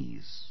her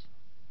knees.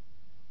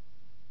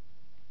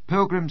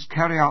 Pilgrims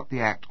carry out the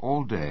act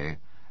all day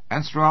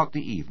and throughout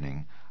the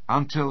evening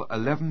until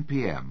 11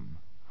 p.m.,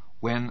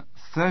 when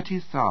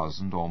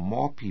 30,000 or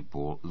more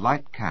people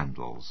light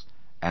candles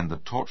and the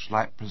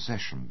torchlight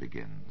procession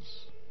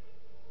begins.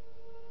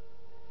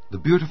 The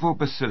beautiful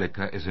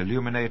basilica is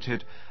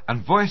illuminated,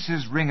 and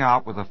voices ring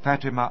out with a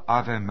Fatima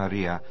Ave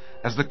Maria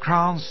as the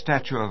crowned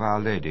statue of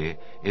Our Lady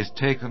is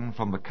taken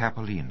from the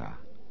Capellina.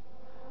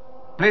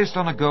 Placed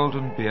on a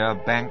golden bier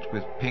banked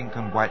with pink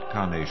and white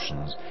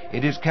carnations,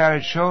 it is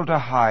carried shoulder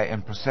high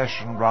in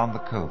procession round the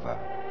Cova.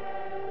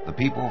 The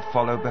people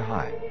follow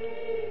behind.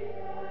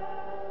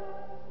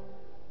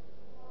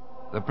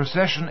 The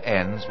procession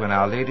ends when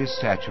Our Lady's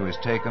statue is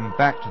taken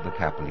back to the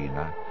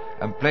Capellina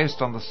and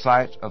placed on the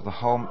site of the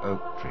holm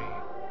oak tree.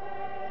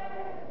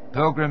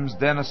 Pilgrims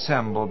then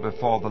assemble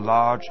before the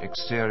large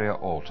exterior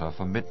altar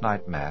for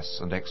midnight Mass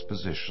and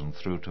exposition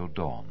through till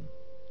dawn.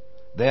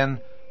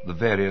 Then the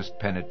various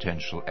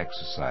penitential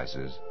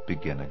exercises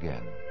begin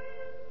again.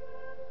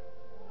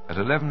 At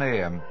 11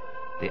 a.m.,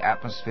 The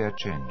atmosphere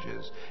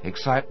changes.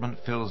 Excitement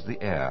fills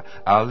the air.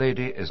 Our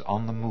Lady is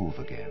on the move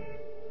again.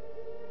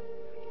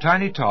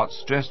 Tiny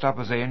tots, dressed up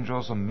as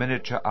angels and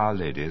miniature Our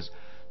Ladies,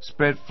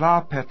 spread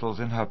flower petals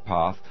in her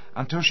path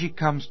until she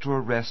comes to a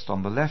rest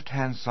on the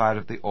left-hand side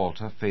of the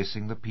altar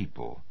facing the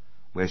people,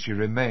 where she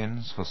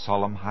remains for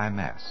solemn high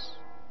mass.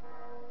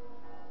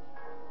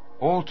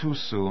 All too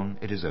soon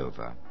it is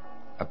over.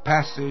 A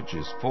passage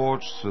is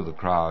forged through the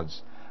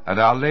crowds, and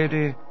Our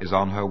Lady is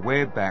on her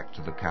way back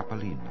to the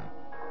Capellina.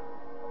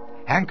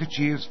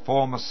 Handkerchiefs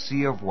form a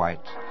sea of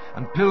white,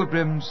 and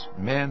pilgrims,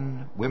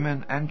 men,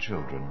 women, and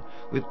children,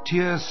 with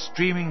tears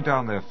streaming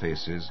down their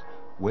faces,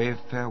 wave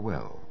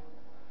farewell.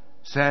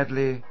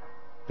 Sadly,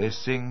 they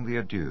sing the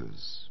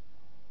adieus.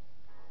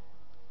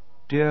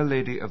 Dear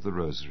Lady of the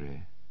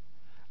Rosary,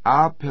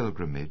 our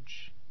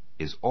pilgrimage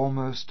is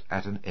almost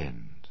at an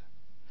end.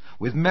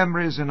 With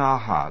memories in our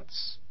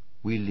hearts,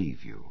 we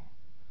leave you.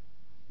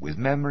 With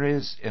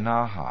memories in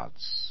our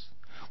hearts,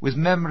 with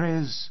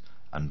memories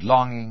and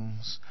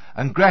longings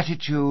and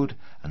gratitude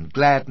and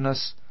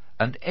gladness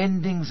and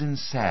endings in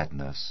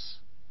sadness,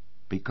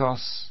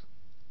 because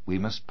we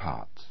must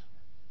part.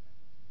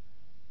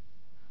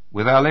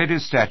 With Our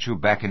Lady's statue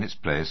back in its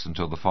place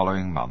until the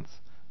following month,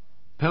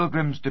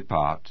 pilgrims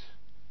depart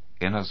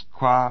in as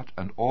quiet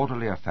and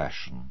orderly a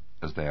fashion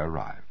as they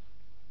arrive.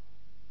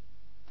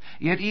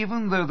 Yet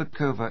even though the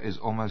cova is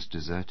almost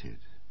deserted,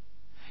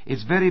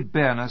 its very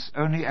bareness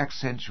only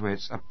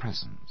accentuates a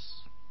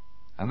presence,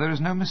 and there is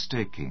no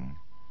mistaking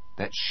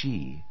that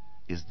she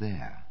is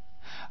there,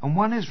 and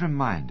one is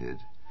reminded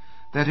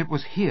that it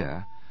was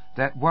here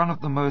that one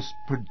of the most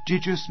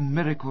prodigious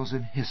miracles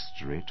in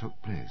history took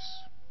place.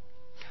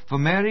 For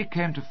Mary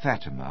came to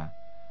Fatima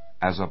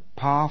as a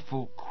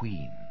powerful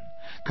queen,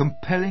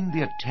 compelling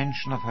the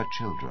attention of her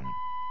children,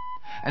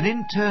 and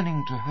in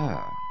turning to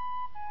her,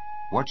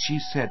 what she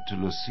said to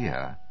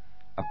Lucia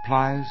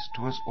applies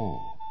to us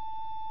all.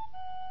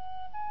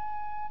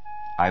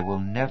 I will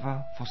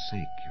never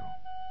forsake you.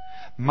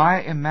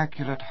 My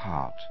Immaculate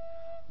Heart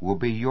will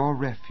be your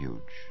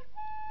refuge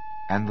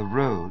and the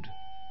road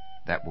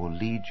that will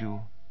lead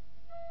you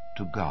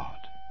to God.